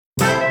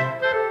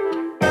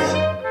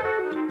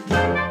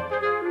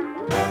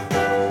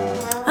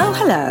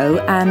Hello,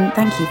 and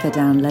thank you for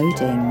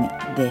downloading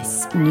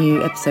this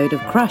new episode of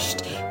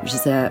Crushed, which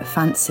is a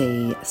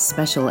fancy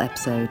special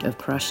episode of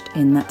Crushed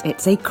in that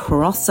it's a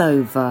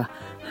crossover,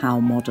 how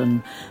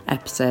modern,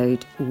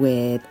 episode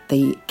with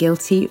The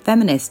Guilty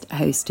Feminist,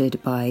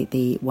 hosted by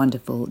the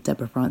wonderful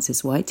Deborah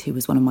Francis-White, who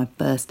was one of my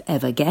first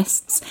ever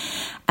guests.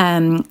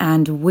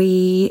 And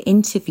we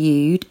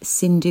interviewed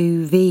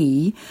Sindhu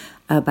V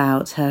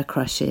about her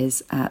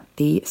crushes at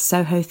the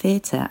Soho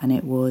Theatre, and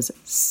it was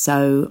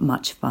so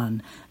much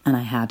fun. And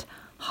I had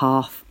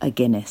half a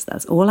Guinness.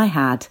 That's all I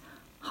had,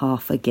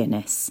 half a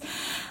Guinness.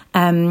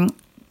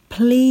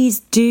 Please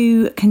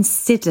do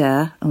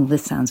consider, oh,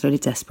 this sounds really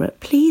desperate,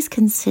 please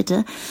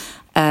consider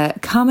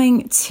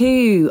coming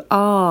to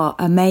our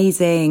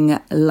amazing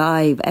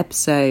live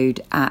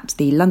episode at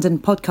the London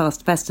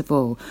Podcast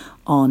Festival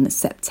on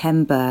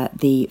September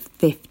the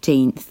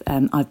 15th.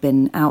 I've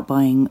been out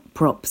buying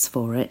props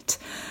for it.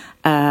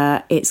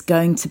 It's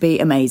going to be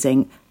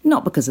amazing,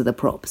 not because of the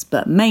props,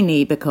 but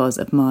mainly because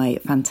of my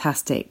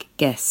fantastic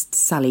guests,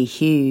 Sally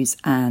Hughes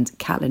and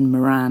Caitlin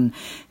Moran,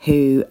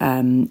 who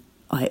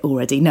I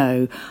already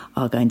know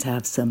are going to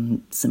have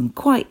some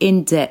quite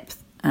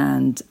in-depth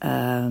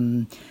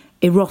and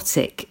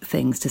erotic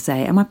things to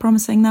say. Am I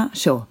promising that?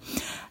 Sure.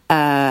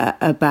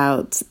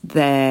 About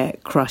their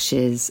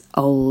crushes,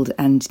 old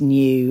and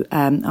new.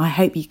 I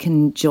hope you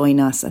can join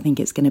us. I think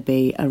it's going to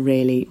be a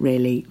really,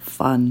 really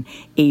fun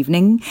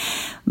evening.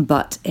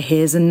 But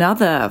here's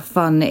another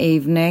fun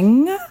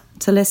evening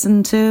to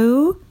listen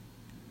to.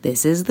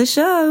 This is the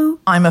show.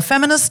 I'm a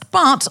feminist,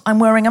 but I'm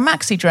wearing a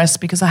maxi dress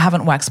because I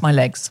haven't waxed my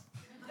legs.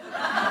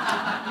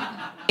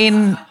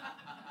 In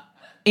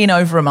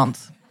over a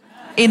month.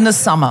 In the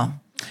summer.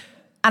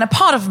 And a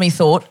part of me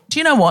thought, do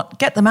you know what?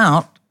 Get them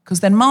out, because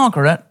then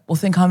Margaret will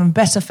think I'm a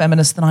better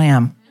feminist than I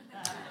am.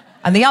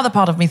 And the other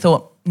part of me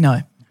thought,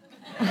 no.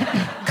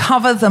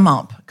 Cover them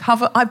up.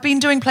 I've been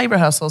doing play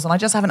rehearsals and I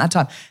just haven't had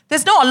time.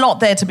 There's not a lot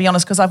there, to be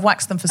honest, because I've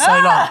waxed them for so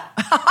long.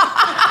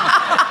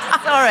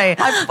 Sorry.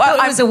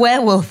 I was a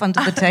werewolf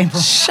under the table.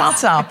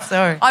 Shut up.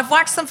 Sorry. I've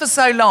waxed them for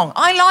so long.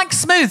 I like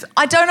smooth.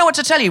 I don't know what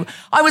to tell you.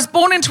 I was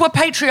born into a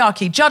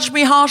patriarchy. Judge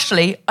me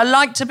harshly. I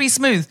like to be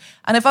smooth.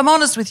 And if I'm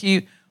honest with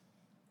you,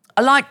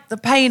 I like the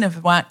pain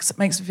of wax. It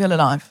makes me feel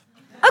alive.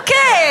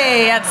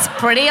 Okay, that's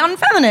pretty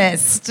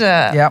unfeminist.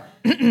 Yep.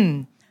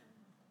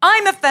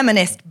 I'm a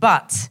feminist,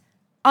 but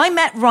I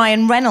met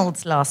Ryan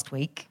Reynolds last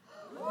week.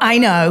 I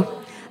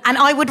know. And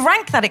I would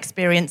rank that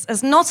experience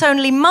as not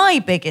only my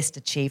biggest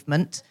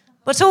achievement,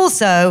 but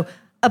also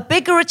a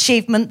bigger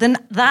achievement than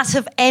that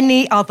of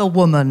any other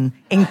woman,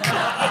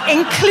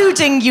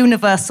 including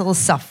universal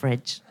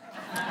suffrage.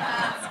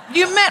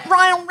 You met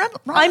Ryan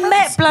Reynolds? I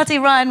met bloody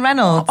Ryan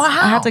Reynolds. Oh,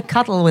 how? I had a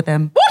cuddle with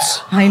him.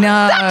 What? I know.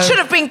 That should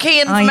have been key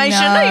information.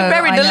 No, you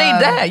buried the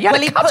lead there. You had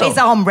he a cuddle. put his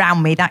arm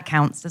round me. That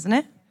counts, doesn't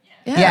it?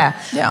 Yeah,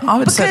 I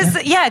would say.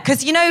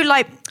 Because, you know,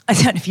 like, I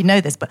don't know if you know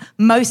this, but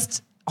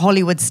most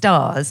Hollywood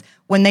stars,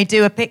 when they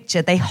do a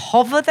picture, they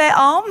hover their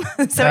arm.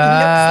 So it looks like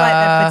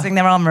they're putting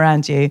their arm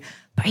around you.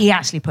 But he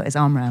actually put his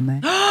arm around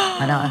me.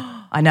 I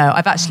know.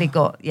 I've actually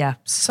got,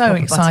 so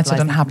excited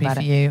and happy for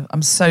you.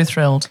 I'm so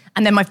thrilled.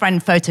 And then my friend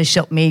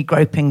photoshopped me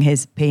groping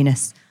his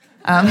penis.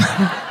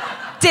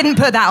 Didn't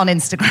put that on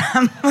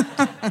Instagram.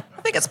 I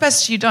think it's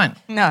best you don't.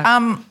 No.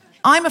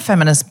 I'm a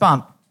feminist,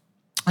 but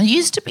I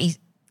used to be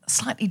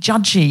slightly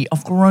judgy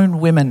of grown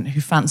women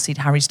who fancied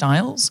Harry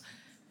Styles.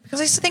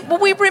 Because I used to think, well,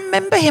 we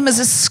remember him as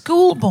a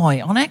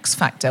schoolboy on X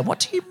Factor. What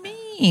do you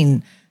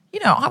mean? You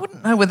know, I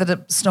wouldn't know whether to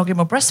snog him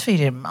or breastfeed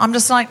him. I'm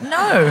just like,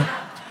 no.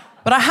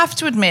 But I have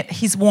to admit,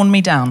 he's worn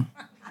me down.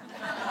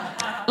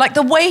 Like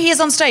the way he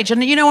is on stage,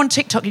 and you know on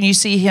TikTok and you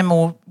see him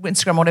or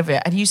Instagram or whatever,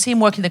 and you see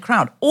him working the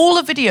crowd.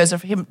 All the videos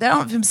of him, they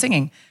aren't of him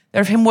singing,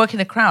 they're of him working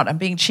the crowd and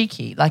being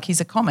cheeky, like he's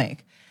a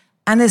comic.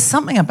 And there's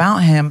something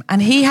about him,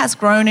 and he has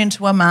grown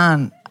into a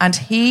man, and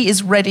he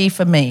is ready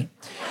for me.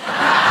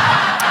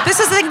 This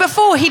is the thing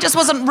before, he just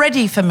wasn't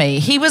ready for me.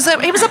 He was a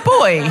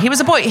boy. He was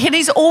a boy.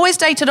 He's always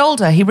dated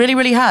older. He really,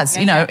 really has.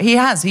 You know, he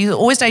has. He's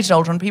always dated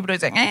older, and people are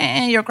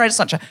saying, you're a great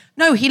such a...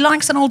 No, he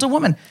likes an older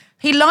woman.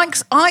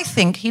 I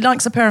think he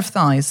likes a pair of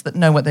thighs that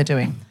know what they're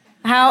doing.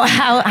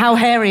 How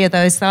hairy are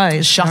those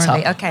thighs? Shut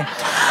currently? up. Okay.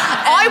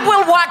 I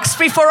will wax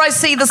before I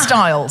see the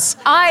styles.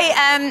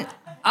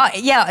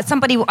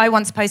 Somebody, I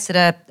once posted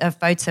a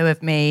photo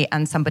of me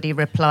and somebody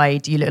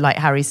replied, you look like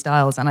Harry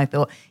Styles. And I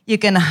thought, you're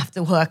going to have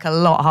to work a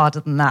lot harder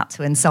than that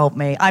to insult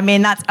me. I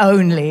mean, that's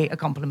only a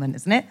compliment,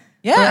 isn't it?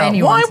 Yeah,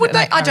 why would they?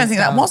 Like I don't think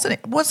that wasn't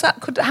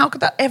it. How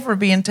could that ever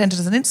be intended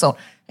as an insult?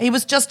 He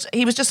was just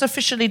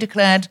officially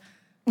declared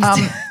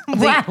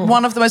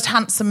one of the most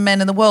handsome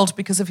men in the world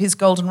because of his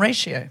golden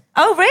ratio.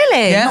 Oh,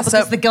 really? Yeah, not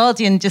because The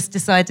Guardian just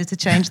decided to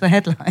change the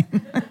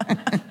headline.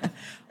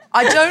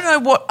 I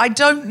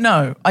don't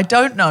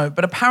know,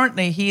 but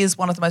apparently he is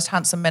one of the most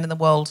handsome men in the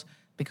world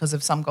because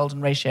of some golden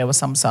ratio or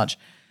some such.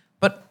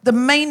 But the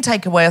main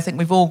takeaway I think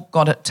we've all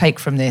got to take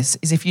from this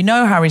is if you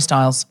know Harry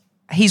Styles,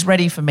 he's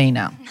ready for me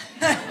now.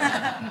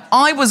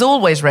 I was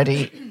always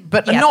ready,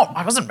 But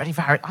I wasn't ready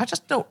for Harry. I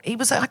just thought I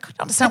couldn't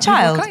understand. A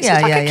child. He's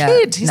like a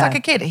kid. He's like a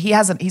kid.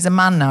 He's a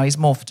man now. He's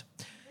morphed.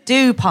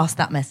 Do pass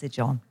that message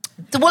on.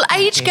 Well,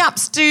 age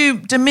gaps do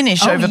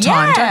diminish over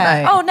time, don't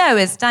they? Oh, no,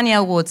 as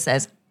Danielle Ward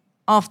says,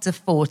 after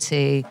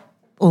 40,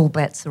 all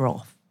bets are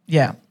off.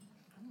 Yeah.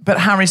 But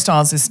Harry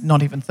Styles is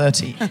not even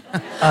 30.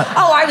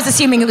 I was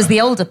assuming it was the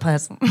older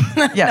person.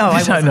 Yeah,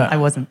 no, I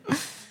wasn't.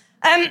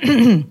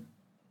 I'm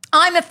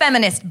a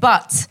feminist,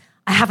 but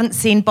I haven't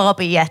seen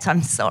Barbie yet,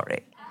 I'm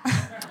sorry.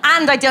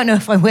 And I don't know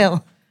if I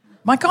will.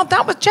 My God,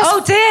 that was Jess.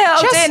 Oh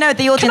dear, no,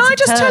 the audience. Can I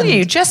just tell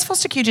you, Jess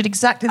Foster Q did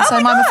exactly the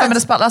same I'm a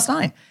feminist but last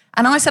night.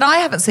 And I said I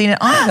haven't seen it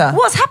either.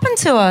 What's happened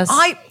to us?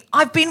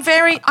 I've been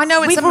very. I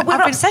know it's.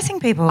 We're upsetting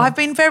people. I've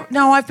been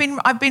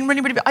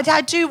really, really.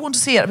 I do want to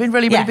see it. I've been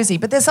really, really busy.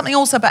 But there's something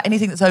also about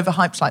anything that's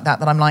overhyped like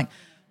that I'm like,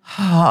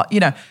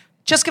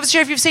 just give us a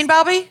cheer if you've seen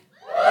Barbie.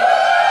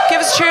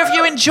 Give us a cheer if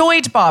you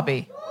enjoyed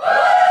Barbie.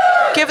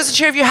 Give us a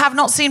cheer if you have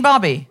not seen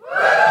Barbie.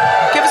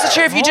 Give us a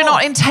cheer if you do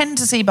not intend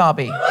to see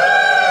Barbie.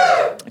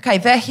 Okay,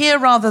 they're here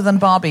rather than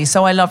Barbie,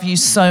 so I love you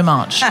so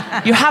much.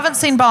 You haven't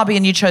seen Barbie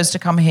and you chose to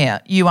come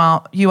here. You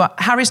are.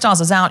 Harry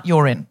Styles is out,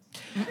 you're in.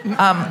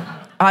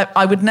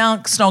 I would now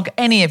snog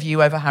any of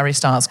you over Harry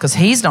Styles, because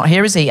he's not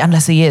here, is he?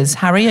 Unless he is.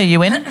 Harry, are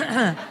you in?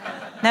 No?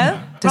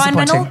 Ryan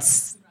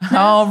Reynolds?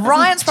 Oh,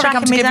 Ryan's probably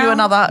come to give you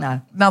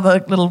another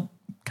little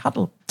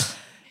cuddle.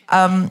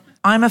 I'm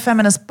a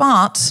feminist,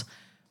 but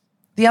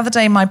the other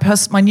day my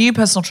new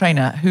personal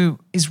trainer, who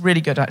is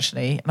really good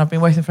actually, and I've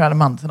been working for about a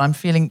month, and I'm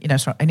feeling,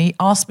 and he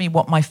asked me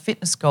what my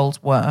fitness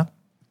goals were.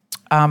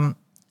 And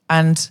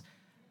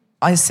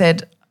I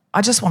said,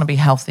 I just want to be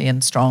healthy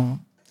and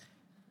strong,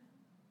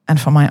 and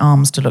for my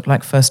arms to look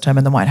like first term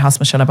in the White House,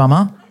 Michelle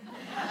Obama.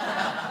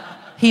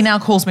 He now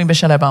calls me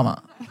Michelle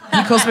Obama.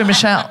 He calls me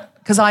Michelle,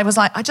 because I was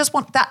like, I just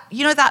want that,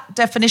 that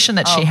definition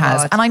that she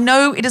has. And I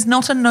know it is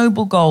not a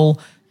noble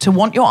goal to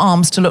want your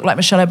arms to look like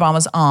Michelle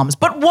Obama's arms,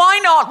 but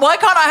why not? Why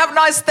can't I have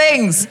nice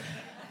things?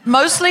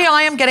 Mostly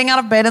I am getting out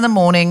of bed in the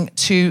morning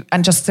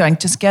and just saying,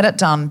 just get it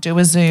done, do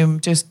a Zoom,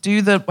 just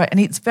do and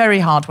it's very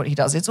hard what he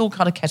does. It's all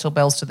kind of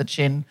kettlebells to the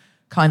chin,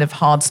 kind of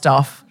hard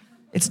stuff.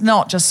 It's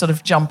not just sort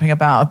of jumping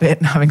about a bit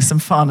and having some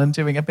fun and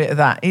doing a bit of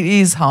that. It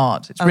is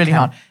hard. It's really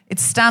hard.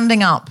 It's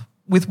standing up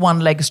with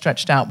one leg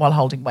stretched out while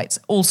holding weights,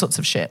 all sorts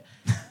of shit.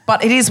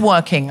 But it is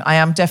working. I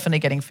am definitely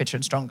getting fitter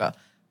and stronger.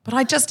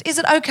 But is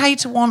it okay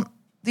to want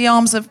the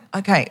arms of,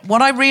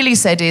 what I really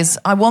said is,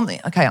 I'm going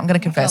to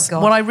confess.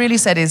 What I really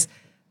said is,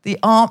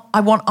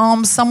 I want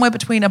arms somewhere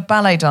between a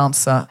ballet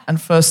dancer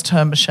and first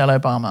term Michelle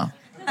Obama.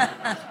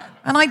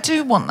 And I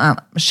do want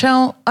that.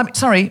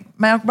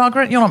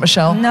 Margaret, you're not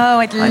Michelle. No,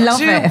 I'd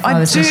love it if I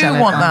was Michelle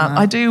Obama.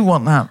 I do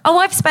want that. Oh,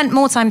 I've spent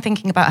more time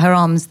thinking about her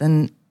arms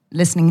than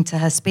listening to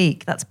her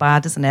speak. That's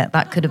bad, isn't it?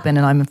 That could have been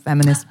an I'm a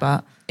feminist,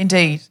 but...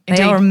 Indeed.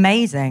 They are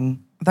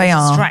amazing. They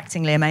are.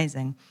 Distractingly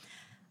amazing.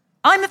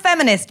 I'm a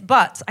feminist,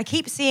 but I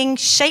keep seeing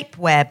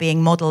shapewear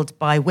being modelled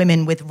by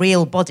women with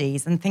real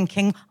bodies and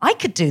thinking, I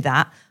could do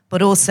that,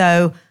 but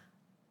also,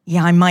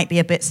 I might be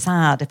a bit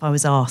sad if I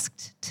was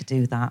asked to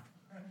do that.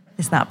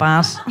 Is that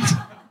bad?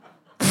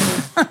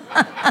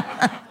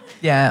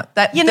 Yeah.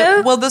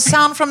 The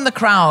sound from the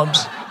crowd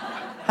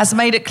has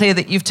made it clear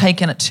that you've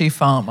taken it too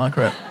far,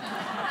 Margaret.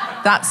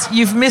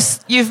 You've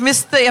missed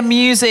the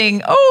amusing,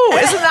 isn't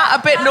that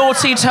a bit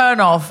naughty turn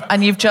off?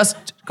 And you've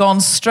just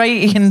gone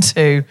straight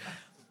into...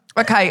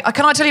 Okay,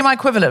 can I tell you my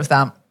equivalent of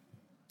that?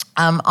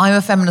 I'm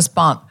a feminist,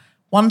 but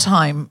one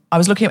time I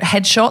was looking at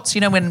headshots,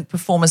 when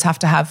performers have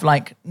to have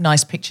like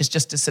nice pictures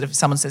just to sort of,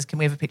 someone says, can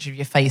we have a picture of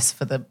your face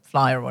for the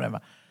flyer or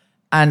whatever?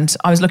 And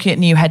I was looking at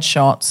new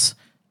headshots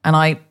and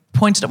I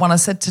pointed at one, I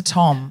said to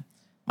Tom,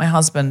 my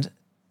husband,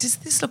 does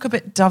this look a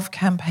bit Dove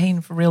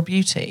campaign for Real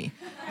Beauty?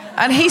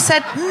 And he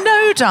said,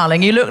 no,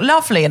 darling, you look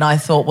lovely. And I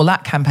thought, well,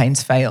 that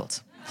campaign's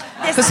failed.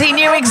 Because he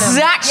knew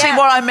exactly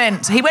what I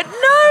meant. He went,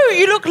 no,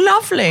 you look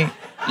lovely.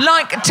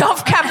 Like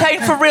Dove campaign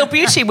for Real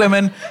Beauty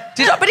women.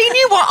 But he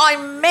knew what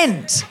I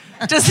meant.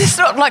 Does this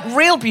look like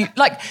real beauty?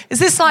 Like, is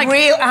this like...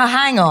 Real,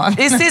 hang on.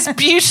 Is this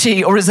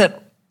beauty or is it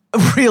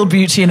real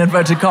beauty in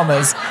inverted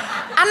commas?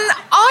 And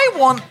I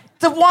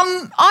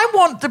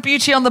want the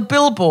beauty on the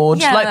billboard,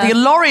 like the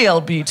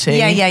L'Oreal beauty.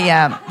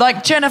 Yeah.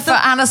 Like Jennifer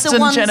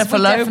Aniston, Jennifer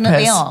Lopez.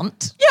 Definitely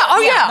aren't.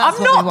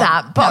 I'm not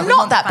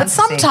that. But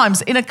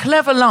sometimes in a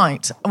clever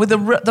light with the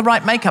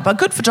right makeup, a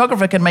good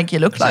photographer can make you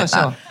look like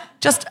that. Sure.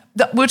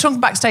 We were talking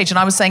backstage, and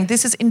I was saying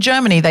this is in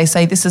Germany. They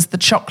say this is the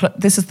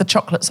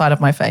chocolate side of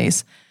my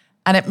face,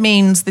 and it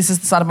means this is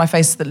the side of my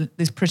face that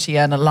is prettier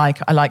and I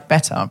like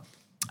better.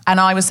 And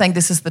I was saying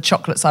this is the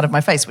chocolate side of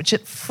my face, which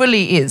it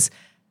fully is.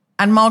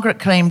 And Margaret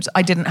claimed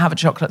I didn't have a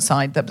chocolate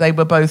side, that they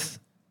were both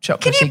chocolatey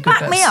goodness. Can you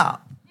back me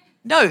up?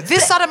 No,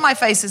 this side of my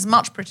face is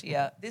much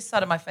prettier. This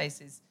side of my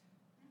face is...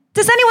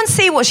 Does anyone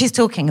see what she's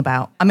talking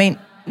about? I mean,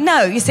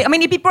 no, you see,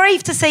 you'd be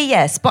brave to say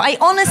yes, but I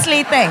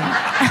honestly think...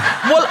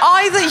 Well,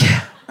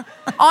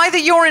 either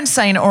you're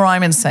insane or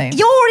I'm insane.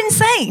 You're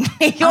insane.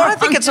 I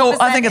think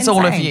it's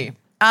all of you.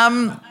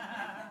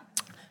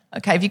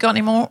 Okay, have you got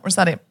any more, or is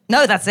that it?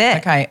 No, that's it.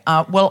 Okay,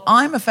 well,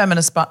 I'm a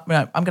feminist, but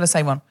no, I'm going to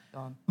say one. Go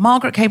on.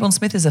 Margaret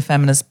Cabourn-Smith is a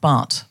feminist,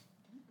 but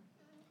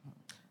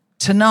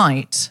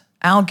tonight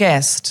our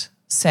guest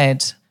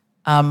said,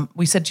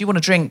 we said, do you want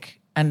a drink?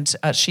 And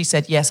she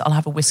said, yes, I'll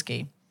have a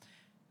whiskey.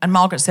 And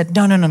Margaret said,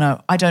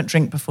 no, I don't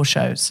drink before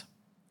shows.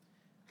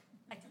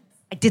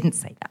 I didn't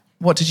say that.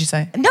 What did you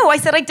say? No, I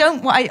said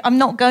I'm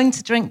not going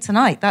to drink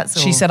tonight, that's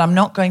all. She said, I'm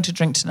not going to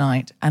drink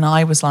tonight. And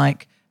I was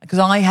like, because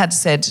I had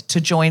said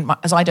to join,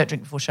 as I don't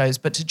drink before shows,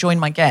 but to join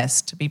my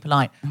guest, to be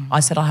polite,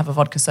 I said, I'll have a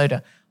vodka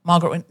soda.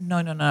 Margaret went,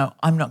 no,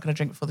 I'm not going to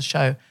drink before the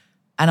show.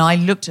 And I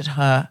looked at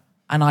her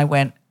and I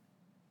went,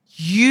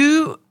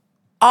 you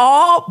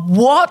are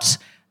what?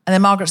 And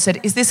then Margaret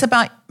said, is this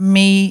about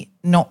me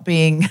not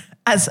being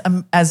as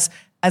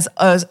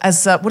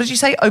what did you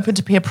say, open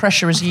to peer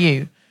pressure as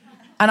you?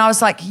 And I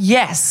was like,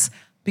 yes,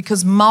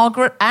 because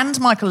Margaret and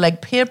Michael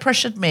Legg peer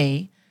pressured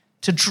me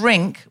to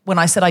drink when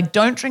I said I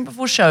don't drink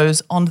before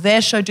shows on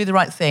their show, Do the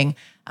Right Thing.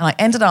 And I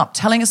ended up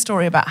telling a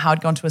story about how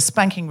I'd gone to a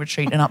spanking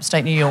retreat in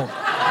upstate New York.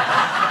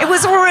 It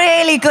was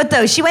really good,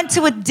 though. She went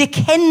to a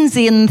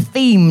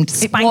Dickensian-themed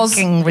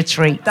spanking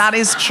retreat. That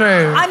is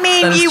true. I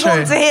mean, you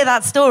want to hear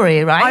that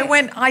story, right?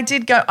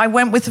 I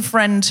went with a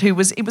friend it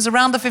was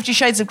around the 50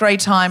 Shades of Grey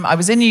time. I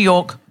was in New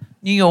York.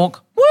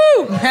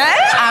 Woo!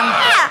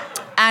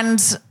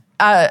 And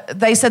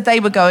they said they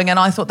were going, and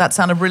I thought that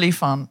sounded really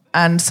fun.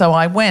 And so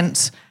I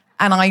went,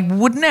 and I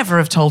would never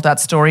have told that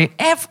story.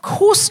 Of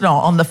course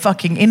not on the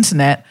fucking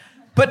internet.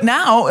 But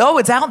now,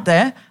 it's out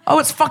there.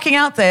 It's fucking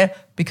out there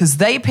because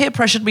they peer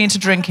pressured me into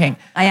drinking.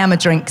 I am a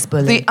drinks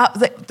bully.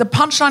 The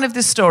punchline of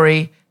this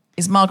story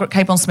is Margaret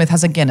Cabourn-Smith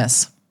has a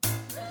Guinness.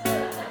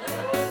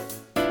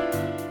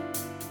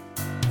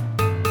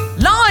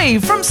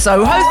 Live from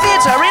Soho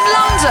Theatre in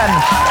London,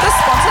 the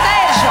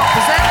Spontaneous Shop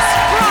presents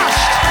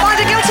Crushed by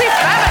the Guilty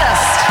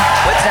Feminist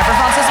with Deborah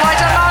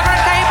Frances-White and Margaret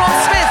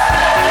Cabourn-Smith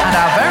and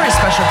our very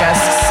special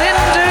guest,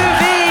 Sindhu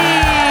V.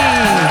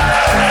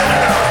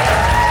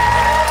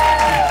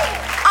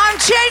 I'm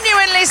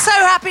genuinely so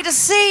happy to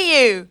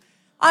see you.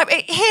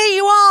 Here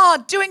you are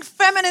doing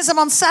feminism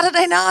on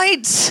Saturday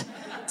night.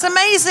 It's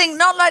amazing,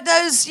 not like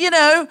those,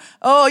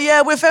 oh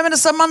yeah, we're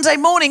feminists on Monday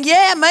morning.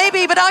 Yeah,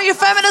 maybe, but are you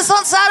feminists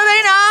on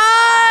Saturday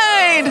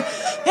night?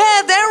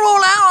 Yeah, they're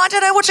all out, I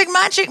don't know, watching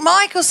Magic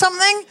Mike or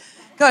something.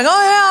 Going,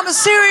 oh yeah, I'm a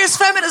serious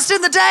feminist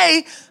in the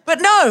day.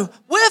 But no,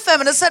 we're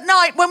feminists at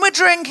night when we're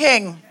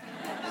drinking.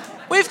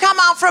 We've come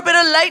out for a bit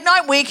of late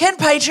night weekend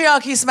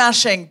patriarchy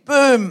smashing.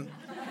 Boom.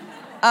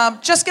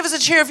 Just give us a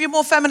cheer if you're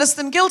more feminist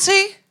than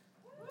guilty.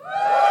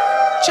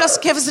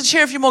 Just give us a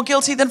cheer if you're more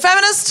guilty than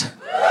feminist.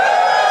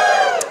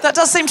 That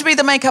does seem to be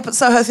the makeup at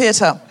Soho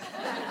Theatre.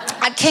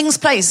 At King's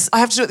Place, I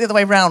have to do it the other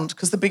way round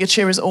because the bigger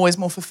cheer is always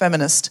more for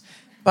feminist.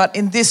 But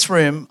in this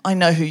room, I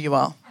know who you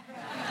are.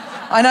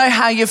 I know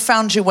how you've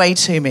found your way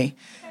to me.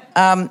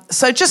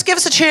 So just give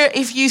us a cheer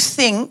if you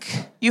think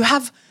you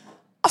have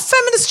a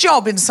feminist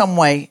job in some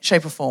way,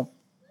 shape or form.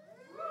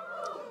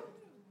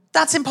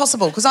 That's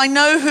impossible because I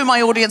know who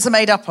my audience are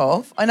made up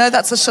of. I know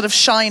that's a sort of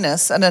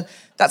shyness and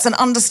that's an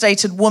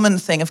understated woman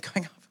thing of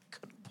going, I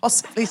couldn't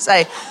possibly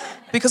say.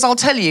 Because I'll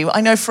tell you, I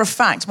know for a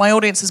fact, my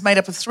audience is made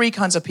up of three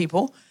kinds of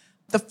people.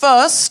 The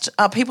first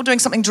are people doing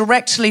something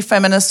directly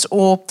feminist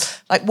or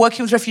like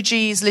working with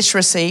refugees,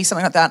 literacy,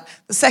 something like that.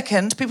 The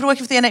second, people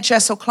working with the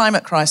NHS or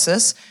climate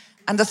crisis.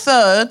 And the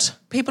third,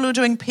 people who are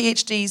doing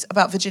PhDs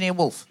about Virginia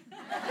Woolf.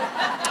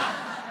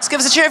 Just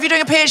give us a cheer if you're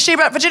doing a PhD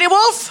about Virginia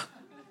Woolf.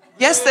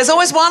 Yes, there's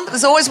always one.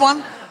 There's always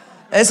one.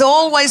 There's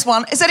always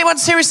one. Is anyone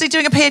seriously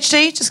doing a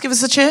PhD? Just give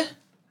us a cheer.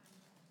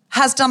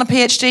 Has done a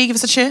PhD, give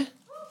us a cheer.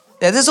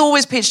 Yeah, there's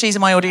always PhDs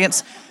in my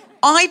audience.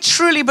 I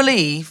truly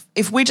believe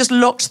if we just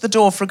locked the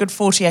door for a good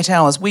 48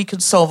 hours, we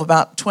could solve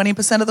about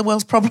 20% of the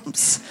world's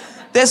problems.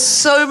 There's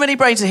so many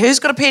brains here. Who's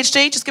got a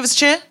PhD? Just give us a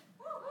cheer.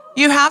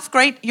 You have?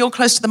 Great. You're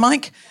close to the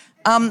mic.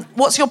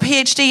 What's your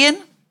PhD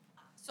in?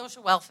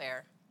 Social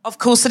welfare. Of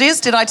course it is.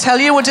 Did I tell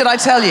you or did I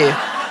tell you?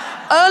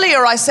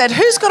 Earlier I said,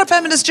 who's got a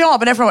feminist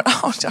job? And everyone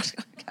went,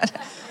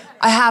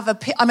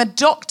 I'm a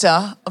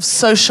doctor of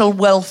social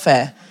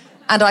welfare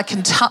and I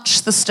can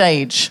touch the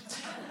stage.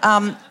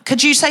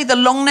 Could you say the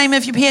long name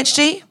of your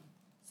PhD?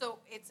 So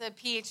it's a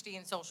PhD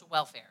in social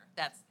welfare.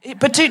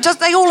 But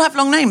they all have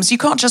long names. You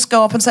can't just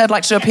go up and say, I'd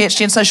like to do a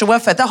PhD in social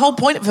welfare. The whole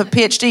point of a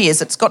PhD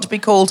is it's got to be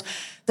called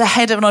the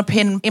head of an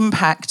opinion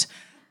impact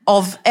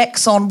of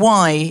X on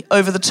Y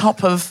over the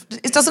top of...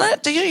 Doesn't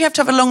it? Do you have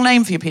to have a long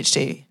name for your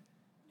PhD?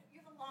 You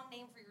have a long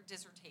name for your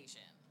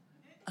dissertation.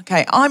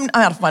 Okay, I'm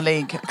out of my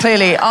league.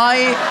 Clearly,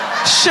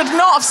 I should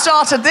not have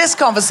started this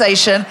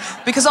conversation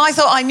because I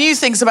thought I knew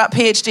things about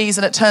PhDs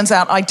and it turns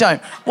out I don't.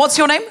 What's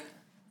your name?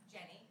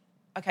 Jenny.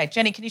 Okay,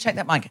 Jenny, can you take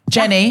that mic?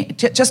 Jenny,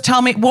 just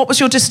tell me, what was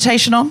your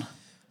dissertation on?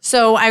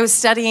 So I was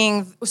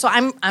studying... So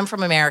I'm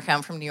from America,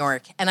 I'm from New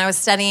York, and I was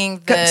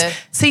studying the...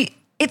 See,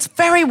 it's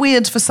very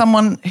weird for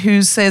someone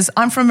who says,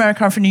 I'm from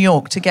America, I'm from New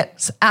York, to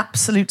get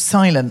absolute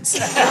silence.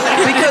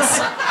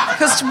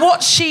 because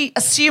what she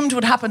assumed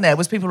would happen there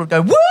was people would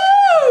go, woo!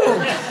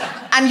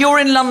 And you're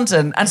in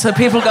London, and so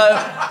people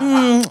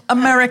go,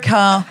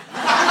 America,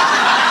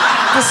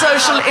 the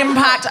social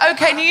impact.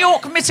 Okay, New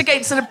York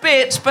mitigates it a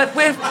bit, but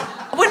we're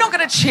not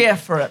going to cheer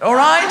for it, all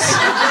right?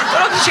 We're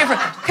not going to cheer for it.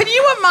 Can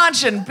you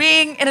imagine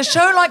being in a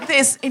show like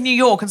this in New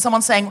York and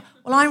someone saying,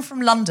 well, I'm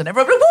from London.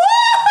 Everybody, woo!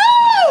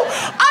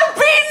 I've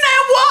been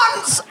there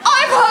once!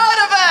 I've heard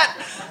of it!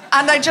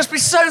 And they'd just be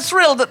so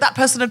thrilled that that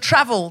person had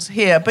travelled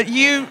here, but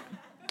you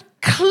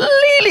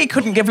clearly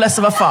couldn't give less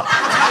of a fuck.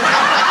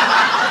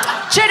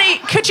 Jenny,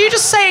 could you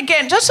just say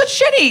again,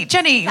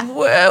 Jenny,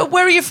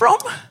 where are you from?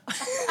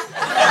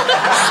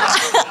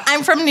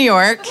 I'm from New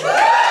York.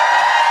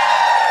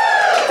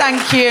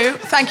 Thank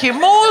you.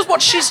 More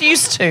what she's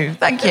used to.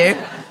 Thank you.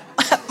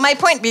 My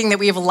point being that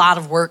we have a lot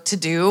of work to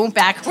do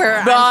back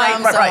where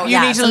I'm from. Right. You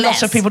need a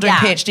lot of people doing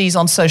PhDs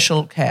on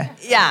social care.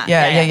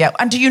 Yeah.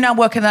 And do you now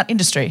work in that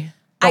industry?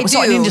 I It's do.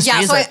 not an industry,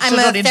 Yeah, is so it? I'm It's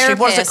not a an industry.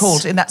 What is it therapist.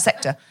 called in that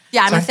sector?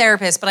 Yeah, I'm Sorry. a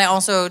therapist, but I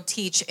also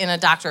teach in a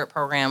doctorate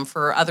program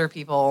for other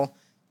people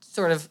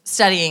sort of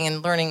studying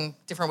and learning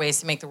different ways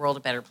to make the world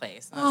a better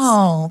place.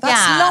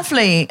 That's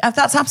lovely.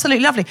 That's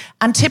absolutely lovely.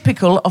 And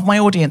typical of my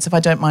audience, if I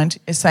don't mind,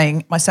 is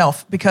saying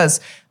myself, because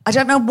I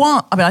don't know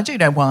why. I mean, I do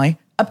know why.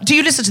 Do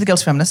you listen to The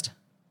Guilty Feminist?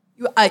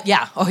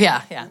 Yeah. Oh,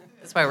 yeah.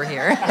 That's why we're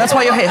here. That's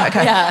why you're here.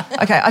 Okay. Yeah.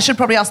 Okay, I should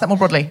probably ask that more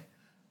broadly.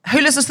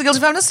 Who listens to The Guilty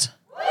Feminist?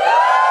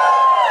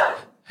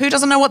 Who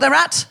doesn't know what they're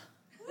at?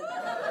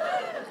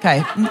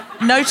 Okay.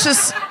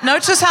 Notice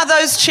how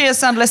those cheers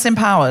sound less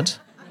empowered.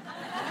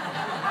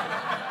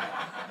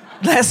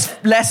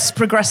 Less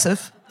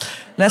progressive,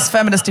 less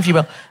feminist, if you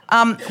will.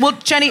 Well,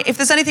 Jenny, if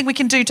there's anything we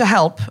can do to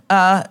help,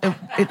 let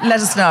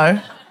us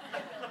know.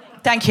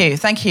 Thank you.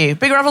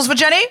 Big round of applause for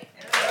Jenny.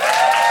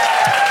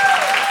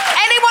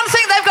 Anyone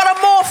think they've got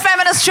a more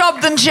feminist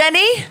job than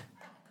Jenny?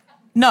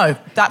 No,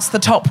 that's the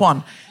top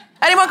one.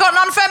 Anyone got an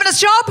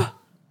unfeminist job?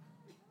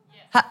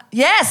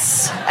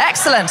 Yes.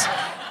 Excellent.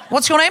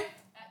 What's your name?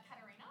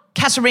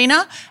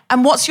 Katerina.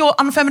 And what's your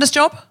unfeminist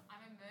job?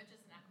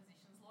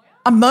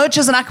 A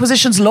mergers and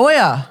acquisitions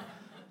lawyer.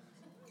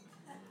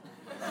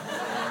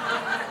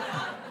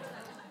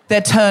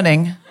 They're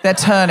turning.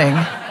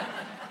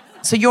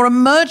 So you're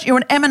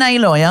an M&A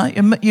lawyer.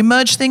 You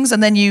merge things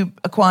and then you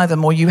acquire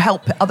them, or you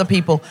help other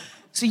people.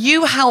 So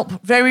you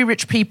help very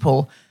rich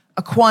people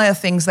acquire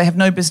things they have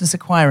no business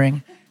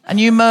acquiring. And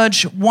you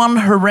merge one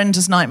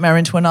horrendous nightmare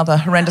into another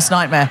horrendous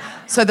nightmare.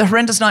 So the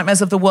horrendous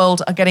nightmares of the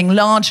world are getting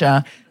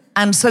larger.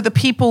 And so the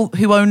people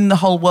who own the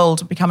whole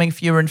world are becoming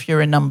fewer and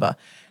fewer in number.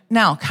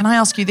 Now, can I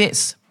ask you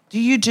this? Do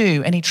you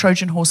do any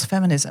Trojan horse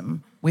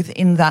feminism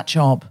within that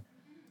job?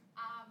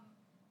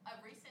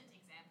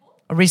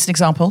 A recent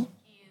example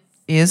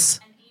is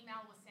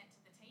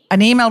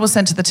an email was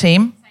sent to the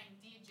team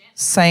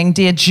saying,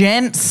 Dear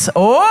gents.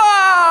 Oh!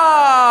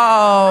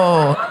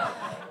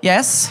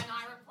 Yes?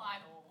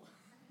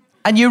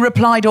 And you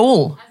replied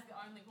all? As the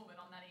only woman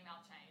on that email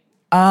chain.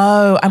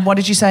 Oh, and what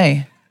did you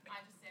say? I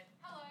just said,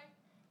 hello.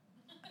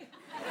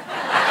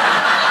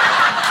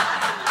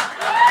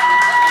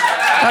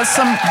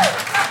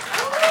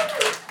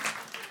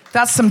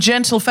 That's some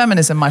gentle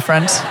feminism, my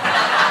friend.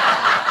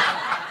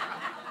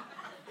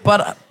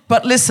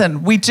 But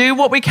listen, we do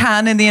what we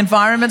can in the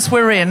environments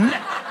we're in.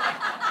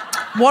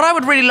 What I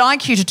would really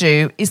like you to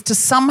do is to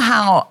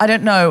somehow, I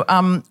don't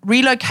know,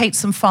 relocate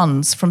some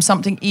funds from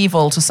something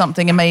evil to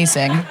something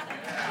amazing.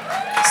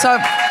 So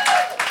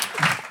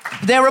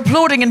they're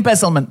applauding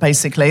embezzlement,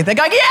 basically. They're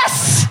going,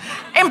 yes,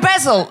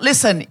 embezzle.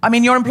 Listen, I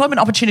mean, your employment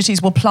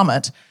opportunities will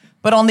plummet,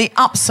 but on the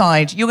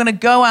upside, you're going to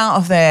go out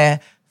of there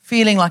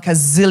feeling like $1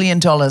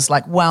 zillion,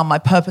 like, wow, my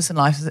purpose in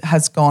life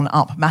has gone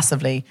up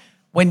massively,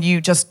 when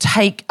you just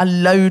take a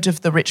load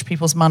of the rich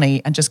people's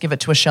money and just give it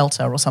to a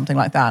shelter or something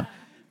like that. It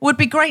would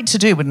be great to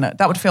do, wouldn't it?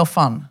 That would feel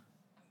fun.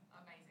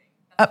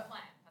 Amazing.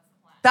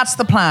 That's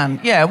the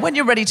plan. Yeah, when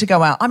you're ready to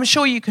go out. I'm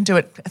sure you can do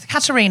it.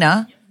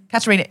 Katerina,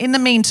 in the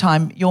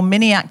meantime, your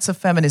mini acts of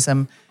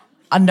feminism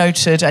are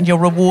noted and your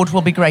reward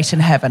will be great in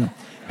heaven.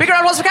 Big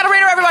round of applause for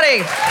Katerina,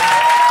 everybody.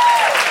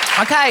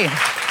 Okay.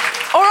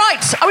 All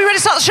right, are we ready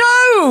to start the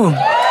show?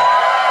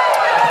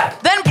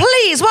 Then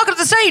please welcome to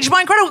the stage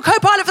my incredible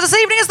co-pilot for this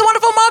evening is the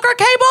wonderful Margaret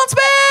K.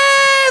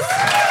 Bond-Smith.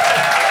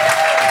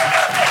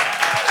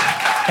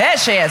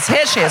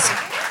 Here she is.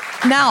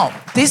 Now,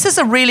 this is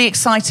a really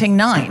exciting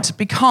night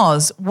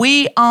because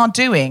we are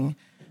doing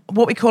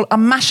what we call a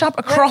mashup,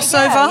 a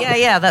crossover.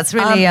 Yeah, that's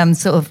really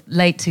sort of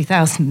late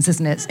 2000s,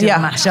 isn't it? Still a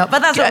mashup, but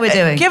that's what we're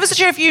doing. Give us a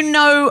cheer if you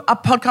know a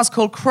podcast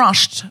called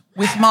Crushed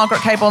with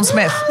Margaret K.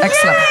 Bond-Smith.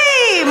 Excellent.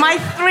 Yay! My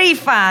 3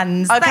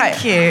 fans. Okay.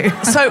 Thank you.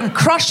 So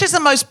Crushed is the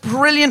most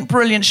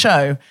brilliant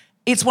show.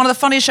 It's one of the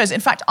funniest shows.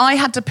 In fact, I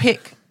had to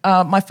pick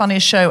my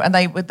funniest show, and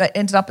they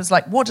ended up as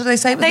like, what did they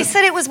say? They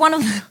said it was one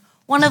of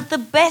the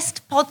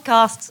best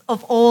podcasts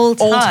of all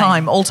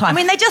time. All time. I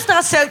mean, they just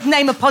asked her to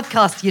name a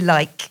podcast you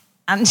like,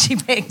 and she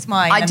picked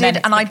mine. I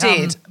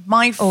did.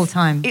 My all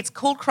time. It's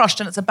called Crushed,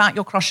 and it's about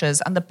your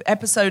crushes. And the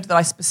episode that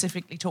I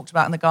specifically talked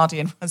about in The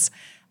Guardian was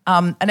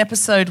an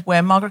episode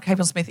where Margaret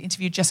Capel-Smith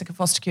interviewed Jessica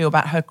Foster-Q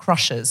about her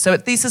crushes. So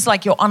this is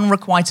like your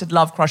unrequited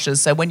love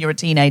crushes. So when you're a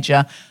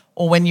teenager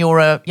or when you're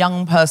a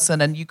young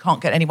person and you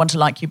can't get anyone to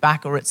like you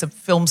back, or it's a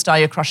film star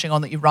you're crushing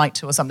on that you write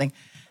to or something.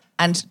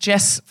 And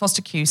Jess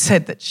Foster-Q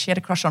said that she had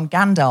a crush on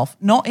Gandalf,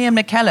 not Ian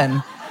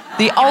McKellen,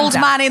 the old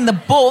man in the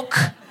book.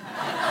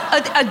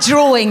 A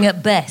drawing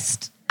at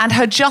best. And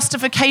her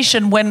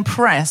justification when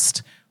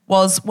pressed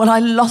was, well, I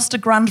lost a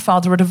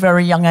grandfather at a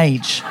very young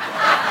age.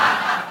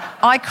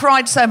 I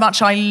cried so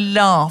much I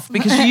laughed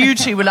because you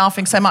two were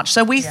laughing so much.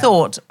 So we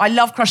thought, I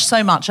love Crush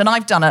so much, and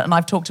I've done it, and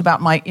I've talked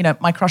about my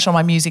crush on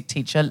my music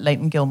teacher,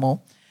 Leighton Gilmore,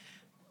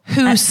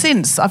 who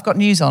since, I've got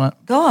news on it.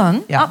 Go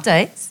on,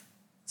 updates.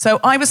 So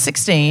I was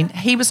 16,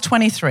 he was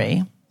 23.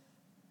 Sounds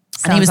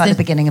and he was like the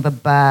beginning of a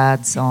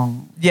bad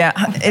song. Yeah,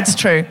 it's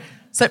true.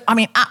 So, I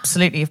mean,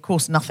 absolutely, of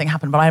course, nothing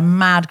happened, but I had a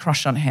mad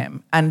crush on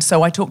him. And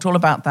so I talked all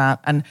about that,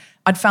 and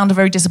I'd found a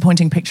very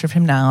disappointing picture of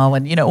him now,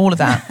 and, all of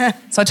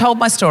that. So I told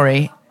my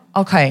story.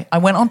 Okay, I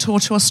went on tour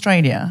to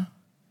Australia,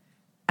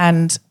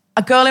 and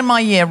a girl in my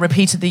year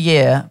repeated the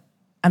year,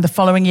 and the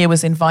following year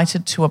was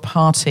invited to a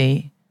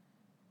party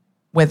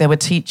where there were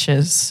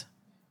teachers,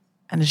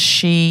 and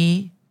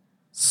she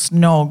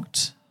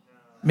snogged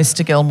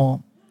Mr.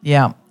 Gilmore.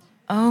 Yeah.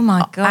 Oh,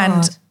 my God.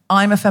 And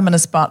I'm a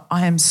feminist, but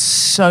I am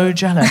so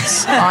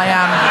jealous. I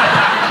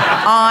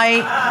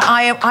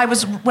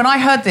was, when I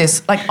heard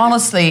this, like,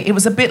 honestly, it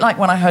was a bit like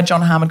when I heard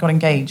John Hammond got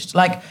engaged.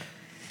 Like,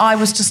 I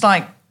was just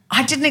like,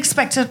 I didn't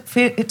expect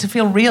it to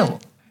feel real,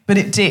 but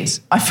it did.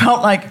 I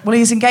felt like, well,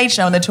 he's engaged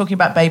now and they're talking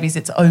about babies,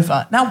 it's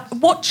over. Now,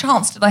 what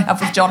chance did I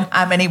have with John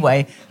Hamm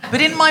anyway?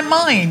 But in my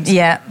mind,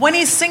 when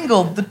he's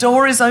single, the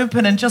door is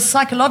open and just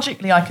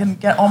psychologically I can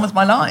get on with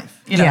my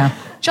life.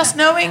 Just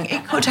knowing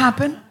it could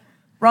happen,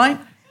 right?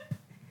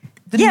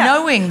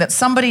 Knowing that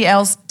somebody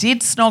else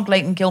did snog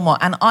Leighton Gilmore,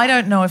 and I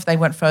don't know if they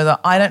went further.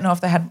 I don't know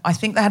if I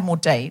think they had more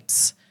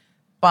dates,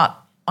 but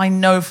I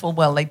know full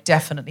well they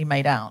definitely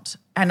made out.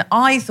 And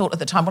I thought at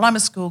the time, well, I'm a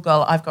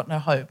schoolgirl, I've got no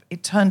hope.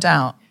 It turned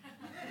out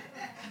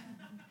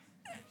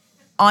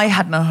I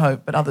had no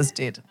hope, but others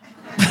did.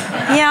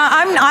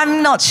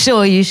 I'm not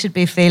sure you should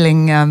be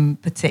feeling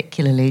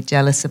particularly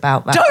jealous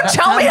about that. Don't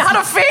tell me how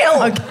to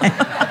feel! Okay.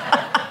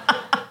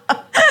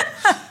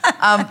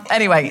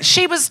 Anyway,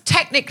 she was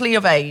technically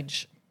of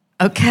age.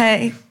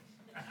 Okay.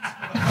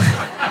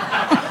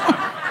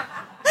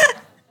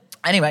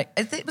 Anyway,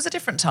 it was a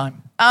different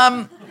time.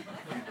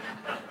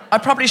 I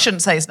probably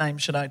shouldn't say his name,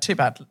 should I? Too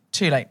bad.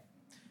 Too late.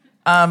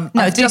 No,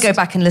 go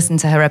back and listen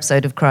to her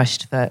episode of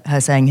Crushed for her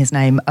saying his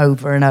name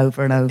over and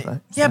over and over.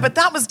 Yeah, but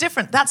that was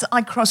different.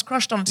 I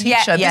crushed on a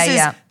teacher.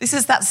 This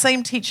is that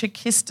same teacher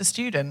kissed a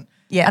student.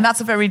 Yeah. And that's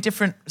a very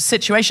different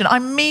situation.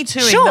 I'm me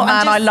tooing the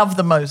man I love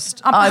the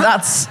most.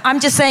 I'm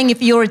just saying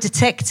if you're a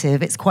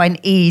detective, it's quite an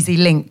easy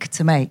link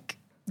to make.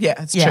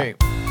 Yeah, it's true.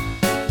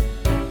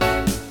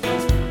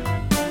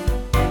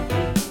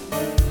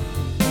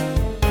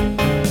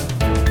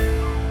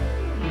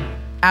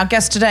 Our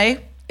guest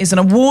today is an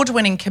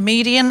award-winning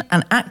comedian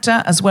and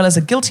actor, as well as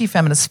a guilty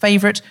feminist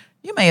favourite.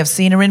 You may have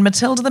seen her in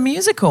Matilda the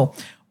Musical,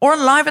 or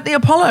on Live at the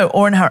Apollo,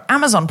 or in her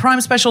Amazon Prime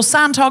special,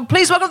 Sandhog.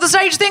 Please welcome to the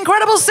stage the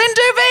incredible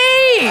Sindhu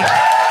V!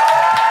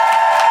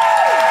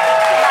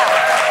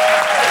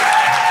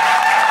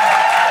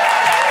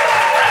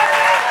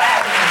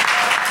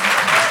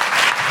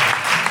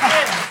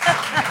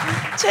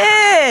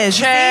 Cheers!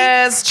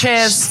 Cheers!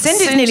 Cheers!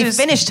 Sindhu's nearly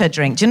finished her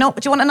drink. Do you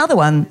want another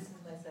one?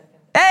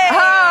 Hey!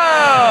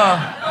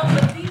 No,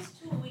 but these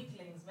two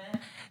weaklings, man.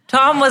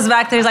 Tom was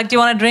back there. He's like, do you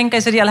want a drink? I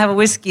said, yeah, I'll have a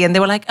whiskey. And they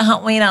were like,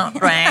 we don't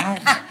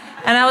drink.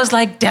 And I was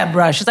like,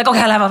 Deborah. She's like,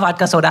 okay, I'll have a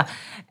vodka soda.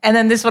 And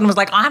then this one was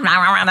like, and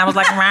I was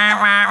like,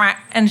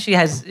 and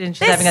she's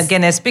having a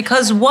Guinness.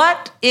 Because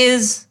what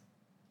is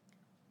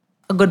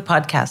a good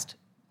podcast?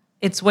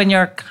 It's when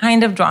you're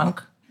kind of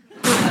drunk.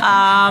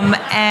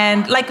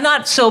 And like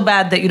not so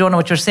bad that you don't know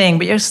what you're saying,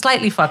 but you're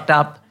slightly fucked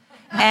up.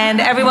 And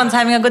everyone's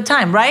having a good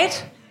time,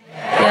 right?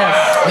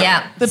 Yes.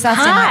 Yeah.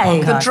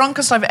 The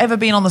drunkest I've ever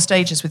been on the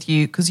stage is with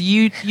you, because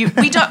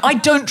I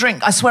don't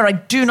drink. I swear I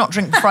do not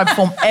drink before I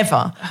perform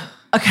ever.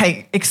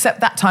 Okay, except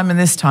that time and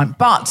this time.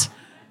 But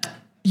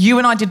you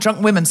and I did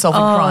Drunk Women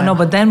Solving Crime. Oh, no,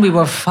 but then we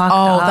were fucked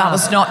up. That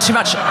was not too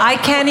much. I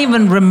can't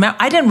even remember.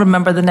 I didn't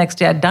remember the next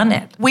day I'd done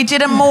it. We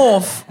did a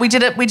morph. We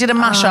did a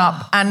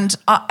mashup,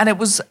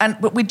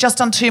 but we'd just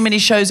done too many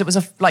shows. It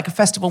was like a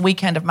festival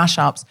weekend of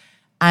mashups,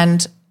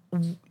 and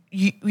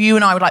you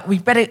and I were like, we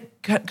better,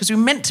 because we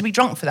were meant to be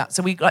drunk for that,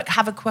 so we like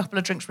have a couple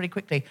of drinks really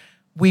quickly.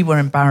 We were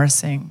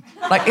embarrassing.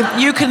 Like,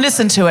 if you can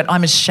listen to it,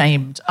 I'm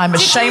ashamed. I'm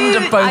ashamed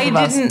of both of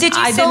us. Did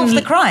you solve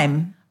the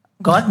crime?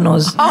 God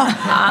knows.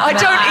 I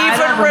don't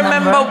even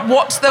remember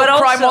what the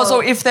crime was,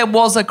 or if there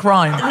was a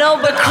crime. No,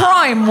 but the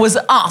crime was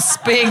us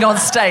being on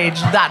stage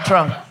that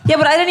drunk. Yeah,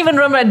 but I didn't even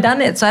remember I'd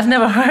done it, so I've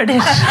never heard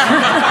it.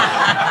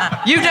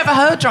 You've never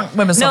heard Drunk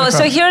Women Solving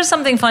Crime? No, so here's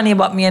something funny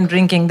about me and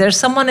drinking. There's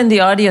someone in the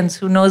audience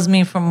who knows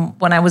me from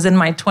when I was in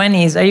my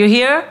 20s. Are you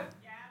here?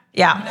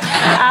 Yeah.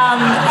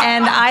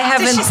 And I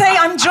haven't... Did she say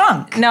I'm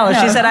drunk? No,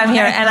 she said I'm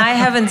here. And I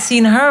haven't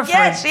seen her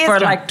for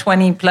drunk. like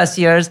 20 plus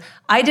years.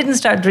 I didn't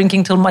start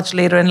drinking till much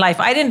later in life.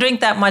 I didn't drink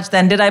that much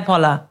then, did I,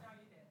 Paula?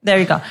 There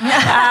you go.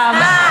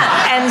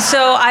 And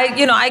so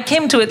I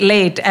came to it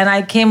late, and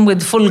I came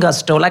with full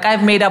gusto. Like,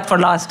 I've made up for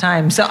lost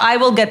time. So I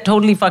will get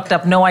totally fucked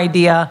up, no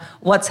idea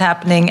what's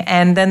happening.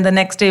 And then the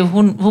next day,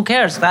 who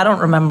cares? I don't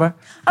remember.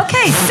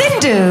 Okay,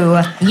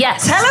 Sindhu.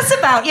 Yes. Tell us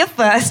about your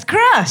first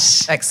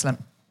crush.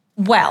 Excellent.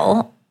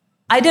 Well,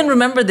 I didn't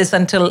remember this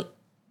until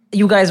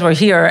you guys were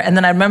here, and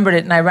then I remembered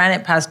it, and I ran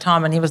it past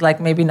Tom, and he was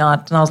like, "Maybe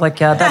not," and I was like,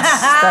 "Yeah,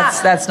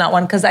 that's not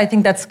one," because I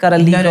think that's got a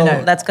legal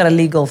that's got a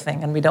legal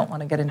thing, and we don't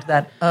want to get into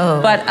that.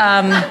 Oh, but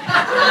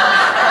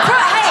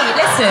hey,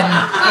 listen,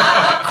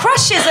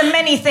 crushes are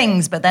many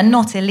things, but they're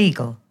not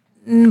illegal.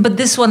 But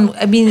this one,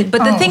 I mean,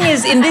 but the thing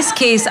is, in this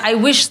case, I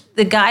wish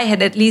the guy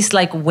had at least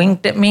like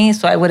winked at me,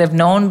 so I would have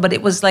known. But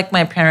it was like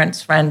my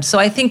parents' friend, so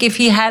I think if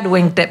he had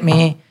winked at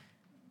me,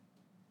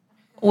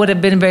 would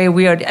have been very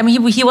weird. I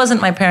mean, he wasn't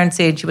my parents'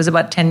 age. He was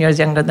about 10 years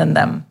younger than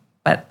them.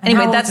 But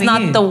anyway, that's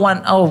not the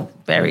one. Oh,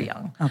 very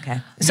young. Okay.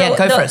 So,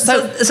 go for it.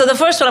 So the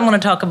first one I'm going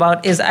to talk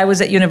about is I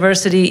was at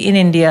university in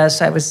India,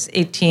 so I was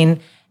 18,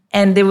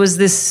 and there was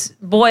this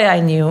boy I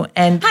knew.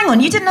 And hang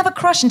on, you didn't have a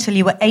crush until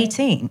you were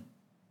 18?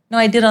 No,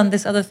 I did on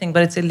this other thing,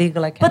 but it's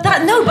illegal. I can't. But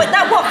how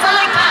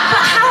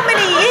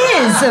many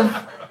years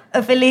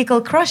of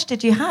illegal crush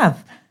did you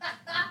have?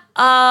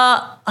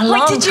 A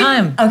long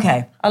time.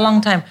 Okay. A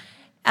long time.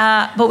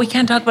 But we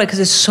can't talk about it because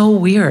it's so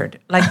weird.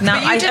 Like now,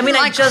 I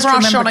just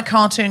crush on a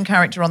cartoon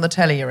character on the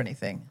telly or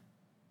anything.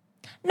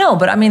 No,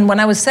 but I mean, when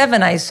I was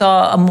 7, I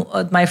saw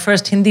my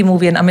first Hindi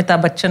movie, and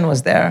Amitabh Bachchan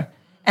was there,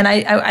 and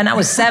I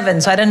was 7,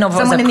 so I didn't know if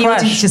Someone it was a in the crush.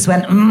 audience just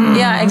went.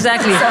 Yeah,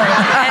 exactly. And,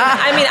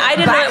 I mean, I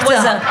didn't know it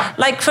was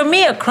like for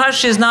me, a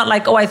crush is not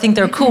like, oh, I think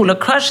they're cool. A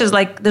crush is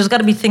like there's got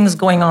to be things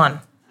going on.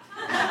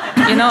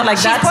 You know, like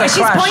that's a crush.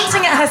 She's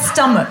pointing at her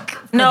stomach.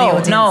 No,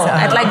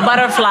 at like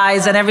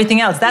butterflies and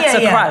everything else. That's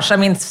a crush. I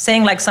mean,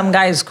 saying like some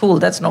guy is cool,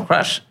 that's no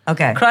crush.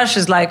 Okay. Crush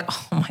is like,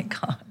 oh my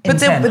God. But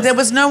there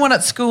was no one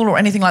at school or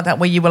anything like that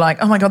where you were like,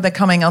 oh my God, they're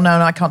coming. Oh no,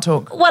 I can't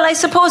talk. Well, I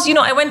suppose,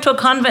 I went to a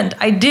convent.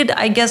 I did,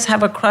 I guess,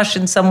 have a crush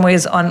in some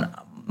ways on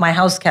my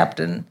house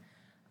captain,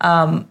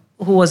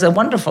 who was a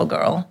wonderful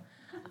girl.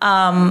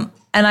 And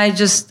I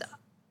just,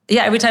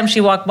 every time she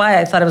walked by,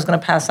 I thought I was going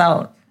to pass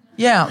out.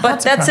 Yeah.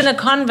 But that's in a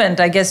convent,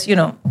 I guess,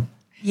 Yeah.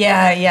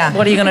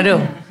 What are you going to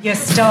do? You're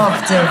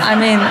starved. I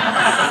mean,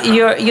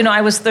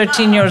 I was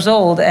 13 years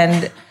old.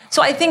 And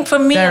so I think for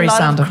me, a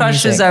lot of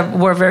crushes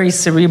were very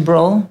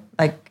cerebral,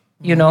 like,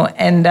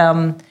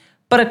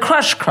 but a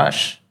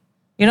crush,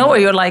 where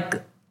you're like,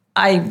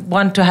 I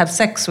want to have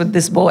sex with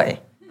this boy.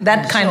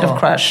 That kind of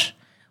crush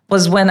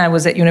was when I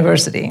was at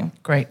university.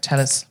 Great, tell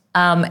us.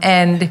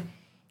 And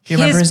do you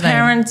remember his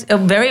parents,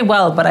 very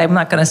well, but I'm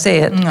not going to say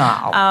it.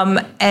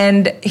 No.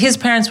 And his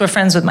parents were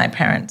friends with my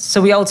parents.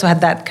 So we also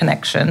had that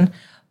connection.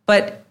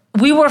 But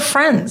we were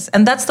friends.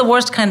 And that's the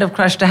worst kind of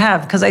crush to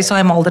have because I saw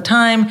him all the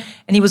time.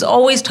 And he was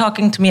always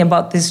talking to me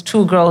about these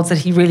 2 girls that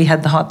he really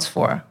had the hots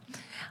for.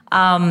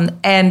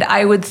 And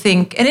I would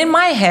think, and in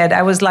my head,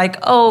 I was like,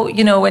 oh,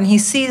 when he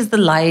sees the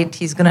light,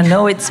 he's going to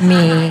know it's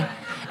me.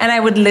 And I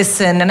would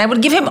listen and I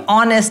would give him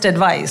honest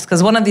advice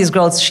because one of these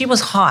girls, she was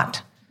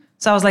hot.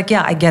 So I was like,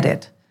 yeah, I get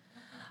it.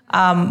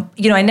 I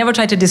never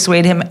tried to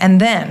dissuade him. And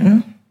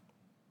then,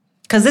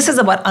 because this is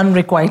about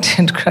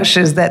unrequited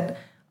crushes that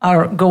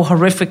go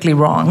horrifically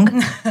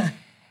wrong,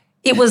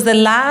 it was the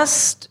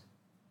last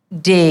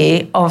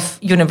day of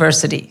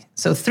university.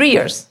 So 3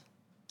 years.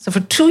 So for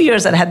 2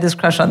 years, I'd had this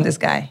crush on this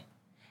guy.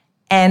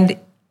 And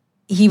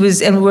we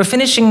were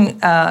finishing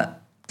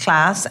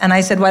class, and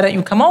I said, why don't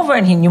you come over?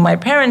 And he knew my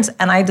parents,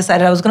 and I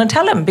decided I was going to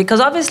tell him. Because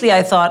obviously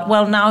I thought,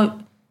 well, now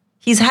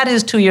he's had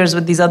his 2 years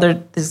with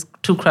these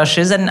 2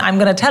 crushes, and I'm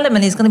going to tell him,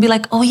 and he's going to be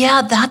like, oh,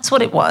 yeah, that's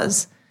what it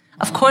was.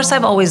 Of course,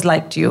 I've always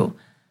liked you.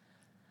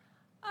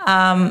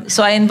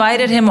 So I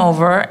invited him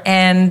over,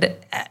 and,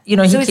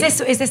 So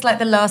is this like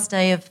the last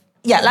day of...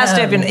 Yeah, last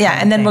day of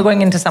and then we're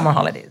going into summer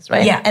holidays,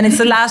 right? Yeah. And it's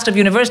the last of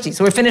university,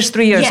 so we're finished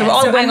 3 years, so we're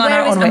all going on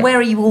our own way. And where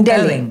are you all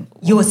Delhi.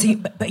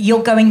 going? But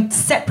you're going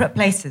separate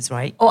places,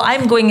 right? Oh,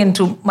 I'm going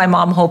into my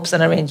mom hopes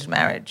an arranged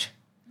marriage.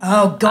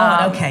 Oh,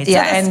 God, okay. So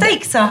the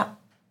stakes are...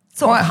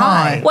 Quite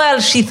high. Well,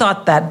 she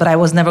thought that, but I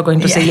was never going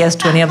to say yes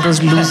to any of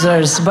those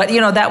losers. But,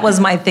 that was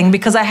my thing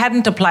because I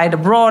hadn't applied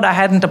abroad. I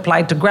hadn't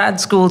applied to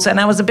grad schools. And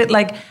I was a bit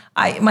like,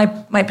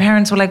 my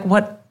parents were like,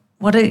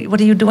 what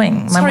are you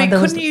doing? Sorry,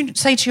 couldn't you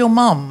say to your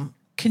mum,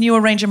 can you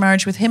arrange a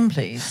marriage with him,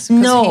 please?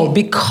 No,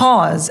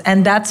 because,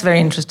 and that's very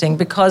interesting,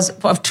 because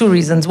of 2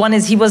 reasons. One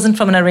is he wasn't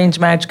from an arranged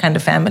marriage kind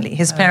of family.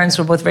 His parents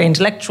were both very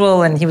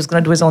intellectual and he was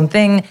going to do his own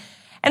thing.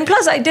 And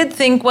plus, I did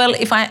think, well,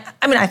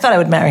 I thought I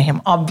would marry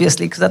him,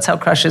 obviously, because that's how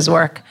crushes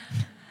work.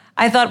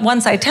 I thought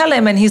once I tell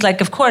him, and he's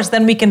like, of course,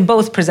 then we can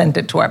both present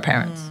it to our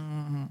parents.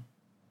 Mm-hmm.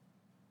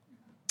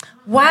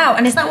 Wow,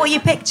 and is that what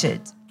you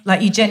pictured?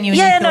 Like you genuinely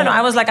thought... No,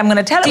 I was like, I'm going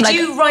to tell him. Did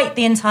you write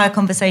the entire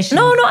conversation?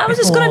 No, I was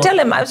just going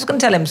to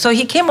tell him. So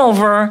he came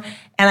over,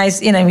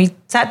 And we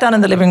sat down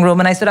in the living room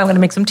and I said, I'm going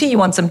to make some tea. You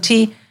want some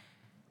tea?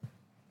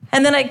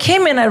 And then I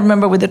came in, I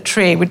remember, with a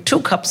tray with 2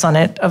 cups on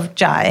it of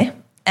chai.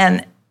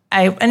 And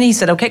he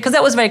said, okay, because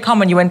that was very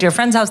common. You went to your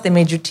friend's house, they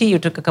made you tea, you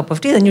took a cup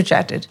of tea, then you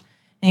chatted.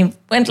 And he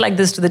went like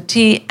this to the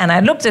tea, and I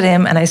looked at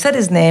him, and I said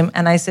his name,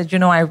 and I said,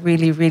 I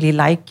really, really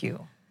like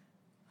you.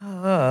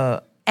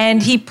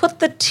 And he put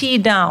the tea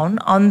down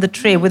on the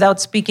tray without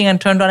speaking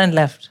and turned on and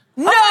left.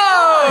 No!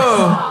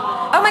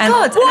 Oh my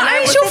God.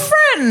 What? He's your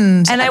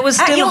friend? And I was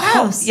At still your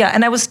house? Yeah,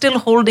 and I was still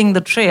holding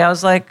the tray. I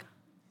was like,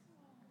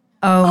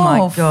 Oh my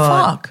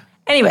God. Fuck.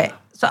 anyway,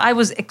 so I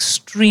was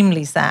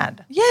extremely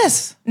sad.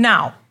 Yes.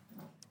 Now,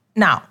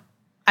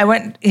 I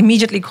went,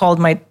 immediately called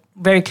my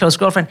very close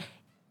girlfriend.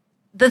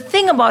 The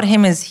thing about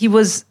him is he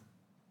was,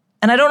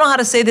 and I don't know how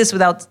to say this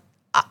without,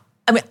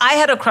 I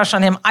had a crush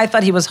on him. I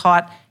thought he was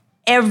hot.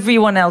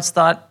 Everyone else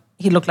thought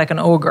he looked like an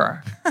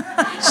ogre.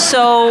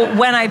 So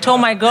when I told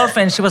my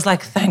girlfriend, she was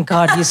like, thank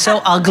God, he's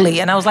so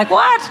ugly. And I was like,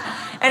 what?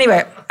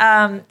 Anyway,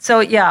 so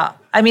yeah,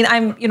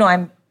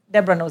 I'm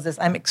Deborah knows this.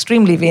 I'm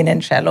extremely vain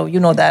and shallow. You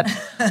know that.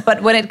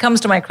 But when it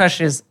comes to my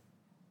crushes,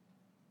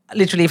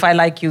 literally, if I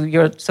like you,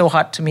 you're so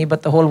hot to me,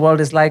 but the whole world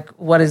is like,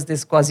 what is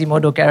this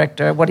Quasimodo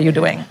character? What are you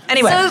doing?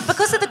 Anyway. So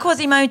because of the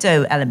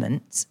Quasimodo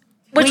element...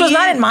 Which was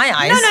not in my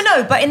eyes.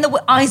 No, but in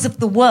the eyes of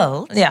the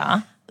world.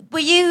 Yeah.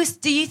 Do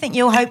you think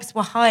your hopes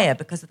were higher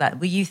because of that?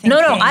 Were you thinking...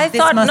 No, I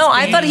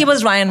thought he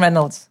was Ryan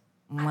Reynolds.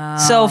 Wow.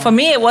 So for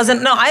me, it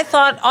wasn't. No, I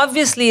thought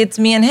obviously it's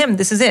me and him.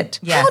 This is it.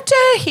 Yeah. How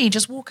dare he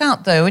just walk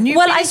out though? And you've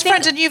been his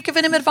friend and you've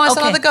given him advice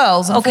on other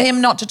girls, and for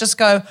him not to just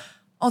go,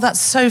 "Oh,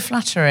 that's so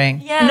flattering."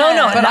 Yeah.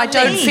 No, but I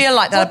don't feel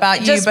like that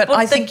about you. But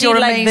I think you're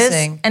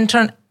amazing.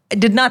 I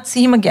did not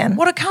see him again.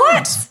 What a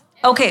cunt!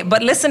 Okay,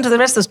 but listen to the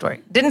rest of the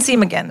story. Didn't see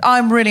him again.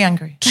 I'm really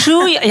angry.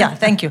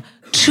 Thank you.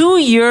 2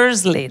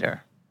 years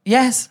later.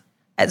 Yes.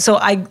 So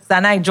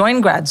I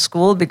joined grad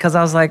school because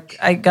I was like,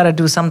 I got to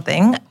do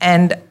something.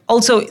 And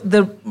also,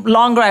 the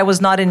longer I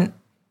was not in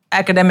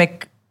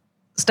academic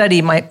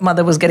study, my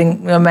mother was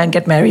getting,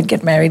 get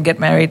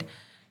married.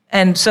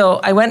 And so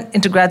I went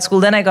into grad school.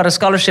 Then I got a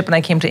scholarship and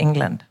I came to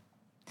England.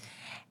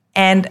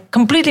 And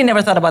completely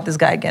never thought about this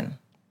guy again.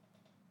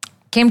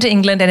 Came to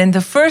England, and in the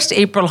first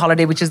April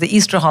holiday, which is the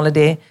Easter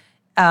holiday,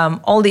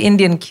 all the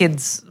Indian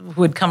kids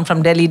who had come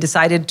from Delhi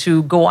decided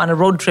to go on a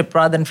road trip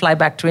rather than fly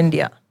back to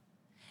India.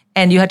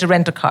 And you had to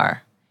rent a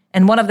car.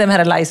 And one of them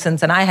had a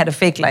license, and I had a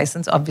fake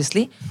license,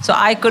 obviously. So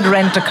I could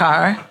rent a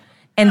car.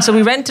 And so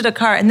we rented a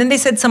car. And then they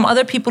said some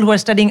other people who are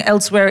studying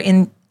elsewhere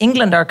in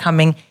England are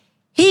coming.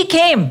 He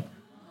came.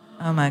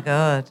 Oh, my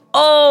God.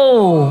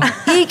 Oh,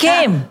 he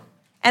came.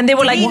 And they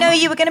were like... Did he know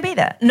you were going to be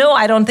there? No,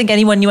 I don't think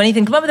anyone knew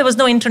anything. Remember, there was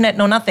no internet,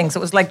 no nothing. So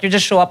it was like you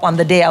just show up on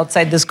the day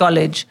outside this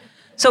college.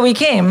 So we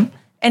came,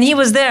 and he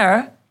was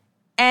there,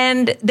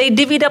 and they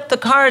divvied up the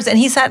cars, and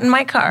he sat in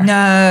my car.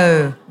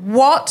 No.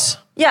 What?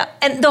 Yeah,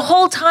 and the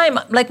whole time,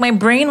 like, my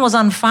brain was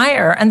on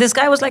fire. And this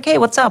guy was like, hey,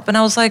 what's up? And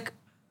I was like...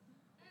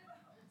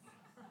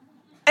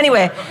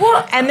 Anyway,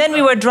 what? And then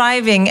we were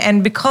driving,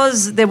 and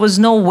because there was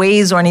no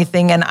Waze or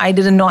anything, and I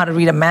didn't know how to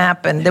read a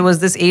map, and there was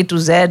this A to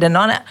Z, and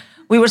on it...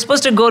 We were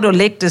supposed to go to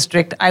Lake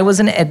District. I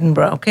was in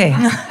Edinburgh, okay.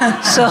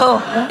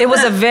 So it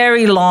was a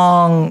very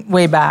long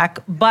way back.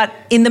 But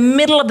in the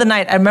middle of the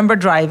night, I remember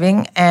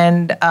driving,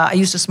 and I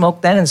used to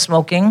smoke then and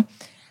smoking.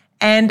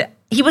 And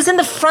he was in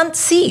the front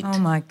seat. Oh,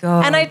 my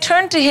God. And I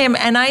turned to him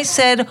and I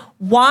said,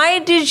 why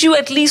did you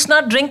at least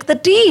not drink the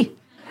tea?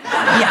 No.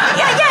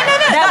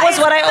 That was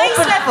what I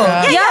opened. Level.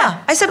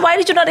 Yeah. I said, why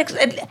did you not...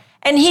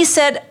 And he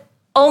said...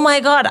 Oh my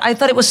God, I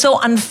thought it was so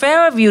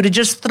unfair of you to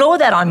just throw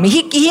that on me.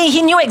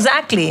 He knew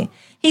exactly.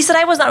 He said,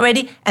 I was not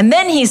ready. And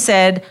then he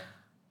said,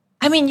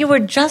 I mean, you were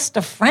just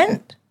a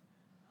friend.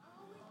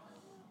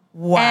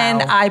 Wow.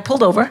 And I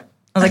pulled over.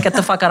 I was like, get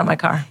the fuck out of my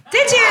car.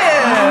 Did you?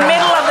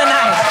 Middle of the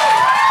night.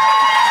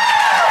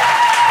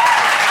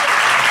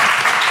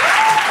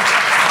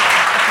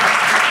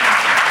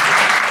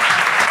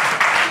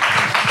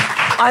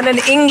 On an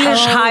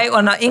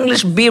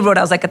English B road,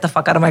 I was like, get the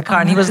fuck out of my car.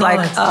 And he was like,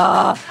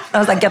 I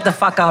was like, get the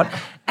fuck out.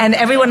 And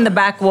everyone in the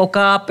back woke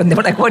up and they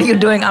were like, what are you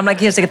doing? I'm like,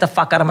 he has to get the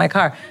fuck out of my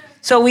car.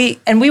 So we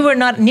were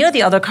not near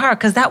the other car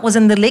because that was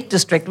in the Lake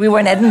District. We were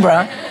in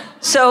Edinburgh.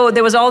 So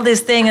there was all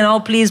this thing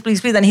and please.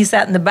 And he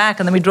sat in the back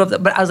and then we drove,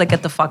 but I was like,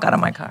 get the fuck out of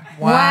my car.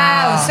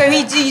 Wow. So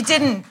you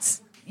didn't...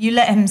 You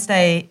let him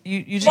stay.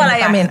 You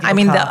didn't.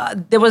 Well,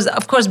 there was,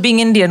 of course, being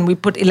Indian, we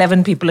put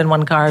 11 people in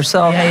one car.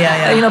 So,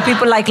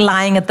 people like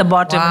lying at the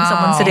bottom and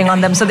someone sitting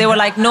on them. So they were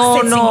like,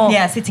 no.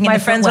 Yeah, sitting in my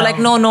the friends front were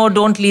like, no,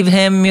 don't leave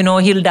him.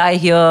 He'll die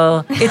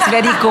here. It's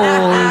very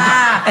cold.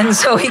 And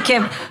so he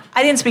came.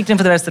 I didn't speak to him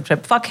for the rest of the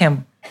trip. Fuck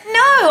him.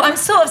 No, I'm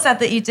sort of sad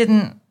that you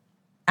didn't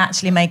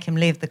actually make him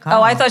leave the car.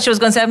 Oh, I thought she was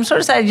going to say, I'm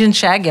sort of sad I didn't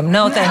shag him.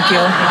 No, thank you.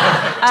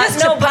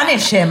 Just to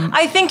punish him.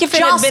 I think if it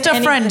just had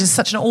been a friend is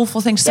such an awful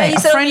thing to say. he A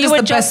said, friend you is were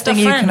the just best thing a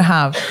you friend. can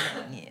have.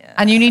 Yeah.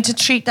 And you need to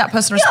treat that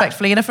person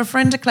respectfully. And if a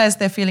friend declares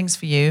their feelings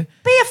for you,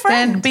 Be a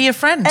friend. Then be a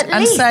friend. At and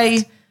least.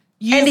 say,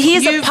 And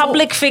he's a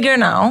public figure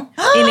now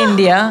in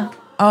India.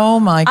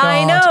 Oh my God.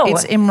 I know.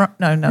 It's Imran.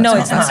 No,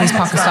 it's not. He's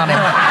Pakistani.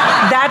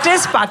 That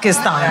is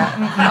Pakistan.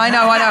 I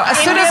know. As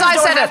soon as I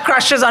said it,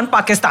 crushes on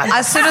Pakistan.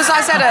 As soon as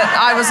I said it,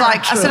 I was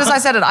like, as soon as I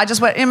said it, I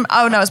just went,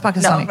 oh no, it's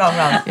Pakistani. No,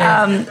 wrong.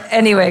 Yeah.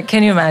 Anyway,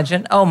 can you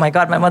imagine? Oh my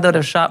God, my mother would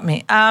have shot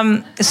me.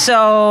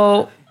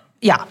 So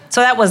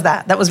that was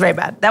that. That was very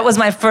bad. That was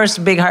my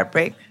first big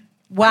heartbreak.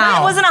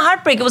 Wow. It wasn't a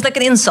heartbreak. It was like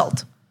an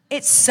insult.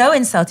 It's so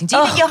insulting. Do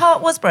you think your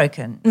heart was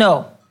broken?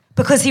 No.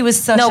 Because he was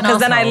such an because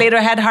then I asshole?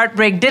 later had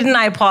heartbreak, didn't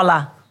I,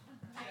 Paula?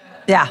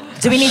 Yeah.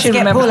 Do we need She to get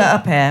remembers. Paula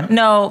up here?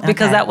 No,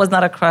 because Okay. that was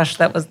not a crush.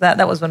 That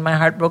was when my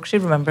heart broke. She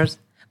remembers.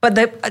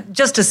 But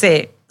just to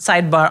say,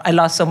 sidebar, I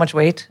lost so much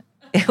weight.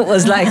 It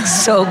was like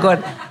so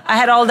good. I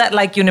had all that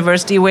like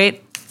university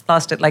weight,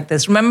 lost it like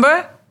this.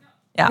 Remember?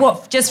 Yeah.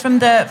 What? Just from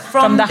the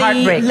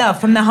heartbreak.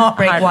 love, from the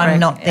heartbreak one,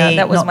 not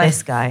that was not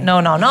this guy. No.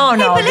 Hey,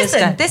 but this listen,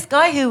 guy. this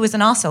guy who was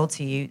an arsehole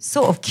to you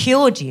sort of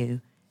cured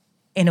you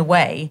in a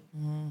way.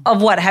 Of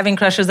what? Having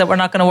crushes that were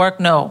not going to work?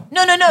 No.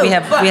 No. We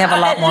have a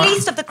lot more. At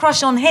least of the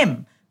crush on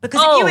him.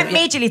 Because Oh, if you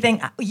immediately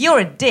think, you're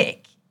a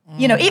dick,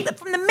 you know, even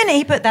from the minute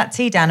he put that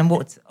tea down and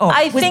walked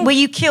off, were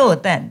you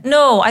cured then?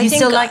 No, You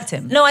still liked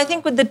him? No, I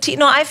think with the tea.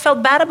 No, I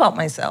felt bad about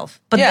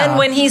myself. But Yeah. then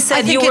when he I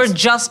said think you were it's-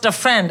 just a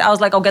friend, I was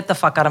like, oh, get the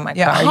fuck out of my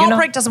Yeah, car.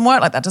 heartbreak doesn't work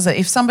like that, does it?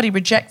 If somebody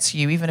rejects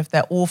you, even if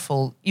they're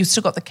awful, you've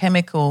still got the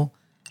chemical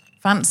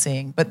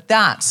fancying. But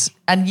that,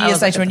 and years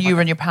was later like, when you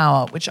were in your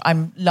power, which I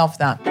love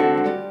that.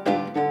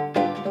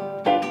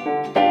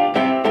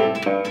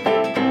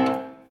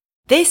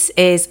 This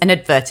is an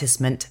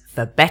advertisement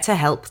for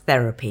BetterHelp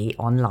Therapy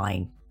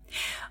Online.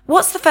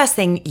 What's the first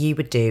thing you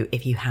would do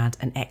if you had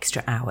an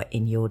extra hour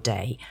in your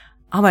day?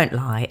 I won't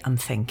lie, I'm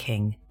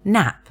thinking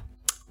nap.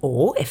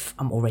 Or, if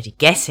I'm already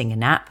getting a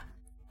nap,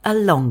 a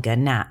longer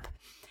nap.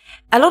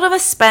 A lot of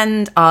us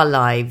spend our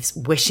lives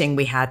wishing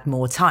we had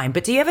more time,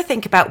 but do you ever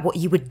think about what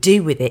you would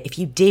do with it if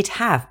you did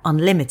have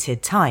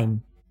unlimited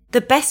time?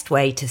 The best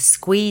way to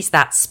squeeze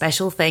that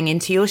special thing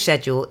into your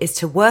schedule is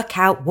to work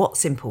out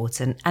what's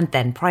important and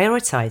then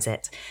prioritise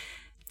it.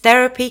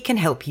 Therapy can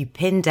help you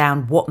pin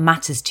down what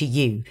matters to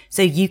you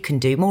so you can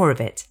do more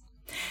of it.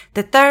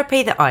 The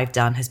therapy that I've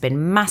done has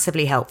been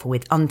massively helpful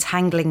with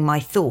untangling my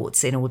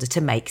thoughts in order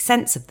to make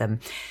sense of them,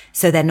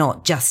 so they're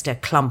not just a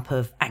clump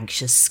of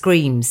anxious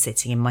screams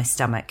sitting in my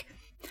stomach.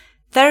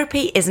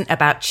 Therapy isn't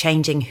about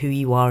changing who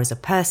you are as a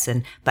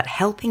person, but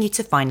helping you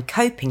to find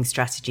coping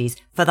strategies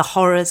for the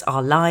horrors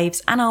our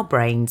lives and our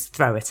brains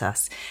throw at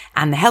us.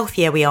 And the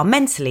healthier we are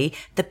mentally,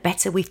 the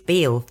better we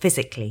feel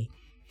physically.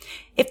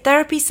 If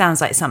therapy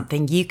sounds like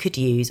something you could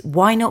use,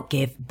 why not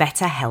give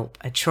BetterHelp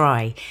a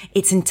try?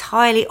 It's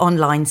entirely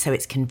online, so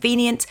it's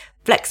convenient,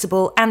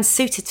 flexible, and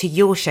suited to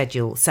your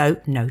schedule, so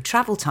no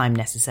travel time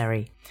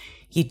necessary.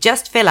 You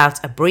just fill out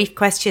a brief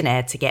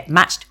questionnaire to get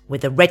matched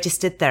with a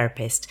registered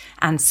therapist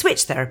and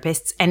switch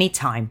therapists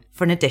anytime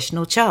for an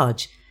additional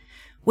charge.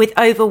 With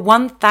over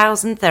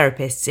 1,000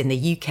 therapists in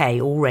the UK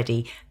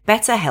already,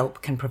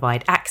 BetterHelp can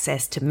provide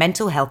access to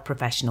mental health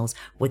professionals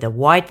with a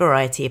wide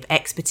variety of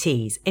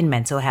expertise in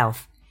mental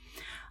health.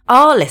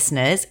 Our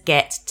listeners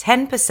get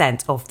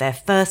 10% off their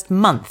first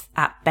month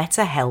at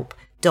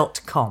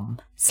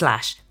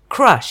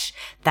betterhelp.com/crush.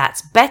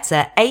 That's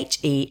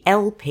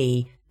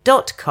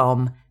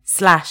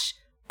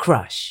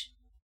betterhelp.com/crush.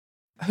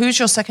 Who's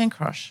your second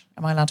crush?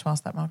 Am I allowed to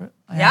ask that, Margaret?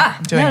 Yeah.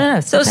 I'm doing it. No.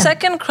 So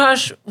second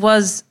crush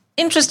was,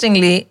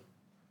 interestingly,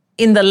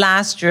 in the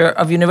last year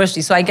of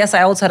university. So I guess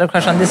I also had a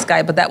crush on this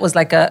guy, but that was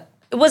like it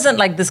wasn't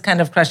like this kind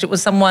of crush. It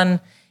was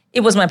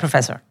my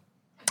professor.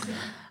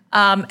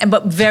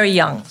 But very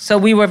young. So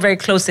we were very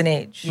close in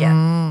age.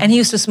 Yeah. And he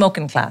used to smoke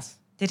in class.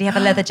 Did he have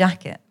a leather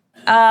jacket?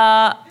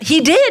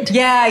 He did.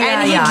 Yeah.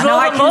 And he drove No,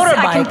 a motorbike.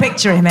 I can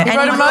picture him. He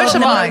rode a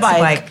motorbike.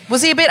 motorbike.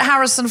 Was he a bit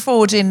Harrison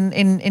Ford in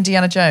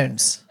Indiana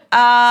Jones?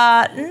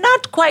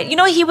 Not quite. You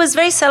know, he was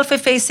very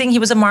self-effacing. He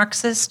was a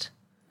Marxist.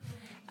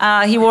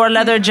 He wore a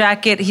leather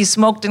jacket. He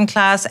smoked in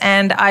class.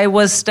 And I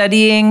was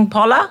studying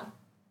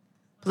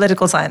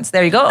political science.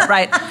 There you go.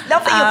 Right.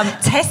 Love that you're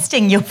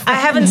testing your I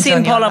haven't friends seen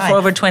on your Paula life. for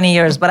over 20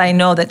 years, but I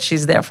know that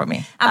she's there for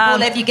me. And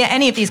Paula, if you get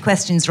any of these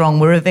questions wrong,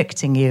 we're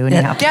evicting you. And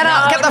you have to Get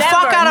out! Get the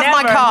fuck out of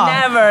my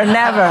car!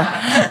 Never.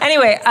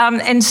 Anyway,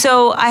 and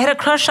so I had a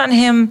crush on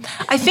him.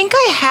 I think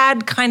I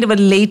had kind of a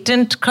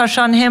latent crush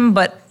on him,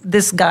 but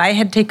this guy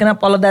had taken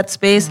up all of that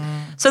space.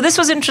 So this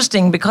was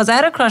interesting because I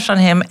had a crush on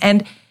him,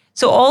 and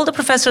so all the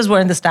professors were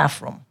in the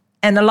staff room,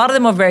 and a lot of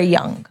them were very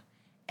young.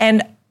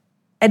 And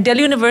at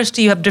Delhi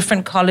University, you have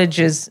different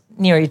colleges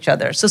near each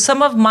other. So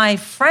some of my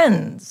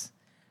friends,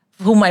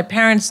 who my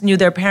parents knew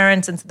their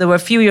parents, and they were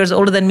a few years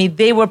older than me,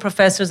 they were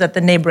professors at the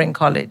neighboring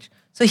college.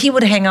 So he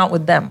would hang out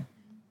with them.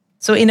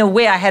 So in a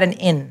way, I had an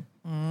in.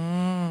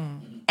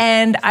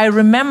 And I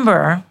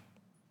remember,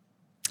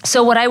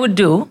 so what I would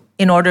do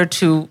in order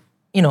to,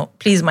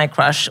 please my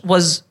crush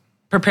was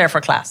prepare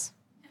for class.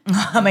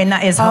 I mean,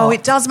 that is hard. Oh,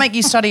 it does make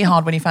you study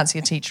hard when you fancy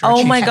a teacher.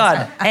 Oh my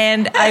God.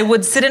 And I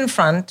would sit in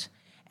front,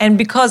 and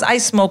because I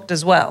smoked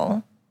as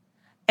well,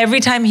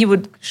 every time he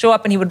would show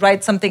up and he would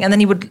write something and then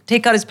he would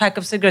take out his pack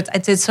of cigarettes,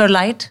 I'd say, "Sir,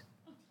 light?"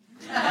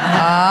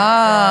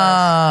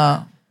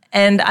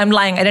 And I'm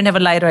lying. I didn't have a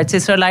lighter. I'd say,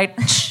 sir, light.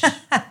 Match.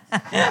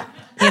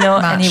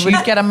 And he would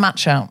You'd get a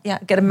match out. Yeah,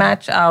 get a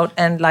match out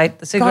and light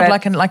the cigarette.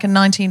 God, like a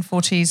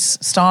 1940s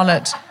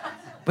starlet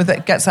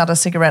gets out a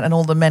cigarette and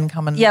all the men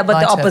come and but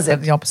light the opposite.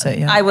 It. The opposite,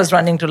 yeah. I was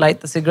running to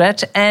light the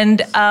cigarette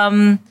and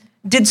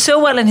did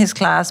so well in his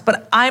class,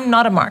 but I'm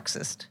not a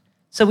Marxist.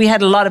 So we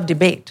had a lot of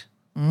debate,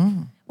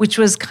 which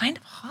was kind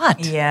of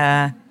hot.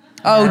 Yeah.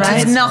 Oh,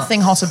 there's nothing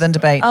hotter than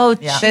debate. Oh,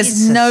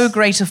 There's no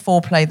greater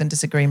foreplay than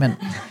disagreement.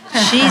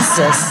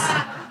 Jesus.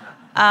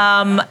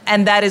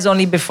 And that is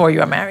only before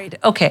you are married.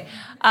 Okay.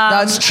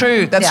 That's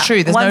true. That's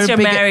true. There's Once no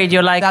you're married,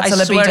 you're like, I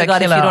swear to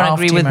God, if you don't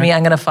agree with me,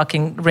 I'm going to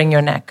fucking wring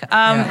your neck.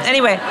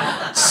 Anyway,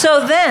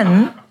 so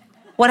then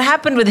what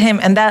happened with him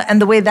and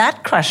the way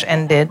that crush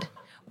ended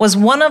was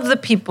one of the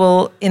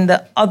people in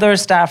the other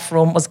staff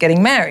room was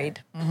getting married.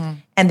 Mm-hmm.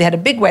 And they had a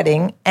big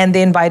wedding and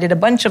they invited a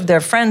bunch of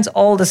their friends,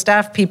 all the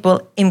staff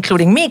people,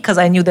 including me, because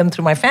I knew them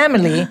through my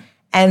family.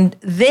 And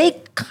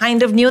they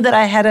kind of knew that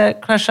I had a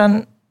crush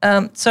on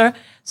Sir.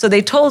 So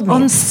they told me.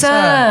 On Sir.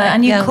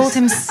 And you called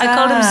him Sir. I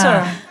called him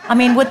Sir. I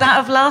mean, would that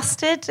have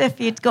lasted if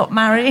you'd got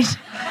married?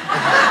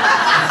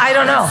 I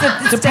don't know.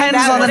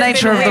 Depends on the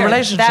nature of the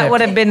relationship. That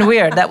would have been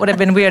weird. That would have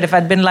been weird if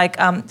I'd been like,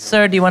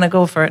 sir, do you want to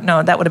go for it?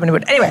 No, that would have been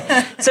weird. Anyway,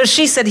 so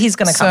she said he's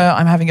going to come. Sir,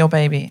 I'm having your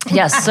baby.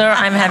 Yes, sir,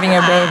 I'm having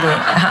your baby.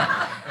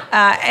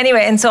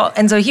 Anyway, and so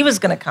he was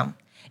going to come.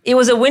 It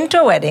was a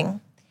winter wedding.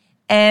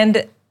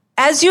 And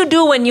as you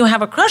do when you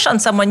have a crush on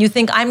someone, you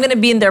think, I'm going to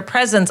be in their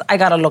presence. I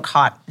got to look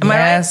hot. Am I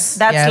right?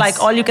 That's like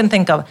all you can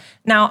think of.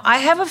 Now, I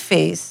have a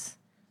face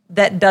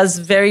that does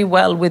very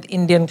well with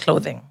Indian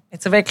clothing.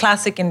 It's a very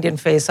classic Indian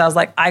face. So I was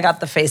like, I got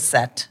the face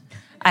set.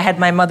 I had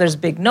my mother's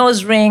big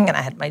nose ring, and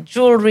I had my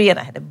jewelry, and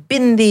I had a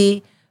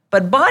bindi.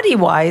 But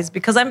body-wise,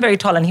 because I'm very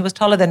tall, and he was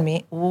taller than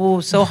me,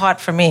 ooh, so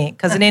hot for me.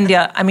 Because in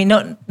India, I mean,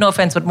 no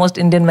offense, but most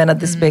Indian men are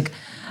this big.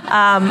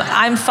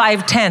 I'm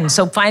 5'10",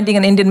 so finding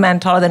an Indian man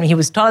taller than me, he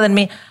was taller than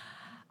me.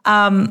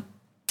 I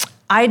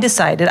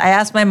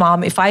asked my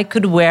mom if I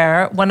could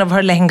wear one of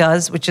her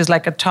lehengas, which is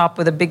like a top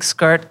with a big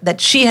skirt that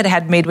she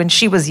had made when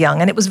she was young.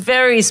 And it was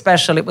very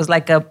special. It was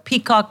like a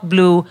peacock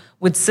blue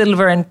with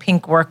silver and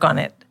pink work on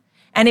it.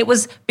 And it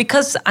was,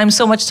 because I'm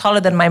so much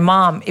taller than my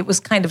mom, it was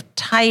kind of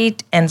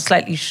tight and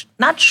slightly,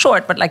 not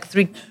short, but like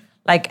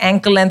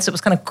ankle length. So it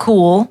was kind of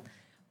cool,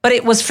 but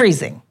it was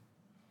freezing.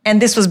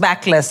 And this was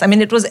backless. I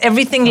mean, it was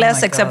everything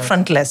less except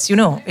frontless,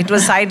 It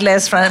was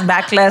sideless,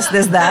 backless,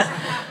 this, that.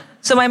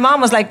 So my mom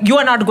was like, you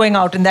are not going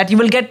out in that. You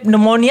will get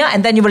pneumonia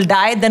and then you will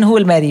die. Then who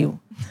will marry you?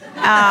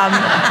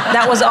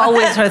 That was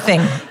always her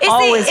thing.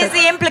 Is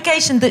the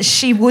implication that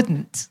she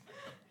wouldn't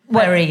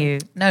marry you?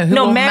 No, who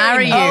will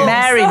marry you? Oh,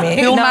 marry me.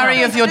 Who will marry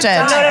you if you're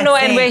dead? No.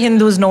 And we're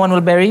Hindus. No one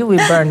will bury you. We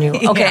burn you.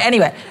 Okay,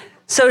 anyway.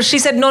 So she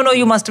said, no,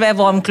 you must wear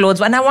warm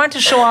clothes. And I wanted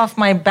to show off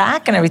my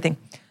back and everything.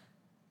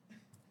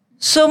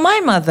 So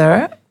my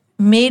mother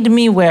made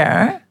me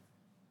wear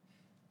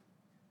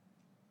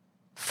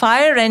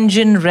fire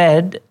engine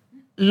red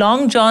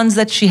long johns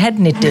that she had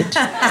knitted.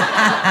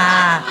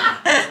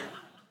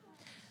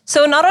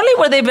 So not only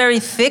were they very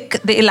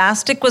thick, the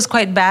elastic was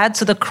quite bad,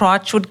 so the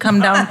crotch would come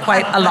down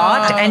quite a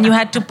lot, and you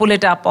had to pull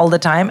it up all the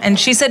time. And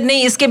she said,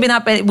 "Nahi, iske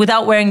bina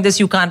without wearing this,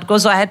 you can't go."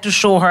 So I had to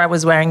show her I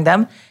was wearing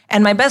them.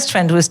 And my best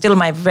friend, who is still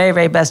my very,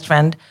 very best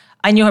friend,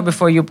 I knew her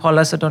before you,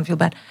 Paula, so don't feel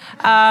bad.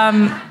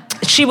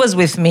 She was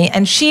with me,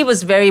 and she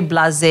was very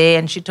blasé,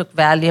 and she took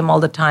Valium all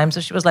the time.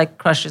 So she was like,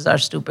 crushes are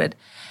stupid.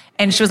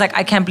 And she was like,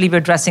 I can't believe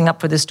you're dressing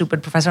up for this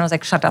stupid professor. And I was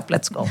like, shut up,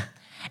 let's go.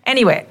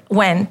 Anyway,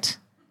 went.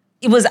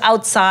 It was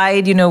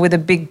outside, with a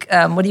big,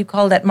 what do you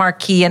call that,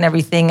 marquee and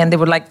everything. And there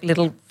were like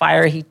little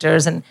fire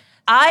heaters. And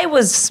I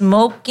was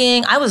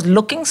smoking. I was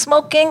looking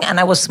smoking, and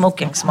I was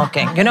smoking,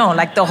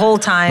 like the whole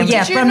time.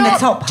 Yeah, from the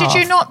top half. Did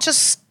you not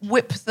just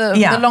whip the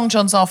long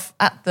johns off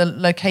at the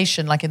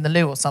location, like in the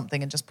loo or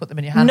something, and just put them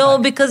in your handbag? No,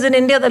 because in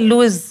India, the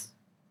loo is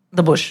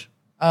the bush.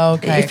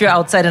 Okay. If you're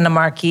outside in a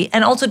marquee.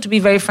 And also, to be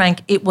very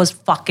frank, it was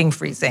fucking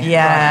freezing.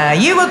 Yeah,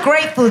 you were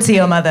grateful to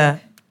your mother.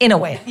 In a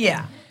way.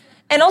 Yeah.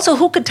 And also,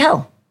 who could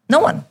tell? No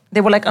one. They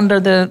were like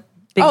under the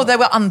big... Oh, they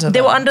were under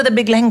They were under the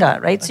big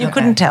lehenga, right? So you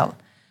couldn't tell.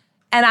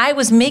 And I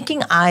was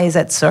making eyes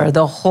at Sir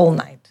the whole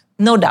night.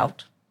 No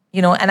doubt.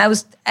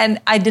 And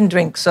I didn't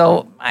drink.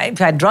 So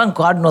if I had drunk,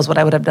 God knows what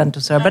I would have done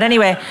to Sir. But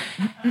anyway,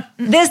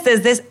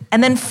 this.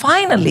 And then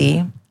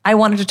finally, I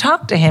wanted to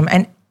talk to him.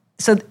 And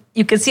so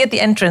you can see at the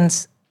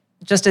entrance,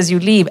 just as you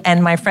leave,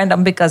 and my friend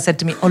Ambika said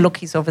to me, oh, look,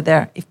 he's over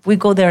there. If we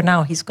go there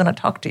now, he's going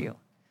to talk to you.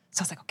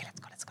 So I was like, okay,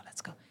 let's go.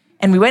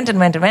 And we went.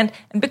 And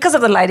because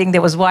of the lighting,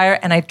 there was wire,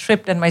 and I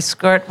tripped, and my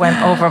skirt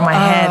went over my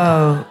head.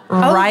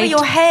 Over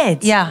your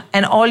head? Yeah,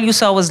 and all you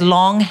saw was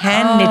long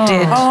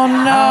hand-knitted. Oh,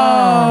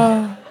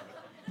 no.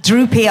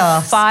 Droopy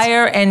ass.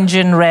 Fire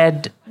engine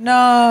red.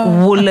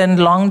 No. Woolen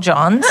long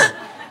johns.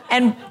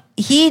 And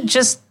he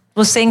just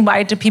was saying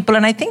bye to people,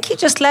 and I think he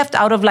just left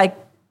out of,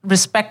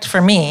 respect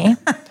for me.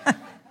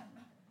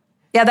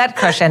 Yeah, that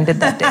crush ended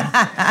that day.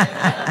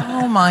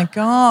 Oh, my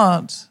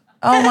God.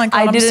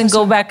 I didn't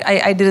go back.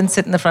 I didn't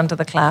sit in the front of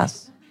the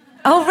class.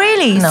 Oh,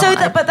 really? No,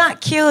 but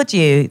that cured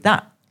you,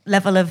 that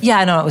level of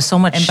Yeah, no, it was so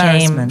much shame.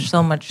 embarrassment.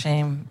 So much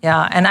shame.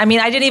 Yeah. And I mean,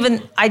 I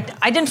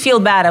didn't feel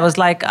bad. I was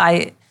like,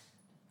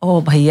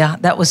 oh,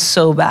 bhaiya, that was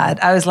so bad.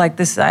 I was like,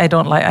 I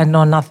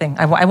know nothing.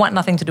 I want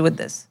nothing to do with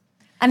this.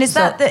 And is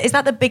that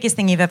the biggest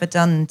thing you've ever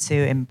done to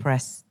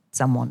impress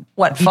someone?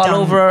 What, fall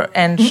over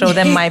and show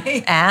them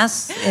my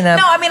ass? No,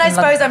 I mean, I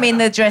suppose,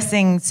 the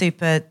dressing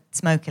super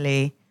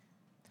smokily.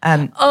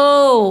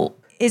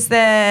 Is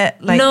there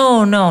like...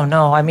 No.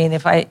 I mean,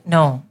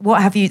 no.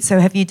 Have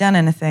you done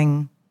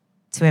anything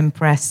to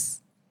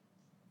impress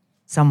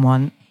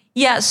someone?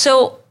 Yeah,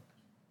 so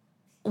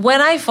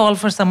when I fall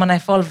for someone, I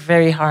fall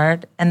very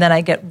hard. And then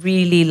I get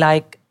really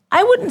like,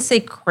 I wouldn't say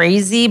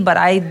crazy, but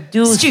I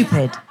do...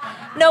 Stupid.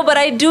 No, but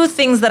I do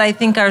things that I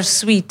think are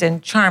sweet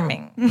and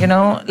charming, you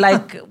know?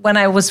 Like when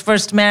I was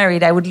first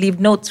married, I would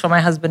leave notes for my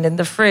husband in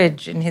the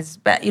fridge, in his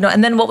bed, you know?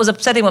 And then what was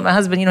upsetting with my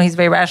husband, he's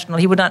very rational.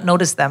 He would not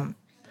notice them.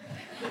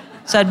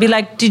 So I'd be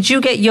like, did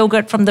you get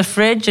yogurt from the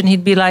fridge? And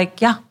he'd be like,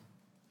 yeah.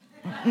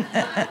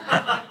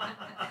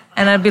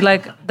 And I'd be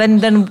like,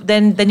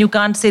 then you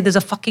can't say there's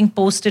a fucking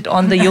Post-it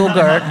on the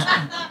yogurt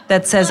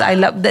that says I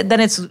love, then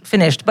it's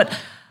finished. But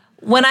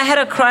when I had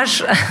a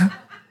crush...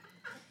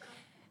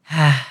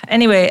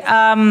 Anyway,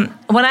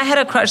 when I had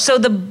a crush, so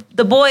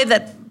the boy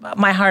that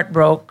my heart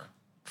broke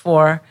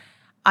for,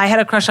 I had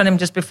a crush on him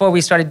just before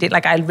we started dating.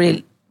 Like I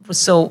really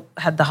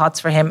had the hots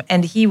for him,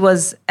 and he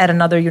was at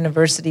another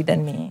university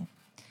than me.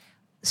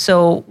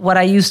 So what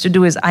I used to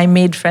do is I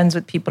made friends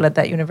with people at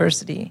that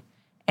university,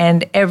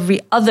 and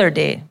every other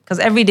day, because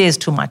every day is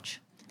too much.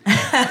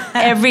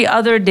 Every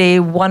other day,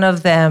 one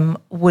of them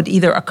would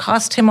either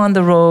accost him on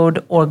the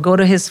road or go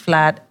to his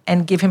flat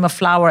and give him a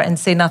flower and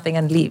say nothing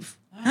and leave.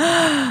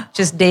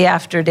 Just day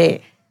after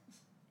day.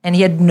 And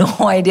he had no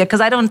idea,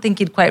 because I don't think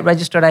he'd quite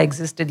registered I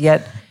existed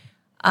yet.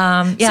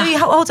 Yeah. So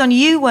hold on,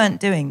 you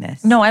weren't doing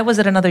this? No, I was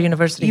at another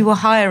university. You were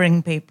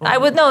hiring people?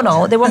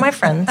 No, they were my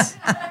friends.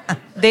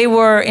 They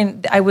were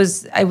I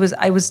was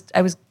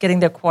getting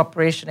their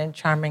cooperation in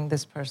charming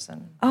this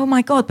person. Oh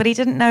my God, but he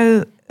didn't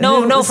know.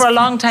 No, for a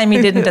long time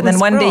he didn't. And then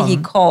one day he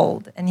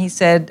called and he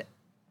said,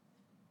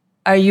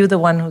 are you the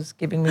one who's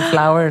giving me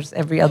flowers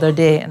every other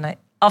day? And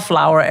a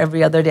flower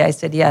every other day. I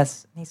said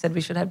yes. And he said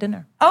we should have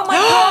dinner. Oh my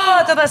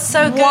God, that's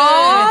so good.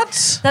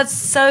 What? That's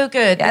so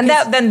good. And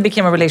that then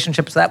became a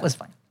relationship, so that was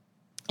fine.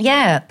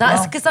 Yeah,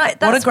 that's because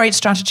what a great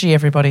strategy,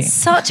 everybody.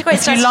 Such a great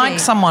strategy. If you like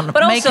someone,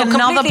 but make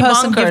another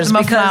person give them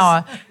a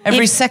flower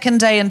every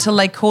second day until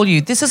they call you.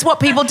 This is what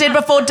people did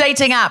before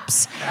dating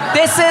apps.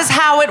 This is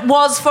how it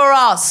was for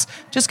us.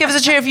 Just give us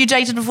a cheer if you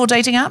dated before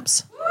dating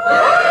apps.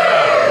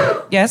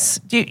 Yes,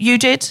 you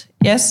did?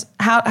 Yes.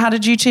 How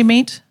did you two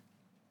meet?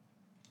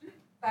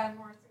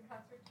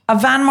 A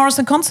Van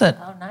Morrison concert.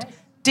 Oh, nice.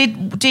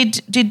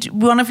 Did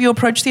one of you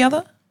approach the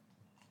other?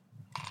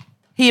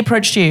 He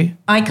approached you.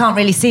 I can't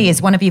really see.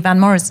 Is one of you Van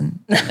Morrison?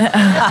 Okay.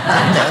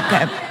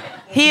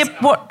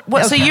 What?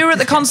 Okay. So you were at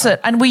the concert,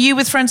 and were you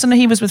with friends, and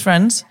he was with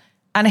friends,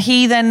 and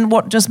he then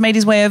just made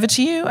his way over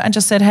to you and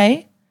just said,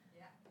 "Hey,"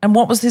 yeah. And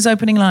what was his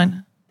opening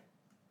line?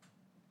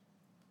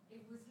 It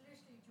was literally,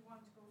 "Do you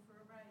want to go for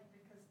a ride?"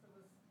 Because there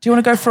was. Do you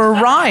want to go for a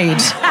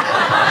ride?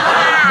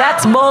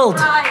 That's bold.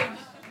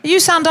 You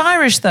sound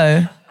Irish,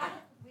 though.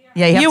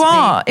 Yeah, you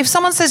are. If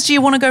someone says, "Do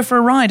you want to go for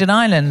a ride in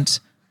Ireland?"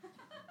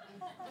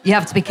 You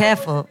have to be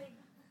careful.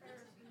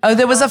 Oh,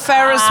 there was a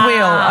Ferris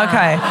wheel.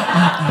 Okay.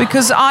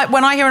 Because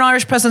when I hear an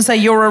Irish person say,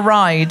 "You're a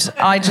ride,"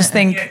 I just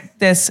think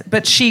this.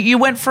 But you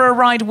went for a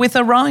ride with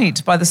a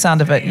ride by the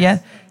sound of it, yeah?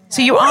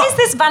 So What is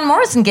this Van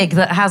Morrison gig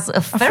that has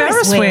a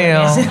Ferris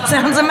wheel? It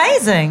sounds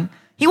amazing.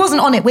 He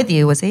wasn't on it with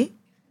you, was he?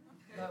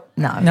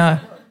 No.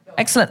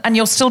 Excellent. And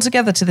you're still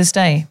together to this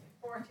day?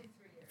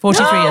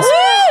 43 years.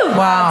 Woo!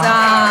 Wow.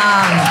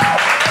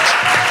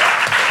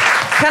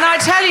 Can I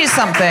tell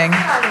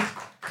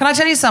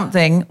you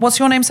something? What's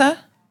your name, sir?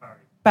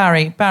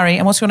 Barry.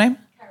 And what's your name?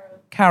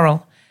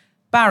 Carol.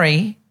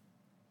 Barry,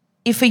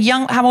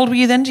 how old were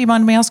you then? Do you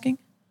mind me asking?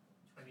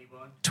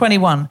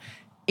 21.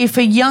 If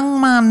a young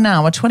man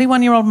now, a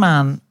 21-year-old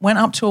man, went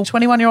up to a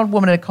 21-year-old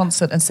woman at a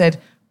concert and said,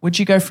 "Would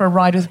you go for a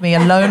ride with me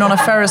alone on a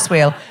Ferris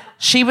wheel?"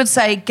 She would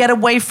say, "Get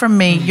away from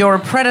me, you're a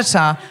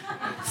predator.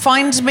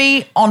 Find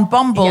me on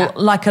Bumble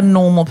like a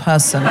normal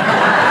person."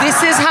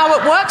 This is how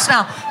it works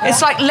now.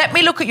 It's like, let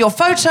me look at your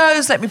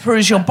photos, let me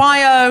peruse your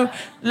bio,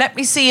 let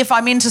me see if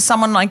I'm into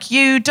someone like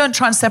you. Don't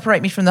try and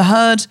separate me from the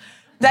herd.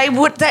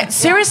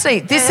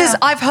 Seriously,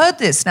 I've heard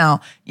this now.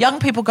 Young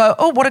people go,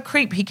 "Oh, what a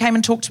creep. He came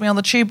and talked to me on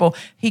the tube," or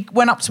 "He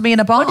went up to me in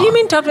a bar." What do you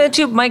mean talk to the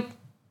tube?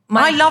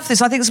 I love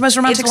this. I think it's the most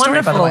romantic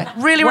story, by the way.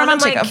 Really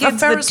romantic. One of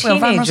my kids, a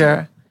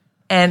teenager,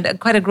 and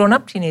quite a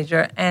grown-up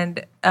teenager,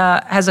 and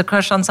has a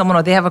crush on someone,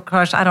 or they have a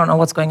crush. I don't know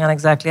what's going on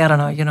exactly. I don't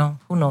know.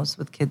 Who knows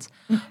with kids.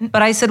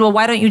 But I said, "Well,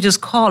 why don't you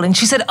just call?" And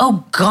she said,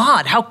 "Oh,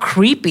 God, how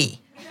creepy."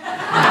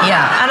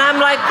 Yeah. And I'm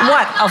like,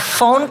 "What, a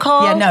phone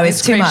call?" Yeah, no,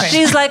 it's too much.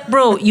 She's like,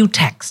 "Bro, you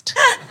text."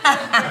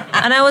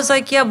 And I was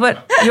like, "Yeah,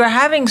 but you're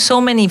having so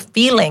many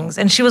feelings."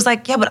 And she was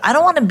like, "Yeah, but I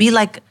don't want to be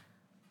like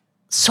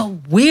so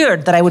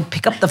weird that I would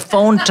pick up the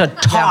phone to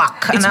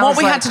talk. It's what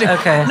we had to do.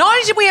 Okay. Not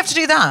only did we have to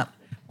do that,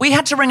 we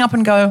had to ring up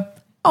and go,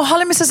 "Oh,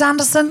 hello, Mrs.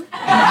 Anderson.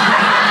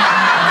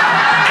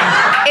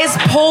 Is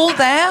Paul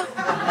there?"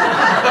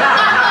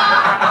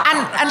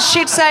 And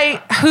she'd say,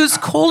 "Who's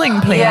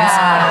calling, please?"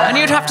 Yeah. And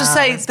you'd have to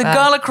say, "The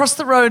girl across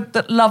the road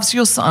that loves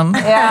your son."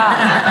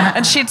 Yeah.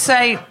 And she'd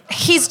say,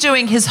 "He's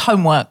doing his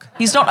homework.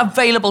 He's not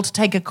available to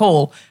take a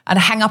call," and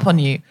hang up on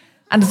you.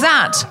 And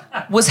that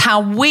was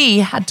how we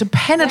had to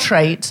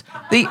penetrate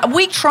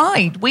we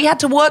tried. We had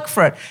to work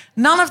for it.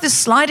 None of this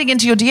sliding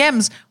into your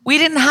DMs. We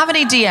didn't have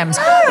any DMs.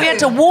 We had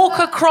to walk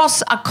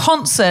across a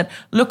concert,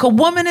 look a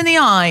woman in the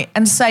eye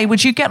and say,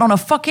 "Would you get on a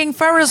fucking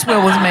Ferris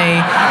wheel with me?"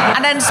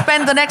 And then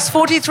spend the next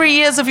 43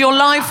 years of your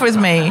life with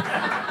me.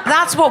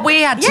 That's what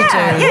we had to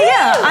do.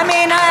 Yeah. I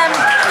mean,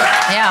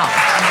 Yeah.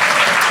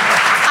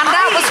 And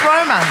that was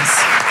romance.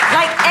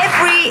 like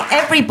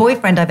every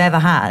boyfriend I've ever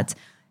had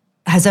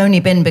has only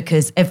been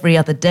because every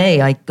other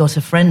day I got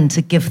a friend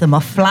to give them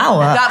a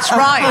flower. That's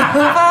right.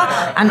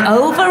 Over and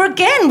over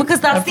again, because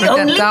that's the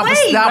only way,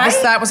 right?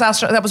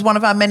 That was one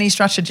of our many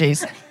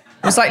strategies. It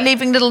was like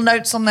leaving little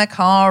notes on their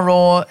car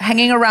or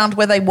hanging around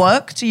where they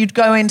worked. You'd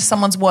go into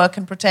someone's work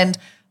and pretend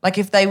like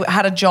if they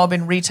had a job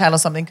in retail or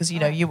something, because,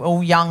 you were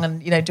all young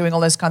and, doing all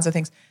those kinds of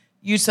things.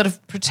 You sort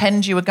of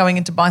pretend you were going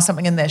in to buy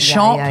something in their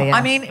shop. Yeah.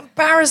 I mean,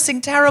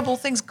 embarrassing, terrible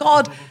things.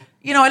 God,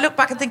 I look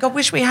back and think, I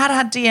wish we had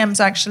DMs,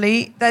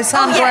 actually. They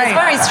sound great. It's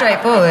very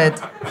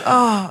straightforward.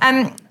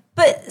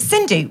 But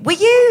Sindhu, were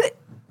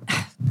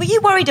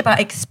you worried about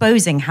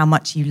exposing how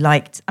much you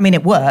liked? I mean,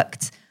 it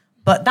worked,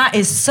 but that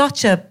is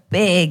such a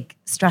big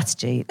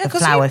strategy. The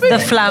flower thing. The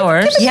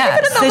flowers. Yeah.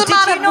 Even another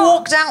man had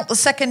walked out the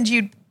second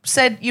you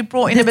said you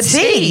brought in a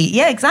tea.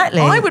 Yeah,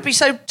 exactly. I would be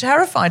so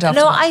terrified after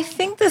No, that. I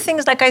think the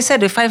things, like I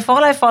said, if I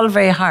fall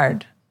very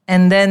hard.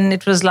 And then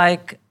it was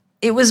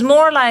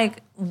more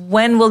like,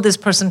 when will this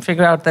person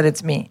figure out that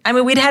it's me? I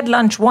mean, we'd had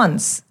lunch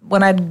once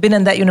when I'd been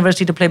in that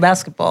university to play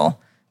basketball.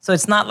 So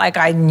it's not like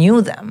I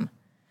knew them.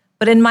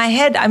 But in my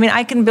head, I mean,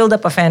 I can build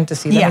up a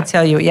fantasy, let me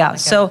tell you. Yeah. Okay.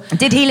 So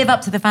did he live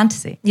up to the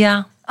fantasy?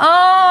 Yeah.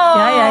 Oh,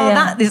 yeah.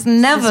 That is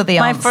never the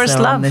my answer first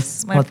love. on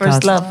this My podcast.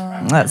 first love.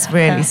 That's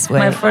really sweet.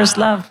 My first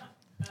love.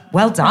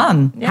 Well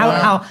done.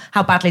 Yeah.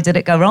 How badly did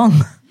it go wrong?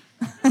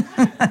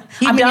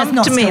 He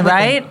dumped me,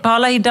 right?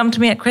 Paula, he dumped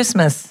me at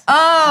Christmas.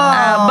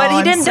 But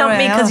he didn't dump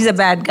me because he's a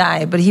bad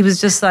guy. But he was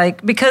just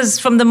like, because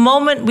from the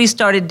moment we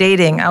started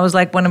dating, I was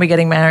like, when are we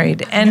getting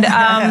married? And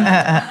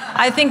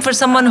I think for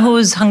someone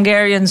who's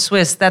Hungarian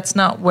Swiss, that's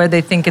not where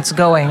they think it's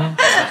going.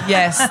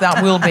 Yes,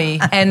 that will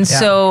be. And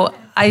so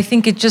I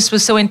think it just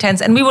was so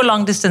intense. And we were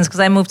long distance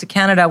because I moved to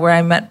Canada where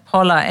I met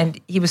Paula and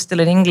he was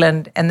still in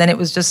England. And then it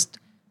was just...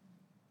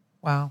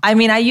 Wow. I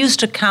mean, I used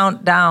to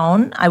count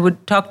down. I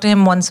would talk to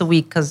him once a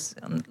week because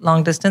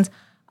long distance.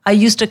 I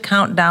used to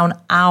count down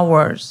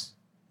hours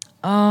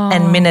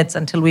and minutes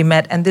until we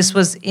met. And this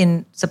was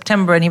in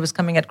September and he was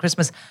coming at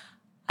Christmas.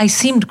 I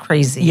seemed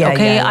crazy,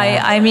 okay?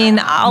 Yeah. I mean,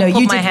 I'll put my hand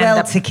up. You did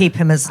well to keep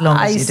him as long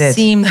as you did.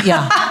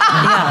 Yeah.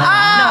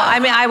 No, I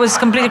mean, I was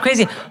completely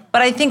crazy.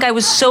 But I think I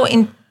was so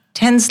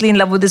intensely in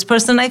love with this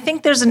person. I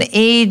think there's an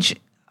age,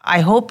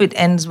 I hope it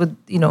ends with,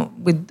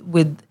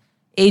 with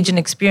age and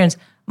experience.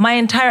 My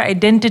entire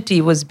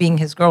identity was being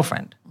his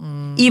girlfriend,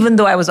 even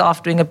though I was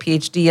off doing a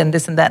PhD and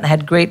this and that and I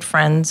had great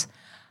friends.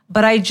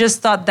 But I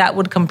just thought that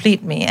would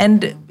complete me.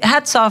 And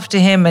hats off to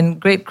him and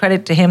great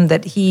credit to him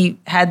that he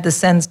had the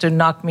sense to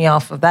knock me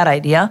off of that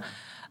idea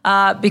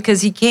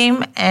because he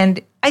came and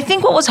I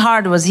think what was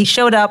hard was he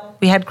showed up,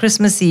 we had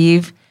Christmas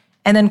Eve,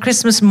 and then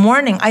Christmas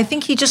morning, I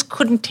think he just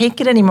couldn't take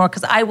it anymore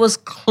because I was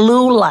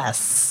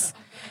clueless.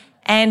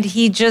 And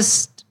he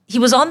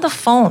was on the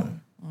phone.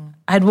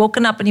 I had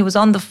woken up and he was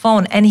on the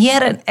phone and he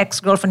had an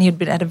ex-girlfriend. He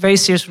had a very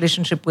serious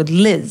relationship with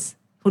Liz,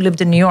 who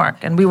lived in New York,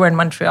 and we were in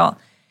Montreal.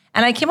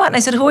 And I came out and I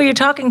said, "Who are you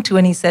talking to?"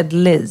 And he said,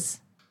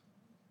 "Liz."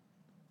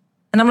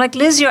 And I'm like,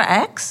 "Liz, your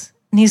ex?"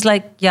 And he's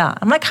like, "Yeah."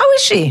 I'm like, "How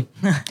is she?"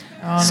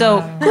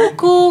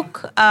 Cuckoo.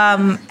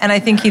 And I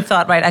think he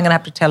thought, right, I'm going to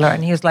have to tell her.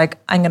 And he was like,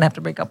 "I'm going to have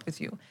to break up with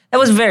you." That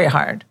was very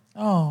hard.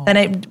 And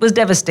it was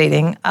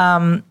devastating.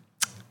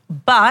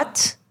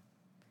 But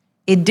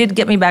it did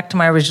get me back to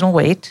my original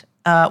weight.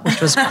 Which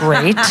was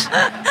great.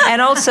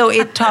 And also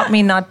it taught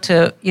me not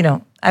to,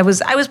 I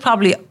was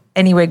probably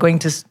anyway going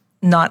to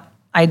not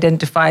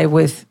identify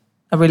with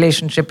a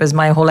relationship as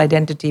my whole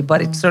identity,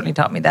 but it certainly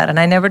taught me that. And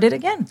I never did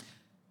again.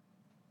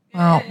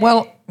 Wow.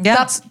 Well,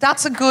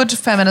 that's a good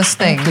feminist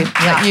thing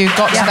that you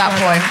got to that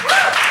point.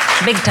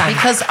 Big time.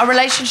 Because a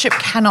relationship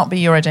cannot be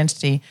your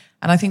identity.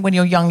 And I think when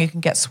you're young, you can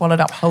get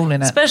swallowed up whole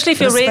in it. Especially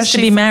if you're raised to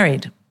be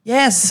married.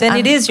 Yes. Then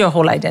it is your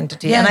whole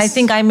identity. Yes. And I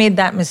think I made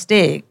that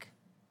mistake.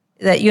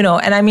 That,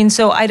 and I mean,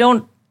 so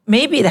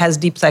maybe it has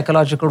deep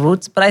psychological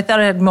roots, but I thought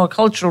it had more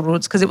cultural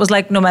roots because it was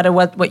like no matter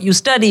what you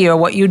study or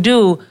what you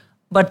do,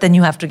 but then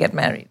you have to get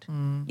married.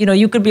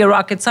 You could be a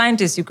rocket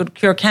scientist, you could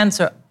cure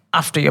cancer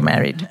after you're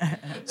married.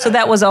 So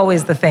that was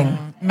always the thing.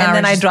 And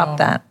then I dropped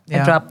that.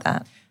 Yeah. I dropped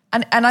that.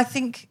 And I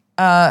think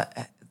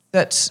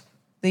that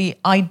the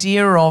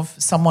idea of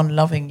someone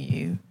loving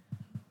you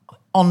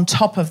on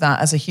top of that,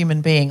 as a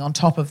human being, on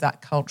top of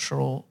that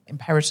cultural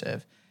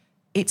imperative,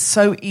 it's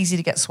so easy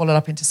to get swallowed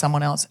up into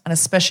someone else, and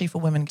especially for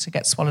women to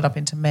get swallowed up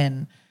into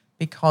men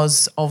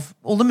because of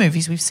all the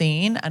movies we've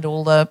seen and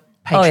all the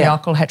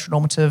patriarchal,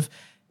 heteronormative,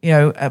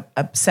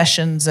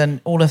 obsessions and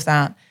all of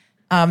that.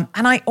 And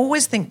I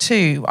always think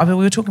too, I mean,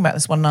 we were talking about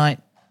this one night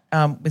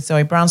with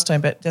Zoe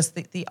Brownstone, but just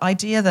the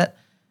idea that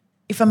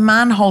if a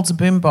man holds a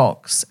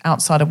boombox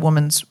outside a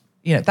woman's,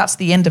 that's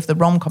the end of the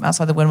rom-com,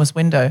 outside the woman's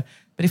window.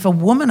 But if a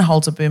woman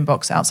holds a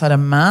boombox outside a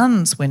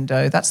man's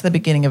window, that's the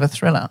beginning of a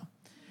thriller.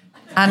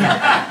 And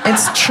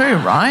it's true,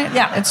 right?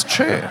 Yeah. It's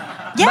true.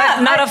 Yeah,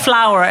 but not a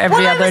flower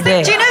every other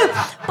day. Do you know?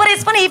 But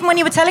it's funny, even when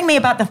you were telling me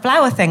about the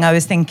flower thing, I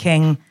was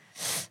thinking,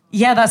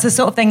 yeah, that's the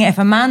sort of thing, if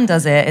a man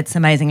does it, it's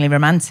amazingly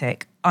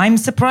romantic. I'm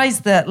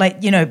surprised that,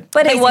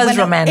 But it was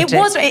romantic.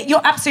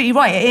 You're absolutely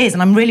right, it is.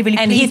 And I'm really, really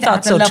and pleased he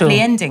thought that it's a lovely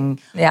too. ending.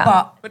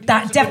 Yeah. But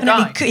that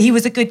definitely, he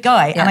was a good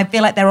guy. Yeah. And I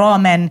feel like there are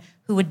men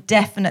who would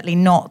definitely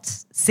not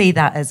see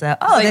that as They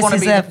this wanna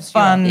is be a the pursuer.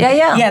 fun.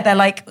 Yeah. Yeah, they're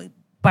like,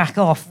 back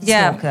off.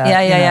 Stalker,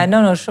 Yeah.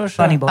 No, sure.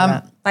 Funny boy.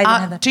 I didn't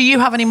have that. Do you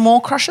have any more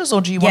crushes,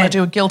 or do you want Yeah. to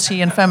do a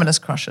guilty and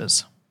feminist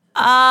crushes?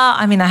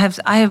 I mean, I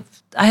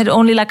had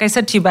only, like I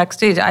said to you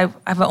backstage,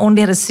 I've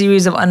only had a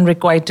series of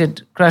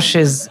unrequited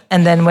crushes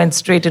and then went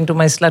straight into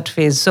my slut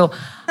phase. So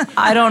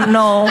I don't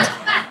know.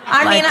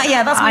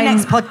 That's my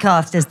next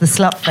podcast is the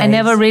slut phase. I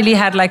never really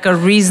had like a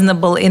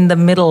reasonable in the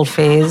middle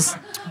phase.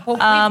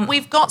 Well,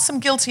 we've got some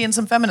guilty and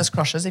some feminist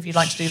crushes, if you'd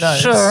like to do those.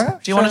 Sure.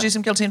 Do you want to do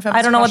some guilty and feminist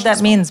I don't know what crushes?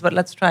 that means, but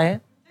let's try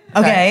it.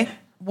 Okay.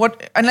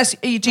 What? Unless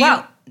do you?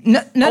 Well,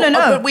 no.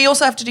 But we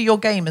also have to do your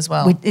game as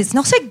well. It's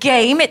not a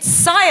game, it's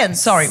science.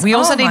 Sorry, we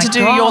also need to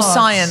do your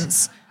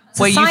science,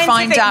 where you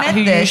find out who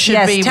you should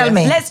Yes, be tell with.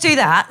 me. Let's do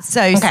that.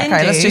 So, Okay, Sindhu,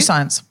 let's do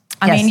science.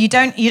 I Yes. mean, you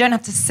don't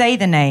have to say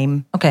the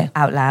name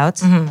out loud,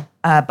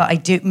 but I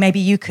do. Maybe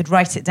you could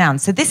write it down.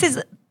 So this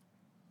is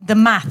the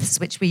maths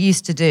which we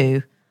used to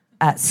do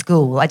at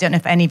school. I don't know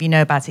if any of you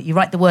know about it. You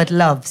write the word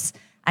loves,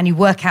 and you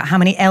work out how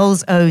many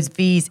L's, O's,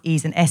 V's,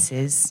 E's, and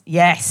S's.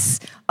 Yes,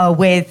 are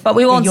with. But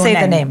we won't your say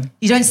the name.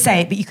 You don't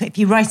say it, but if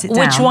you write it down.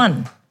 Which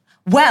one?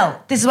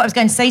 Well, this is what I was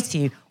going to say to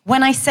you.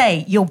 When I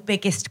say your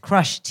biggest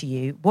crush to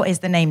you, what is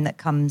the name that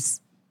comes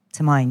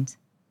to mind?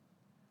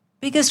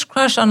 Biggest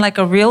crush on like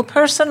a real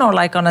person or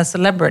like on a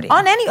celebrity?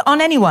 On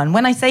anyone.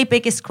 When I say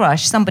biggest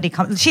crush, somebody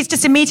comes. She's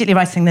just immediately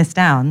writing this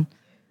down.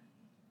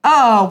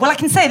 Oh, well, I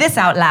can say this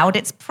out loud.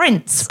 It's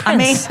Prince. I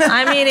mean,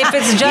 if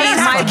it's just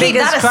have my to keep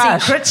biggest that a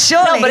crush. secret,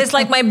 surely. No, but it's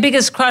like my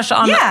biggest crush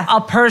on Yeah. a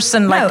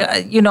person,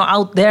 No.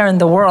 out there in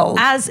the world.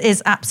 As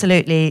is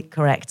absolutely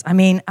correct. I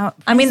mean,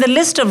 the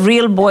list of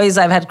real boys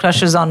I've had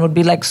crushes on would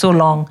be like so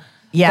long.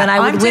 Then I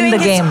would I'm win doing the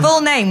game. his full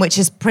name, which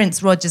is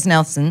Prince Rogers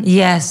Nelson.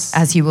 Yes.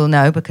 As you will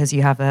know, because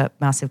you have a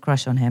massive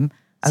crush on him.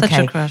 Such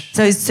a crush.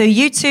 So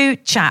you two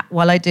chat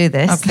while I do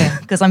this. Okay.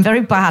 Because I'm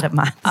very bad at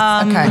maths.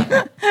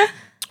 Okay.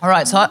 All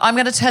right, so I'm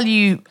going to tell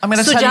you.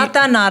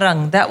 Sujata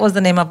Narang. That was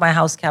the name of my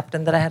house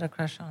captain that I had a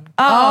crush on.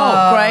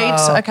 Oh,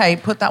 great. Okay,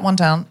 put that one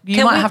down.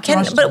 You might have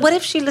to. But what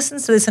if she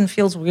listens to this and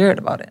feels weird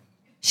about it?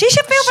 She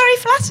should feel very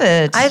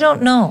flattered. I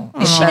don't know.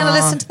 Is she going to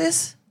listen to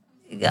this?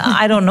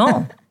 I don't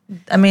know.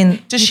 I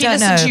mean, Does she don't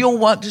listen know. to your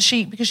work? Does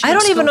she? Because she I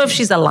goes don't to even know school if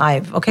she's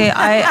alive. Okay,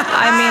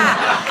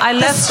 I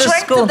left the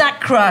strength school. of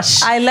that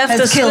crush. I left has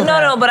the school. killed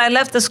her. No, but I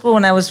left the school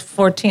when I was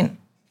 14.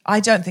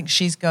 I don't think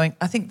she's going.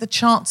 I think the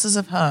chances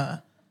of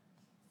her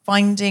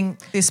finding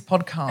this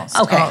podcast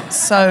are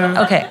so...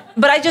 Okay,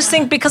 but I just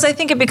think, because I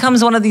think it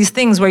becomes one of these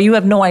things where you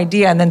have no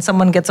idea and then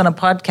someone gets on a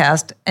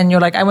podcast and you're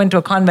like, I went to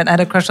a convent, I had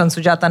a crush on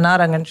Sujata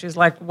Narang, and she's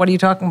like, what are you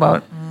talking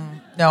about?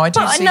 No, I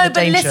do see the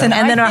danger. Listen,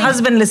 And then her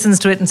husband listens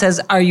to it and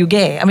says, are you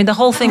gay? I mean, the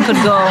whole thing could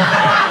go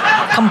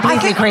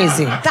completely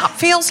crazy. That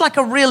feels like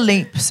a real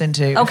leap,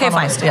 Sindhu. Okay, if I'm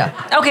fine. honest. Yeah.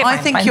 Okay, I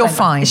fine, think fine, you're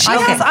fine. fine.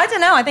 I don't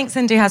know. I think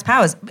Sindhu has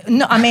powers.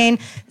 No, I mean,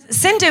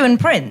 Sindhu and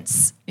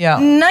Prince,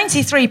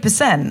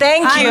 93%.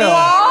 Thank you.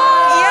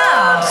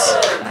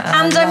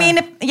 And I mean,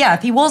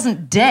 if he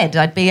wasn't dead,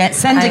 I'd be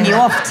sending you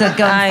off to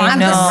go and find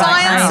And him. the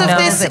science I of know.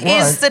 this As it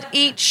was. is that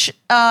each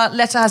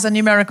letter has a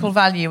numerical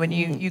value, and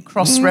you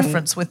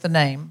cross-reference with the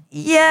name.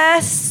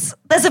 Yes,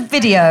 there's a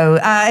video.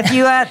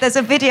 There's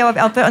a video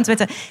I'll put on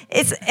Twitter.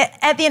 It's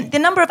the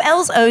number of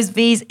L's, O's,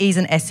 V's, E's,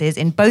 and S's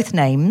in both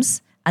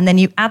names, and then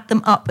you add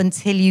them up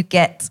until you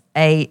get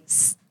a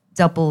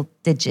double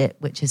digit,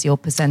 which is your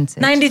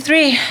percentage.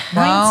 93.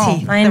 Wow.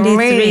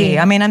 93.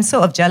 I mean, I'm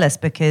sort of jealous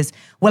because,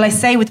 I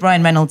say with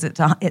Ryan Reynolds it's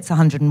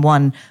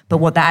 101, but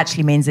what that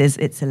actually means is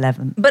it's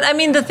 11. But I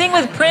mean, the thing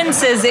with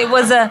Prince is it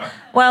was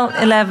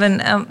 11.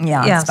 It's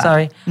bad.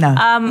 Sorry. No,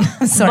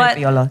 sorry for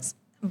your loss.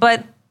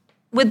 But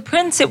with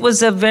Prince, it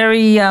was a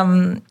very,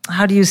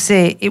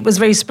 it was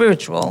very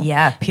spiritual.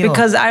 Yeah, pure.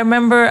 Because I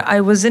remember I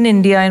was in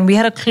India and we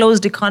had a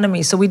closed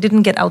economy, so we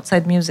didn't get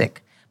outside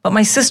music. But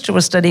my sister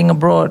was studying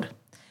abroad.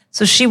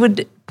 So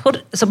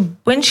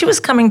when she was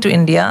coming to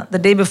India, the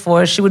day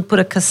before, she would put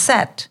a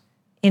cassette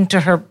into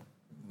her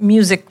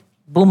music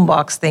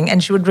boombox thing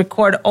and she would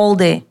record all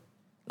day,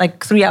 like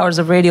 3 hours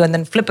of radio and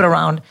then flip it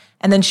around.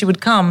 And then she would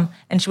come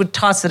and she would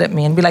toss it at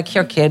me and be like,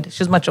 here, kid.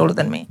 She was much older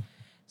than me.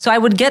 So I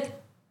would get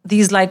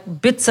these like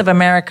bits of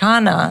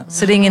Americana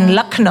sitting in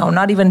Lucknow,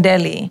 not even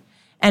Delhi.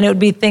 And it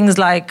would be things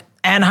like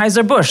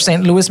Anheuser-Busch,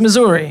 St. Louis,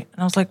 Missouri.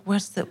 And I was like,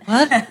 where's the,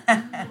 what?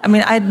 I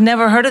mean, I'd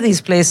never heard of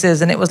these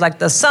places. And it was like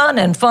the sun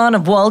and fun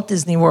of Walt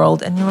Disney World.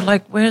 And you were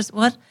like, where's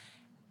what?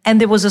 And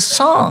there was a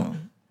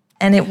song.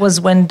 And it was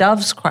When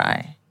Doves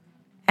Cry.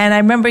 And I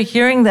remember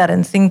hearing that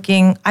and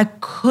thinking, I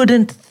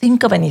couldn't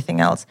think of anything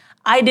else.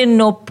 I didn't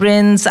know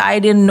Prince. I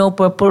didn't know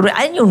Purple Rain.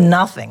 I knew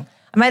nothing.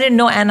 I mean, I didn't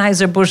know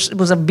Anheuser-Busch. It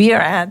was a beer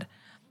ad.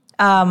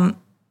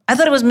 I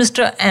thought it was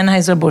Mr.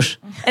 Anheuser-Busch.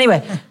 Anyway,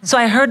 so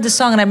I heard the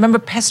song and I remember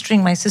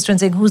pestering my sister and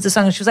saying, who's the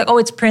song? And she was like, oh,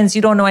 it's Prince.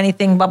 You don't know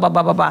anything, blah, blah,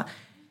 blah, blah, blah.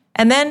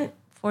 And then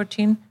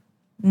 14,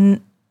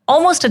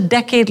 almost a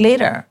decade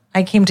later,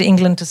 I came to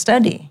England to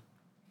study.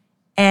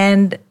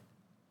 And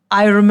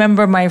I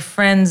remember my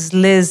friends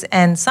Liz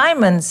and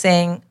Simon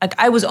saying, like,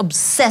 I was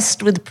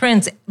obsessed with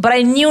Prince, but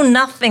I knew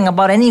nothing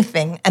about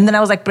anything. And then I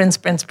was like, Prince,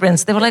 Prince,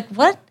 Prince. They were like,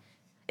 what?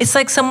 It's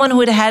like someone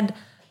who had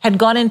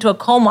gone into a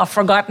coma,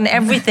 forgotten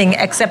everything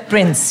except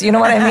Prince. You know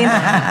what I mean?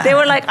 They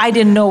were like, I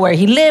didn't know where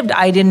he lived.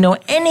 I didn't know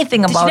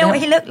anything about him. Did you know what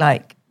he looked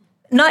like?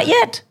 Not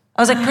yet.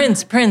 I was like,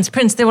 Prince, Prince,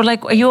 Prince. They were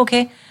like, are you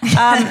okay?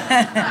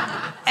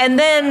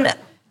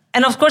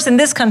 And of course, in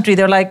this country,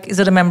 they're like, is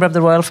it a member of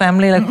the royal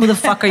family? Like, who the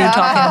fuck are you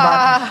talking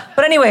about?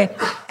 But anyway,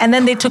 and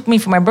then they took me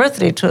for my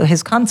birthday to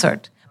his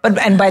concert.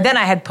 And by then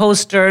I had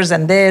posters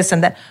and this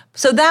and that.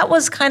 So that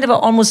was kind of an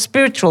almost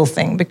spiritual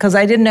thing because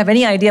I didn't have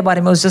any idea about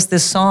him. It was just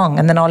this song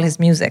and then all his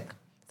music.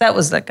 That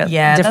was like a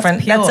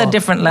different, that's a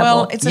different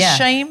level. Well, it's a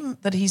shame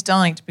that he's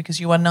died because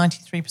you are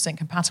 93%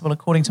 compatible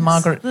according to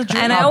Margaret.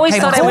 And I always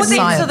thought I was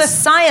according to the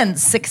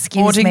science, excuse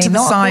me. According to the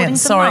not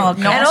science, sorry.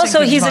 Margaret. Not and also,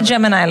 according to he's a Margaret.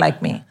 Gemini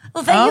like me.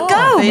 Well, there you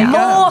go. there you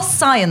go. More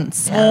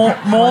science.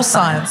 More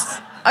science.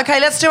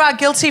 Okay, let's do our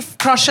guilty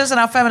crushes and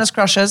our feminist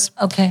crushes.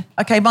 Okay.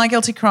 Okay, my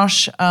guilty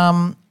crush,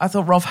 I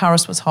thought Rolf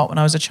Harris was hot when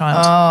I was a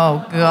child.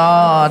 Oh,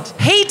 God.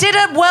 He did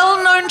a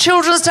well-known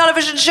children's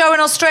television show in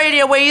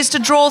Australia where he used to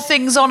draw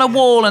things on a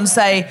wall and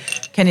say,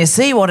 can you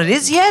see what it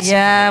is yet?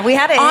 Yeah, we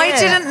had it I here.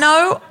 didn't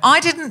know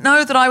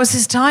that I was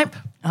his type.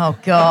 Oh,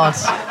 God.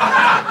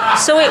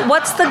 So wait,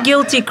 what's the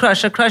guilty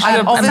crush? A crush I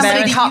you're obviously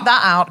embarrassed? cut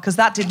that out because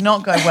that did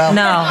not go well.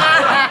 No.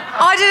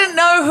 I didn't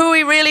know who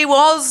he really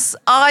was.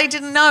 I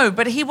didn't know,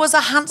 but he was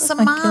a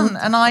handsome man,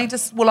 and I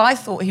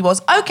thought he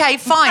was. Okay,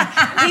 fine.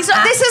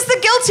 This is the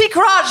guilty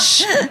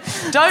crush.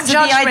 Don't So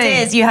judge the me.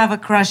 idea is you have a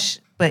crush,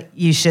 but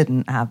you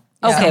shouldn't have.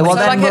 Okay, well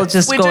then we'll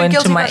just go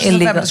into my illegal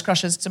illegal. feminist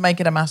crushes to make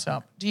it a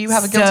mashup. Do you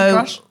have a guilty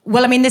crush?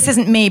 Well, I mean, this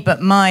isn't me,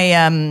 but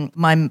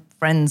my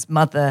friend's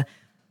mother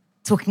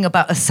talking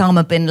about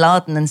Osama bin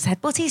Laden and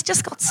said, but he's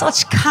just got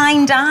such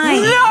kind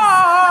eyes. No!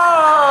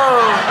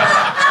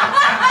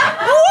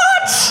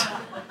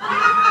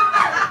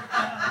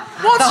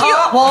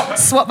 What?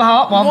 Swap the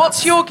heart one.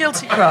 What's your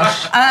guilty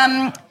crush?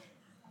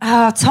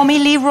 Tommy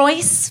Lee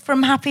Royce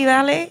from Happy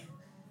Valley.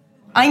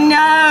 I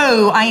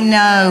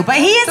know. But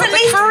he is Not at the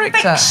least character.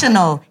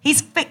 fictional.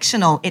 He's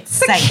fictional. It's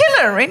The safe.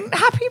 killer in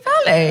Happy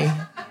Valley.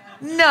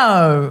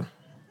 No.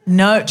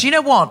 Do you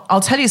know what?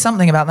 I'll tell you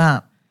something about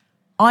that.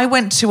 I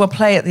went to a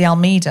play at the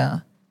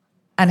Almeida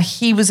and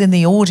he was in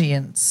the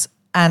audience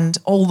and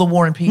all the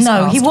War and Peace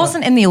No, cast he were.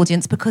 wasn't in the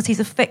audience because he's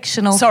a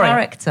fictional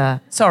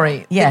character.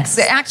 Sorry. Yes.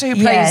 The actor who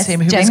plays Yes,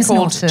 him, who James was called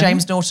Norton.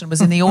 James Norton,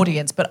 was in the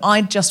audience, but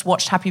I just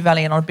watched Happy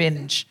Valley on a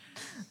binge.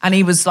 And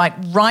he was like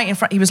right in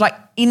front, he was like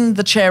in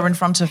the chair in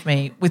front of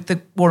me with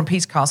the War and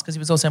Peace cast because he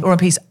was also in War and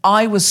Peace.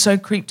 I was so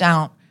creeped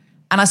out.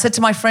 And I said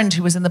to my friend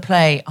who was in the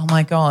play, oh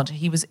my God,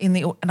 he was in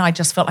the, and I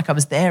just felt like I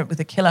was there with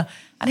the killer.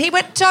 And he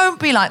went,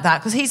 don't be like that,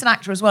 because he's an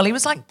actor as well. He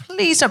was like,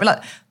 please don't be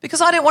like that. Because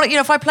I don't want to,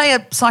 if I play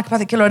a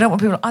psychopathic killer, I don't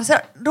want people, I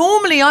said,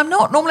 normally I'm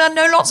not. Normally I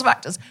know lots of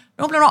actors.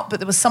 Normally I'm not, but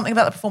there was something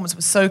about the performance that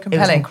was so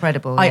compelling.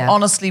 incredible, I yeah.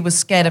 honestly was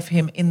scared of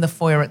him in the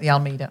foyer at the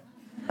Almeida.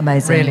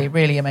 Amazing. Really,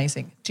 really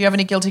amazing. Do you have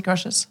any guilty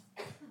crushes?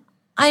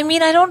 I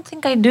mean, I don't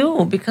think I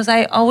do because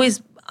I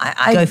always...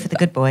 I Go for the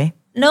good boy.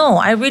 No,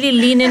 I really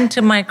lean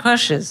into my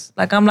crushes.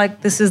 Like, I'm like,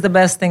 this is the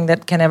best thing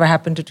that can ever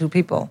happen to two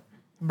people.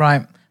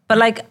 Right. But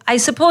like, I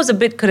suppose a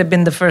bit could have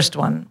been the first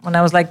one when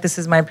I was like, this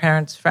is my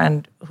parents'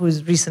 friend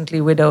who's recently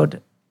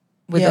widowed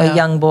with Yeah. a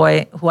young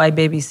boy who I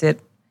babysit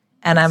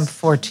and I'm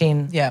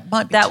 14. Yeah,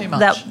 might be too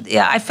much. Did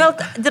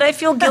I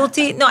feel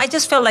guilty? No, I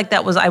just felt like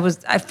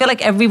I felt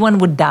like everyone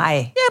would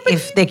die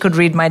if they could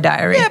read my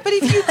diary. Yeah, but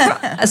if you...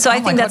 So I Oh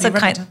my think God, that's you a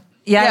wrote kind... it down.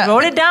 Yeah, I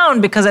wrote it down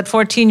because at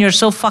 14, you're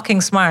so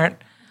fucking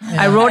smart.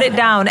 I wrote it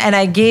down and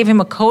I gave him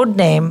a code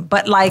name,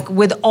 but like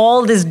with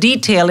all this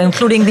detail,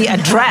 including the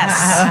address.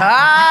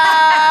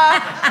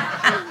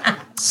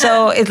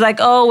 So it's like,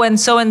 oh, when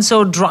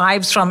so-and-so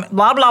drives from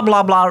blah, blah,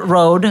 blah, blah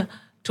road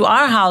to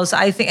our house,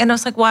 I think, and I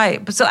was like, why?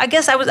 But so I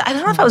guess I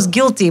don't know if I was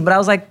guilty, but I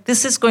was like,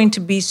 this is going to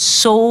be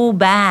so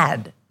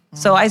bad.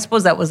 So I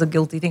suppose that was a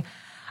guilty thing.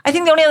 I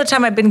think the only other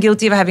time I've been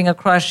guilty of having a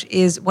crush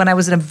is when I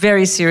was in a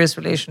very serious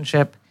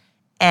relationship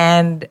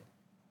and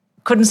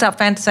couldn't stop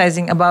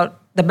fantasizing about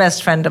the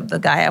best friend of the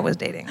guy I was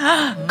dating.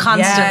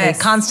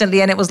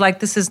 Constantly. And it was like,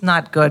 this is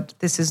not good.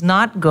 This is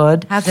not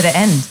good. How did it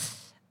end?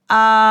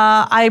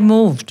 I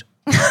moved.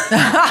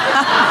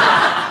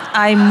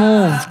 I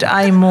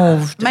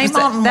moved.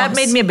 That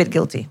made me a bit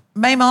guilty.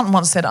 Mae Martin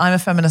once said, I'm a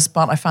feminist,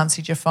 but I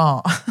fancied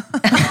Jafar.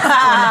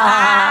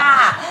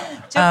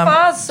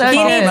 Jafar's so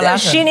good.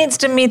 She needs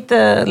to meet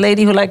the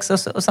lady who likes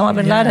Osama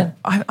bin Laden.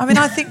 I mean,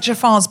 I think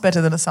Jafar's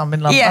better than Osama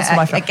bin Laden. Yeah,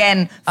 that's my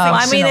again.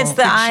 I mean, it's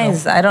the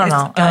eyes. I don't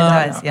know.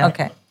 Eyes, yeah.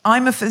 Okay.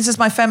 This is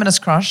my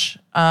feminist crush.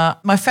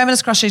 My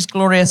feminist crush is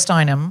Gloria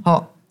Steinem.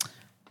 Hot.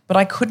 But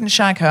I couldn't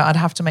shag her. I'd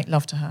have to make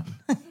love to her.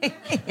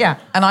 Yeah.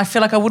 And I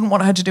feel like I wouldn't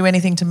want her to do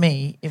anything to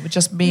me. It would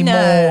just be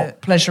more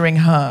pleasuring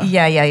her.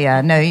 Yeah.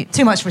 No,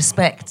 too much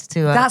respect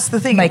to That's the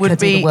thing. Make it would her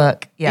be do the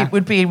work. Yeah. It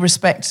would be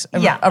respect.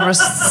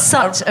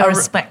 Such a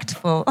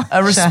respectful.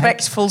 A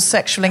respectful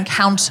sexual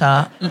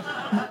encounter.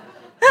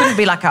 Couldn't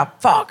be like a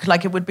fuck.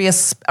 Like it would be a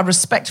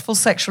respectful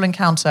sexual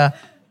encounter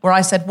where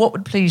I said, what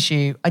would please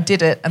you? I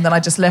did it, and then I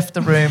just left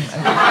the room.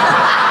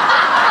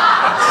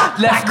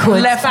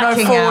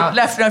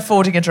 Left no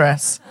forwarding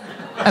address.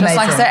 Amazing. Just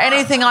like, is there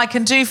anything I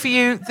can do for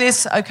you?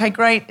 This, okay,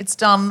 great, it's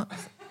done.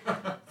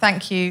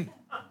 Thank you.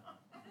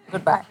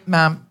 Goodbye.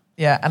 Ma'am.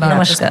 Yeah, and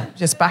I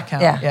just back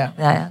out.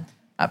 Yeah.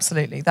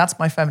 Absolutely. That's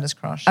my feminist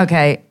crush.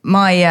 Okay,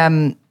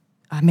 my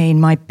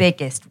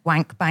biggest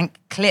wank bank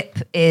clip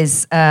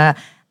is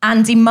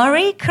Andy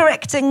Murray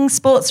correcting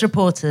sports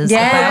reporters.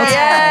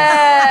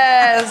 Yes.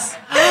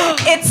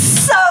 It's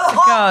so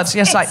hot. God,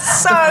 yes, like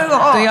so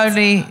hot.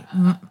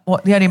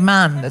 The only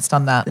man that's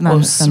done that.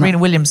 Well, Serena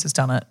Williams has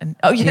done it. And,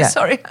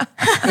 sorry.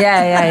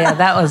 Yeah.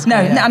 That was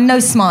no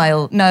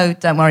smile. No,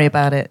 don't worry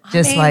about it.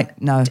 Just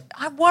no.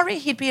 I worry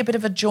he'd be a bit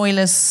of a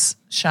joyless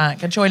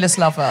shag, a joyless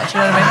lover. Do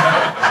you know what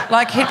I mean?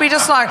 Like he'd be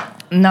just like.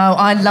 No,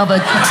 I love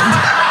it.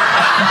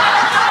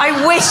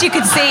 I wish you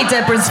could see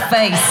Deborah's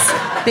face.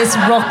 This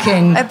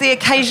rocking. At the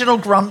occasional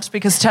grunt,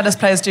 because tennis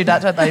players do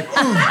that, don't they?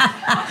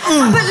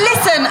 But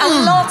listen, a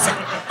lot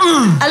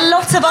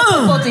of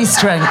upper body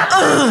strength.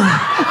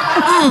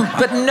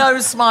 But no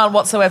smile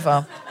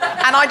whatsoever.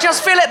 And I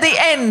just feel at the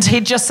end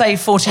he'd just say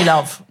 40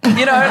 love.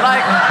 You know,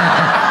 like,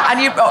 and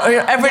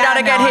every now and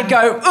again he'd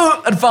go,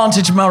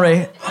 advantage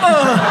Murray.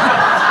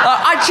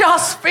 I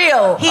just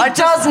feel... He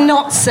does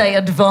not say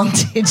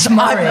advantage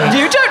Murray.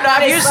 You don't know.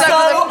 Have you said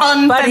so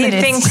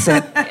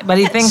unfeminist. But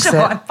he thinks it.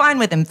 I'm fine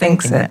with him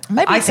thinking it.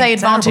 Maybe I'd say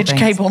advantage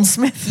Cape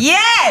Smith.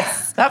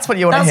 Yes! That's what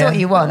you want to hear. That's what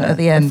you want at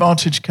the end.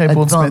 Advantage Cape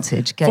Smith.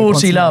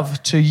 40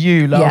 love to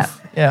you,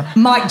 love. Yeah.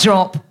 Mic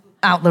drop,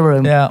 out the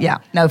room. Yeah.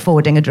 No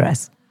forwarding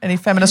address. Any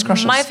feminist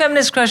crushes? My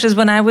feminist crush is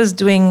when I was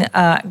doing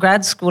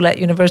grad school at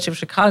University of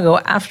Chicago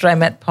after I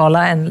met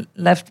Paula and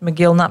left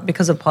McGill, not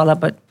because of Paula,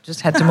 but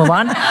just had to move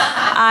on.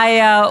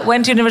 I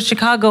went to University of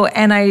Chicago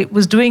and I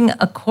was doing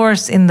a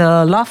course in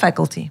the law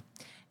faculty.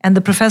 And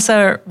the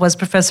professor was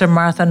Professor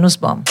Martha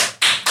Nussbaum.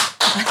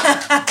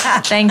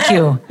 Thank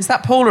you. Is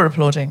that Paula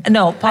applauding?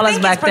 No, Paula's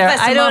back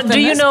there. Do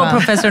you know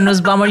Professor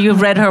Nussbaum, or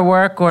you've read her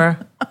work, or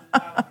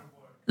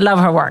love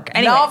her work?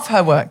 Anyway, love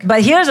her work.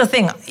 But here's the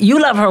thing. You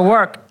love her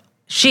work.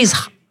 She's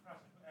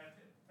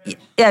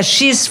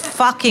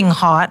fucking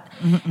hot.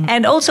 Mm-hmm.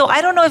 And also,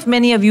 I don't know if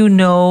many of you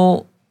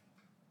know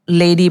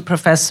lady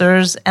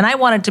professors, and I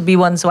wanted to be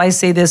one, so I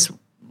say this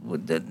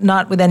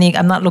not with any,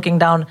 I'm not looking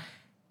down.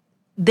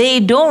 They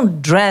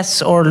don't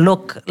dress or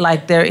look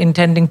like they're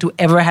intending to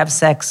ever have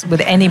sex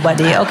with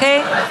anybody,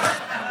 okay?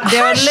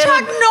 They're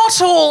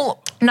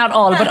not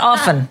all, but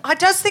often. I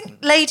just think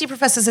lady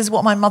professors is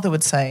what my mother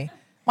would say.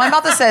 My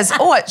mother says,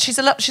 she's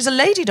a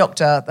lady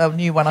doctor, the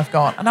new one I've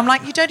got. And I'm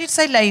like, you don't need to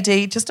say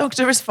lady, just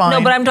doctor is fine.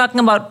 No, but I'm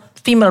talking about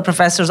female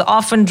professors,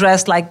 often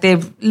dressed like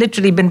they've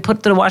literally been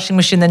put to the washing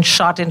machine and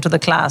shot into the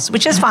class,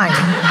 which is fine.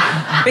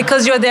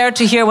 Because you're there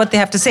to hear what they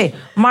have to say.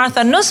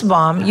 Martha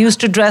Nussbaum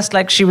used to dress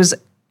like she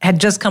had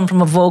just come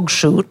from a Vogue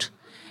shoot,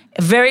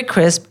 very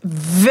crisp,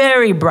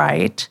 very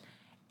bright,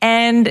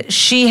 and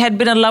she had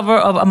been a lover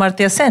of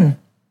Amartya Sen,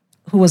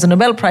 who was a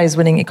Nobel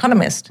Prize-winning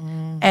economist.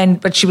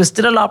 But she was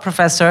still a law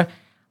professor.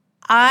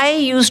 I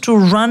used to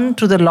run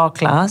to the law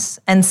class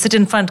and sit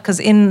in front, because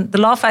in the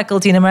law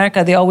faculty in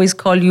America, they always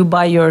call you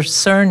by your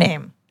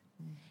surname.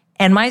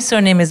 And my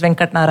surname is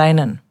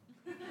Venkatnarayanan.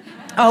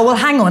 Oh, well,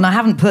 hang on. I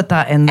haven't put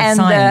that in the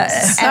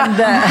science. And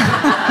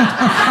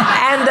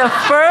the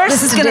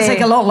first This is going to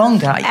take a lot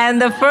longer. And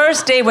the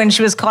first day when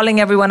she was calling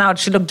everyone out,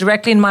 she looked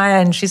directly in my eye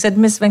and she said,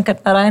 Miss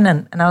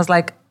Venkatnarayanan. And I was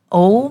like,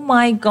 oh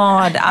my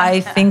God,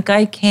 I think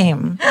I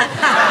came.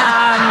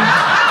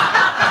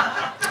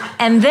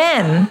 And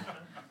then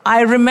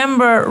I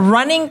remember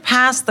running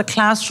past the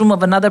classroom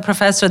of another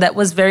professor that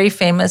was very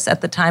famous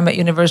at the time at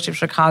University of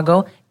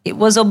Chicago. It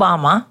was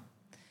Obama.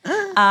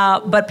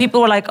 But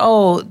people were like,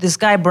 oh, this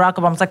guy, Barack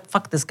Obama. I was like,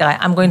 fuck this guy.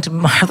 I'm going to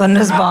Martha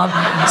Nussbaum.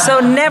 So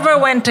never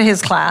went to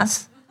his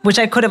class, which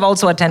I could have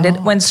also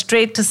attended. Went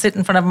straight to sit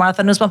in front of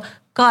Martha Nussbaum.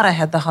 God, I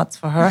had the hots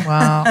for her.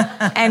 Wow.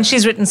 And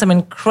she's written some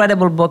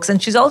incredible books.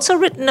 And she's also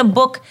written a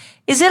book.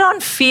 Is it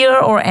on fear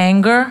or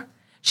anger?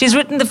 She's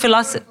written the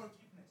philosophy.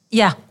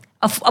 Yeah.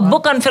 a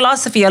book on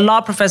philosophy, a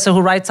law professor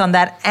who writes on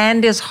that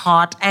and is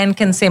hot and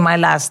can say my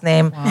last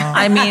name. Wow.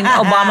 I mean,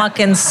 Obama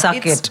can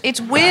suck it.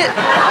 It's weird.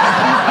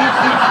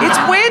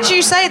 It's weird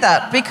you say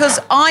that because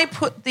I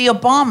put the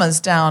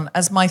Obamas down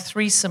as my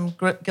threesome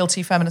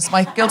guilty feminist,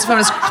 my guilty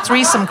feminist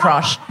threesome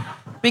crush.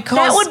 Because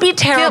that would be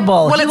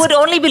terrible. He would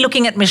only be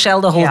looking at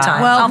Michelle the whole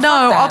time. Well,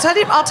 no, I'll tell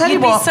you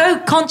You'd what. be so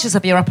conscious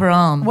of your upper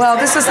arm. Well,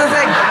 this is the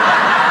thing.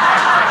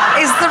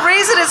 Is the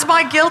reason it's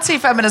my guilty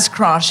feminist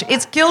crush.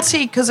 It's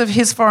guilty because of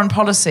his foreign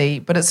policy,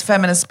 but it's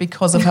feminist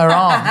because of her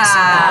arms.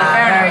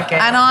 Very good.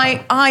 And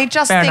I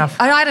just Fair think enough.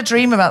 I had a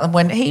dream about them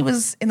when he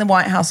was in the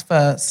White House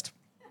first.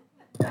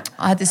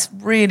 I had this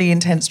really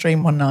intense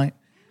dream one night.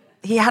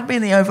 He had me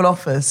in the Oval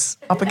Office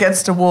up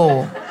against a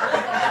wall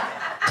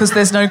because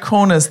there's no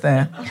corners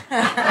there.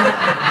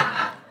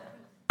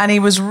 And he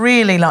was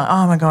really like,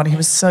 oh my God, he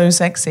was so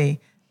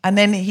sexy. And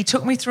then he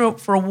took me through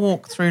for a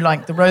walk through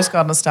like the Rose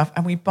Garden and stuff,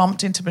 and we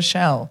bumped into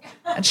Michelle.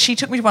 And she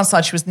took me to one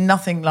side. She was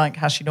nothing like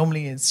how she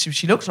normally is.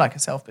 She looked like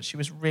herself, but she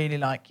was really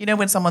like, you know,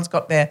 when someone's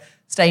got their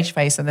stage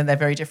face and then they're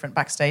very different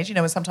backstage. You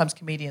know, when sometimes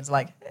comedians are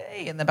like,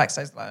 hey, and then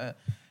backstage like,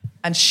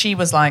 and she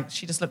was like,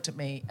 she just looked at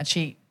me, and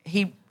he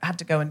had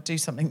to go and do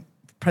something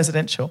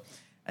presidential,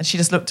 and she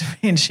just looked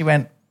at me and she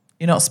went,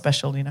 "You're not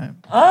special, you know."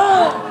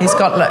 Oh. He's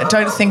got.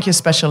 Don't think you're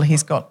special. He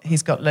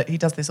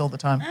does this all the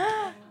time.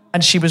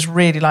 And she was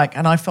really like,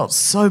 and I felt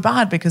so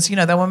bad because, you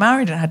know, they were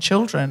married and had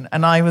children.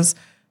 And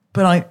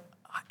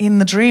in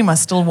the dream, I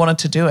still wanted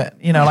to do it.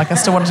 You know, like I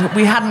still wanted to,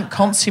 we hadn't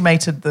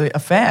consummated the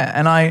affair.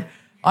 And I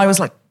was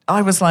like,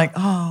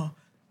 oh,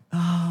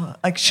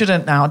 I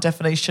shouldn't now,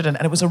 definitely shouldn't.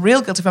 And it was a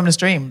real guilty feminist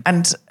dream.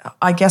 And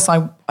I guess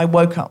I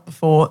woke up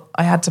before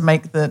I had to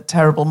make the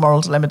terrible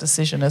moral dilemma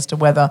decision as to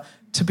whether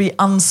to be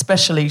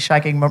unspecially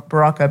shagging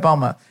Barack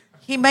Obama.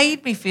 He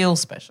made me feel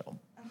special.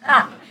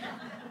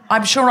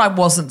 I'm sure I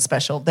wasn't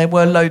special. There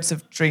were loads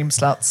of dream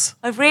sluts.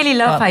 I really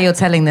love how you're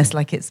telling this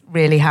like it's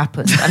really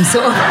happened. I'm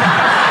sort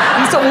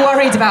of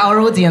worried about our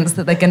audience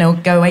that they're going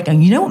to go away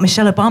going, you know what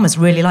Michelle Obama's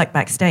really like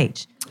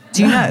backstage?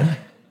 Do you know?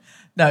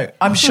 No,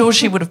 I'm sure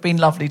she would have been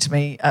lovely to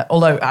me.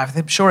 Although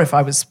I'm sure if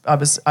I was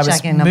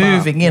Shagging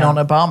moving in Obama,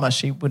 on Obama,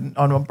 she wouldn't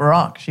on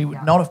Barack. She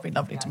would not have been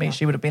lovely to me.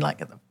 She would have been like,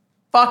 "Get the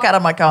fuck out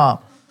of my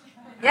car."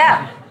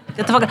 Yeah,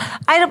 get the fuck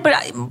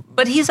out.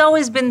 But he's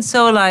always been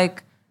so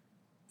like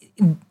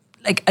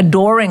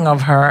adoring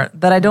of her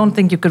that I don't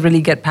think you could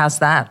really get past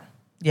that.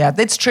 Yeah,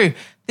 that's true.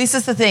 This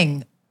is the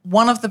thing.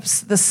 One of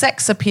the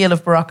sex appeal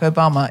of Barack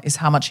Obama is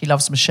how much he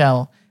loves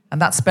Michelle.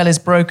 And that spell is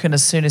broken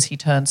as soon as he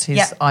turns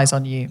his eyes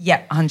on you.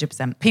 Yeah,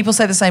 100%. People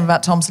say the same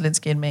about Tom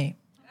Salinsky and me.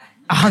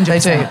 100%. They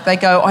do. They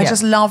go, I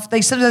just love, they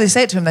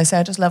say it to him, they say,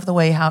 I just love the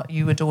way how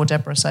you adore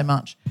Deborah so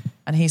much.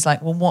 And he's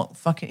like, well, what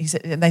fucking,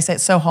 and they say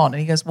it's so hot. And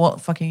he goes, what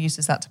fucking use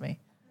is that to me?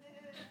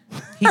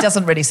 He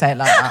doesn't really say it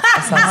like that.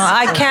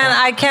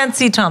 I can't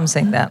see Tom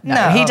saying that.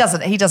 No, he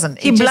doesn't.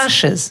 He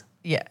blushes.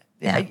 Yeah.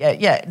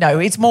 No,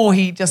 it's more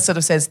he just sort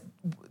of says,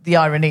 the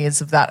irony is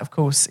of that, of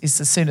course,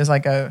 is as soon as I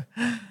go,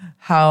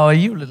 how are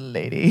you, little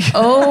lady?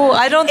 Oh,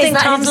 I don't think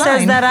Tom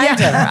says that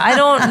either.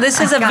 Yeah. This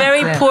is a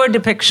very poor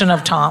depiction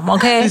of Tom,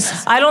 okay?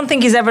 I don't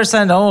think he's ever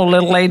said, oh,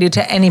 little lady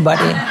to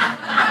anybody.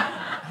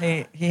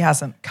 He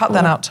hasn't. Cut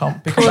that out,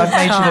 Tom, because I've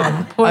made you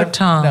look... Poor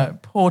Tom. No,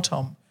 poor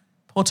Tom.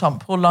 Poor Tom.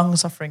 Poor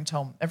lung-suffering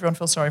Tom. Everyone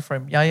feels sorry for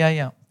him.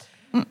 Yeah.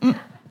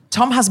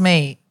 Tom has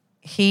me.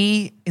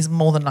 He is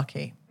more than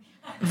lucky.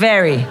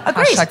 Very.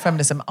 Agreed.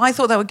 #feminism. I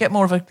thought that would get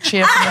more of a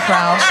cheer from the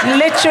crowd.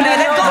 Literally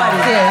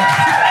nobody.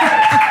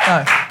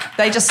 No.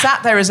 They just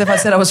sat there as if I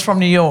said I was from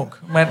New York.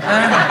 Went,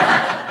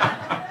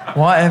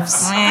 what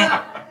ifs?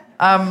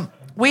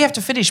 We have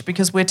to finish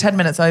because we're 10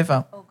 minutes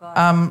over. Oh,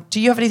 God. Do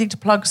you have anything to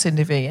plug,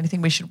 Cindy V?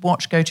 Anything we should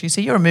watch, go to?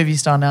 See, you're a movie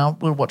star now.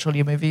 We'll watch all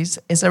your movies.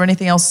 Is there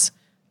anything else?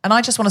 And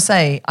I just want to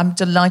say, I'm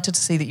delighted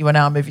to see that you are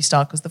now a movie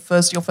star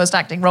because your first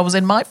acting role was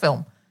in my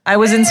film. I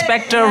was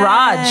Inspector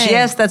Raj.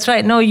 Yes, that's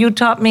right. No, you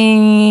taught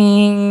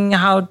me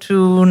how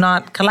to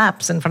not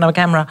collapse in front of a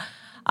camera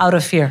out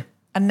of fear.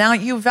 And now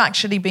you've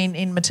actually been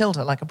in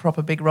Matilda, like a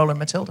proper big role in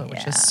Matilda,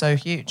 which is so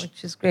huge.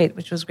 Which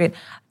was great.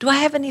 Do I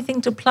have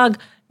anything to plug?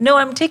 No,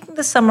 I'm taking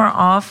the summer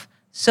off.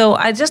 So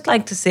I'd just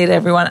like to say to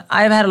everyone,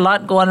 I've had a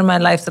lot go on in my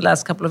life the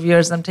last couple of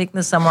years. I'm taking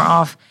the summer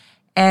off.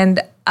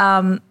 And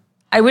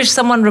I wish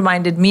someone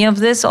reminded me of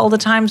this all the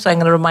time. So I'm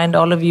going to remind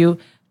all of you,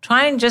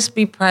 try and just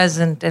be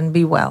present and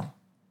be well.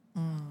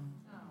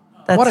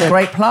 What a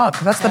great plug.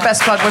 That's the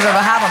best plug we've ever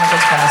had on The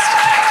Good Feminist.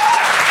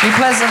 Be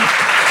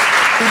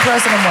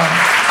pleasant and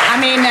well. I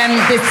mean,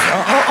 this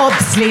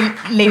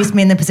obviously leaves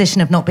me in the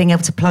position of not being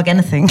able to plug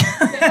anything.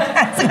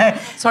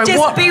 Sorry, just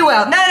what? Be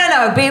well.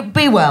 No,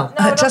 be well.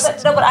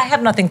 But I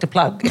have nothing to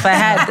plug. If I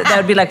had, that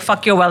would be like,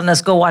 fuck your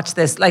wellness, go watch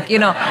this. But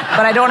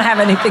I don't have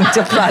anything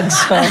to plug.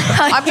 So.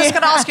 I'm just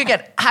going to ask you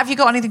again, have you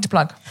got anything to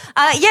plug?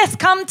 Yes,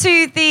 come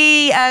to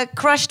the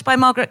Crushed by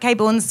Margaret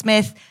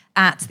Cabourn-Smith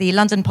at the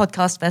London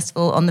Podcast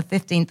Festival on the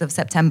 15th of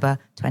September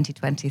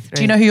 2023.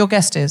 Do you know who your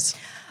guest is?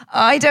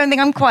 I don't think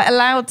I'm quite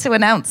allowed to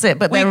announce it,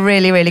 but they're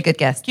really, really good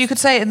guests. You could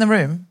say it in the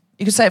room.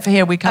 You could say it for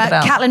here, we cut it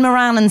out. Caitlin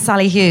Moran and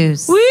Sally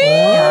Hughes. Woo!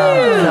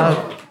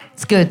 So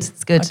it's good,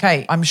 it's good.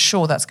 Okay, I'm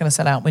sure that's going to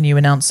sell out when you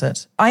announce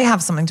it. I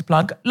have something to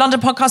plug. London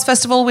Podcast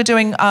Festival, we're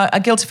doing a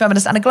Guilty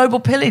Feminist and a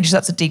Global Pillage.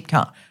 That's a deep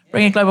cut.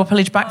 Bringing Global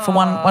Pillage back for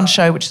one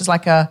show, which is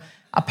like a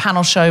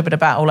panel show, but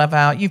about all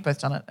of you've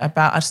both done it,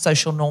 about our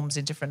social norms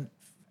in different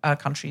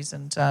countries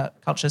and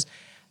cultures.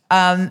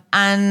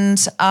 And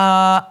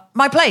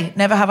my play,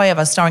 Never Have I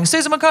Ever, starring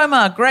Susan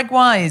McComber, Greg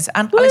Wise,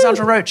 and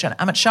Alexandra Roach and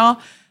Amit Shah.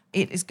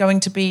 It is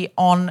going to be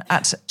on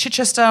at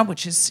Chichester,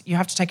 which is, you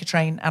have to take a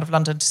train out of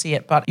London to see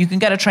it, but you can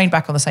get a train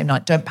back on the same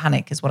night. Don't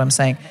panic, is what I'm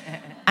saying.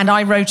 And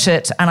I wrote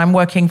it, and I'm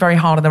working very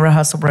hard in the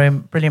rehearsal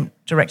room. Brilliant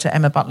director,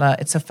 Emma Butler.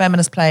 It's a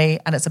feminist play,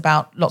 and it's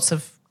about lots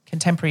of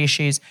contemporary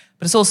issues,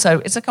 but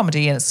it's a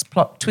comedy, and it's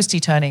plot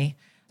twisty-turny.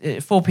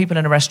 4 people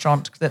in a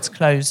restaurant that's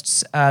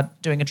closed,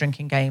 doing a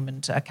drinking game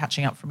and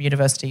catching up from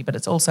university, but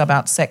it's also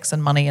about sex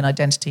and money and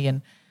identity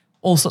and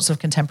all sorts of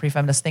contemporary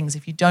feminist things.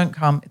 If you don't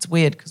come, it's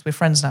weird because we're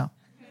friends now.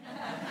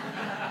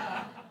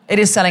 It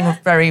is selling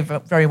very,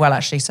 very well,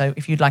 actually, so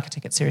if you'd like a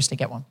ticket, seriously,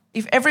 get one.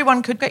 If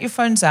everyone could get your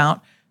phones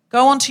out,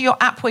 go onto your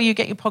app where you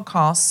get your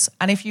podcasts,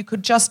 and if you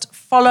could just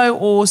follow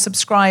or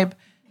subscribe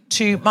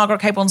to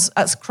Margaret Caborn's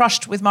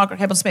Crushed with Margaret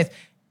Caborn-Smith.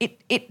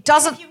 It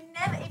doesn't...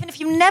 Even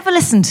if you never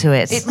listen to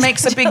it. It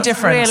makes a big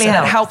difference, really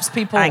and it helps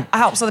people,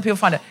 helps other people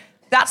find it.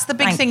 That's the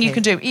big thing you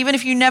can do. Even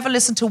if you never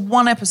listen to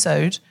one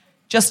episode,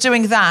 just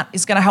doing that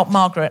is going to help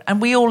Margaret.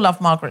 And we all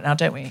love Margaret now,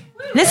 don't we?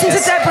 Listen to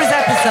Deborah's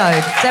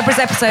episode. Deborah's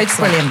episode's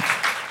brilliant.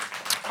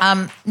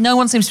 No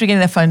one seems to be getting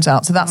their phones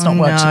out, so that's not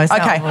working. No, it's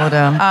out of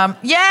order.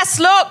 Yes,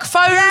 look,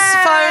 phones,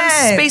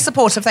 Yay! be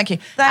supportive, thank you.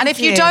 And if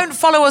you don't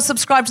follow or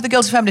subscribe to The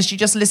Guilty Feminist, you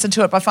just listen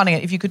to it by finding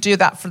it. If you could do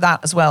that for that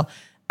as well.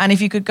 And if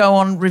you could go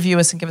on, review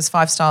us and give us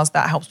 5 stars,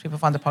 that helps people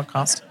find the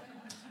podcast.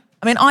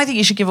 I mean, I think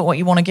you should give it what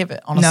you want to give it,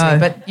 honestly. No.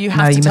 But you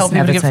have to tell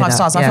people to give it 5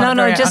 stars. Yeah.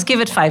 No, just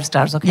give it 5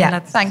 stars, okay? Yeah.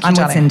 Thank you, I'm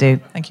darling. with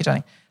Sindhu. Thank you,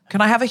 darling. Can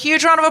I have a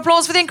huge round of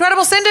applause for the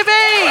incredible Sindhu V?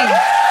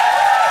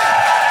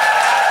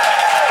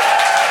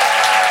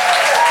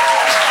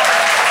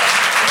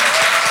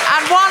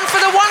 And one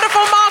for the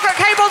wonderful Margaret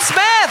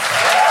Caborn-Smith.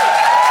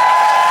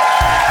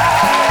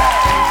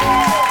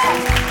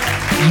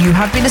 You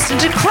have been listening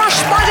to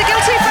Crushed by the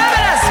Guilty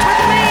Feminist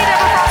with me,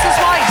 Deborah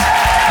Frances-White,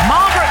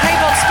 Margaret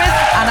Caborn-Smith,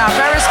 and our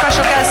very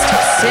special guest,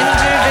 Sindhu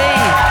V.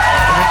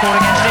 The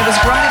recording engineer was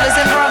Grundy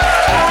Lizimbra.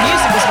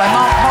 Music was by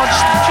Mark Hodge.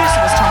 The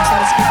producer was Tom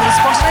Silinsky for the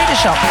Spontaneity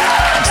Shop.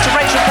 Thanks to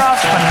Rachel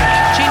Craftsman,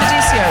 Gina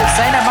Dicio,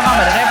 Zainab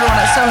Mohammed, and everyone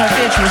at Soho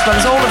Theatre, as well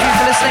as all of you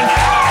for listening.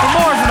 For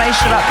more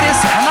information about this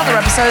and other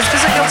episodes,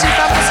 visit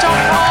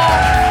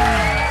guiltyfeminist.com.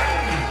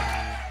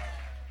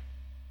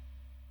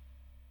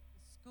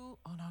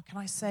 Can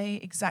I say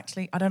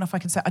exactly? I don't know if I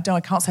can say. I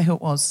can't say who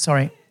it was.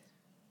 Sorry.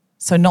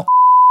 So not.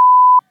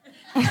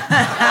 Bleep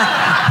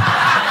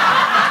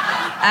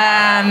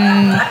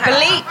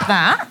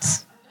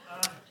that.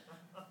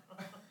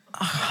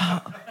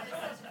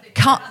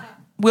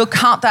 We'll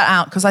cut that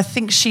out because I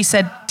think she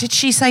said. Did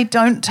she say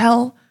don't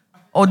tell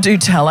or do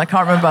tell? I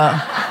can't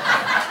remember.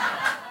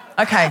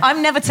 Okay.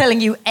 I'm never telling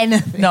you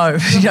anything. No.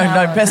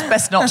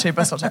 Best not to.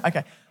 Best not to.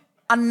 Okay.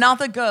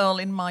 Another girl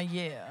in my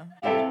year.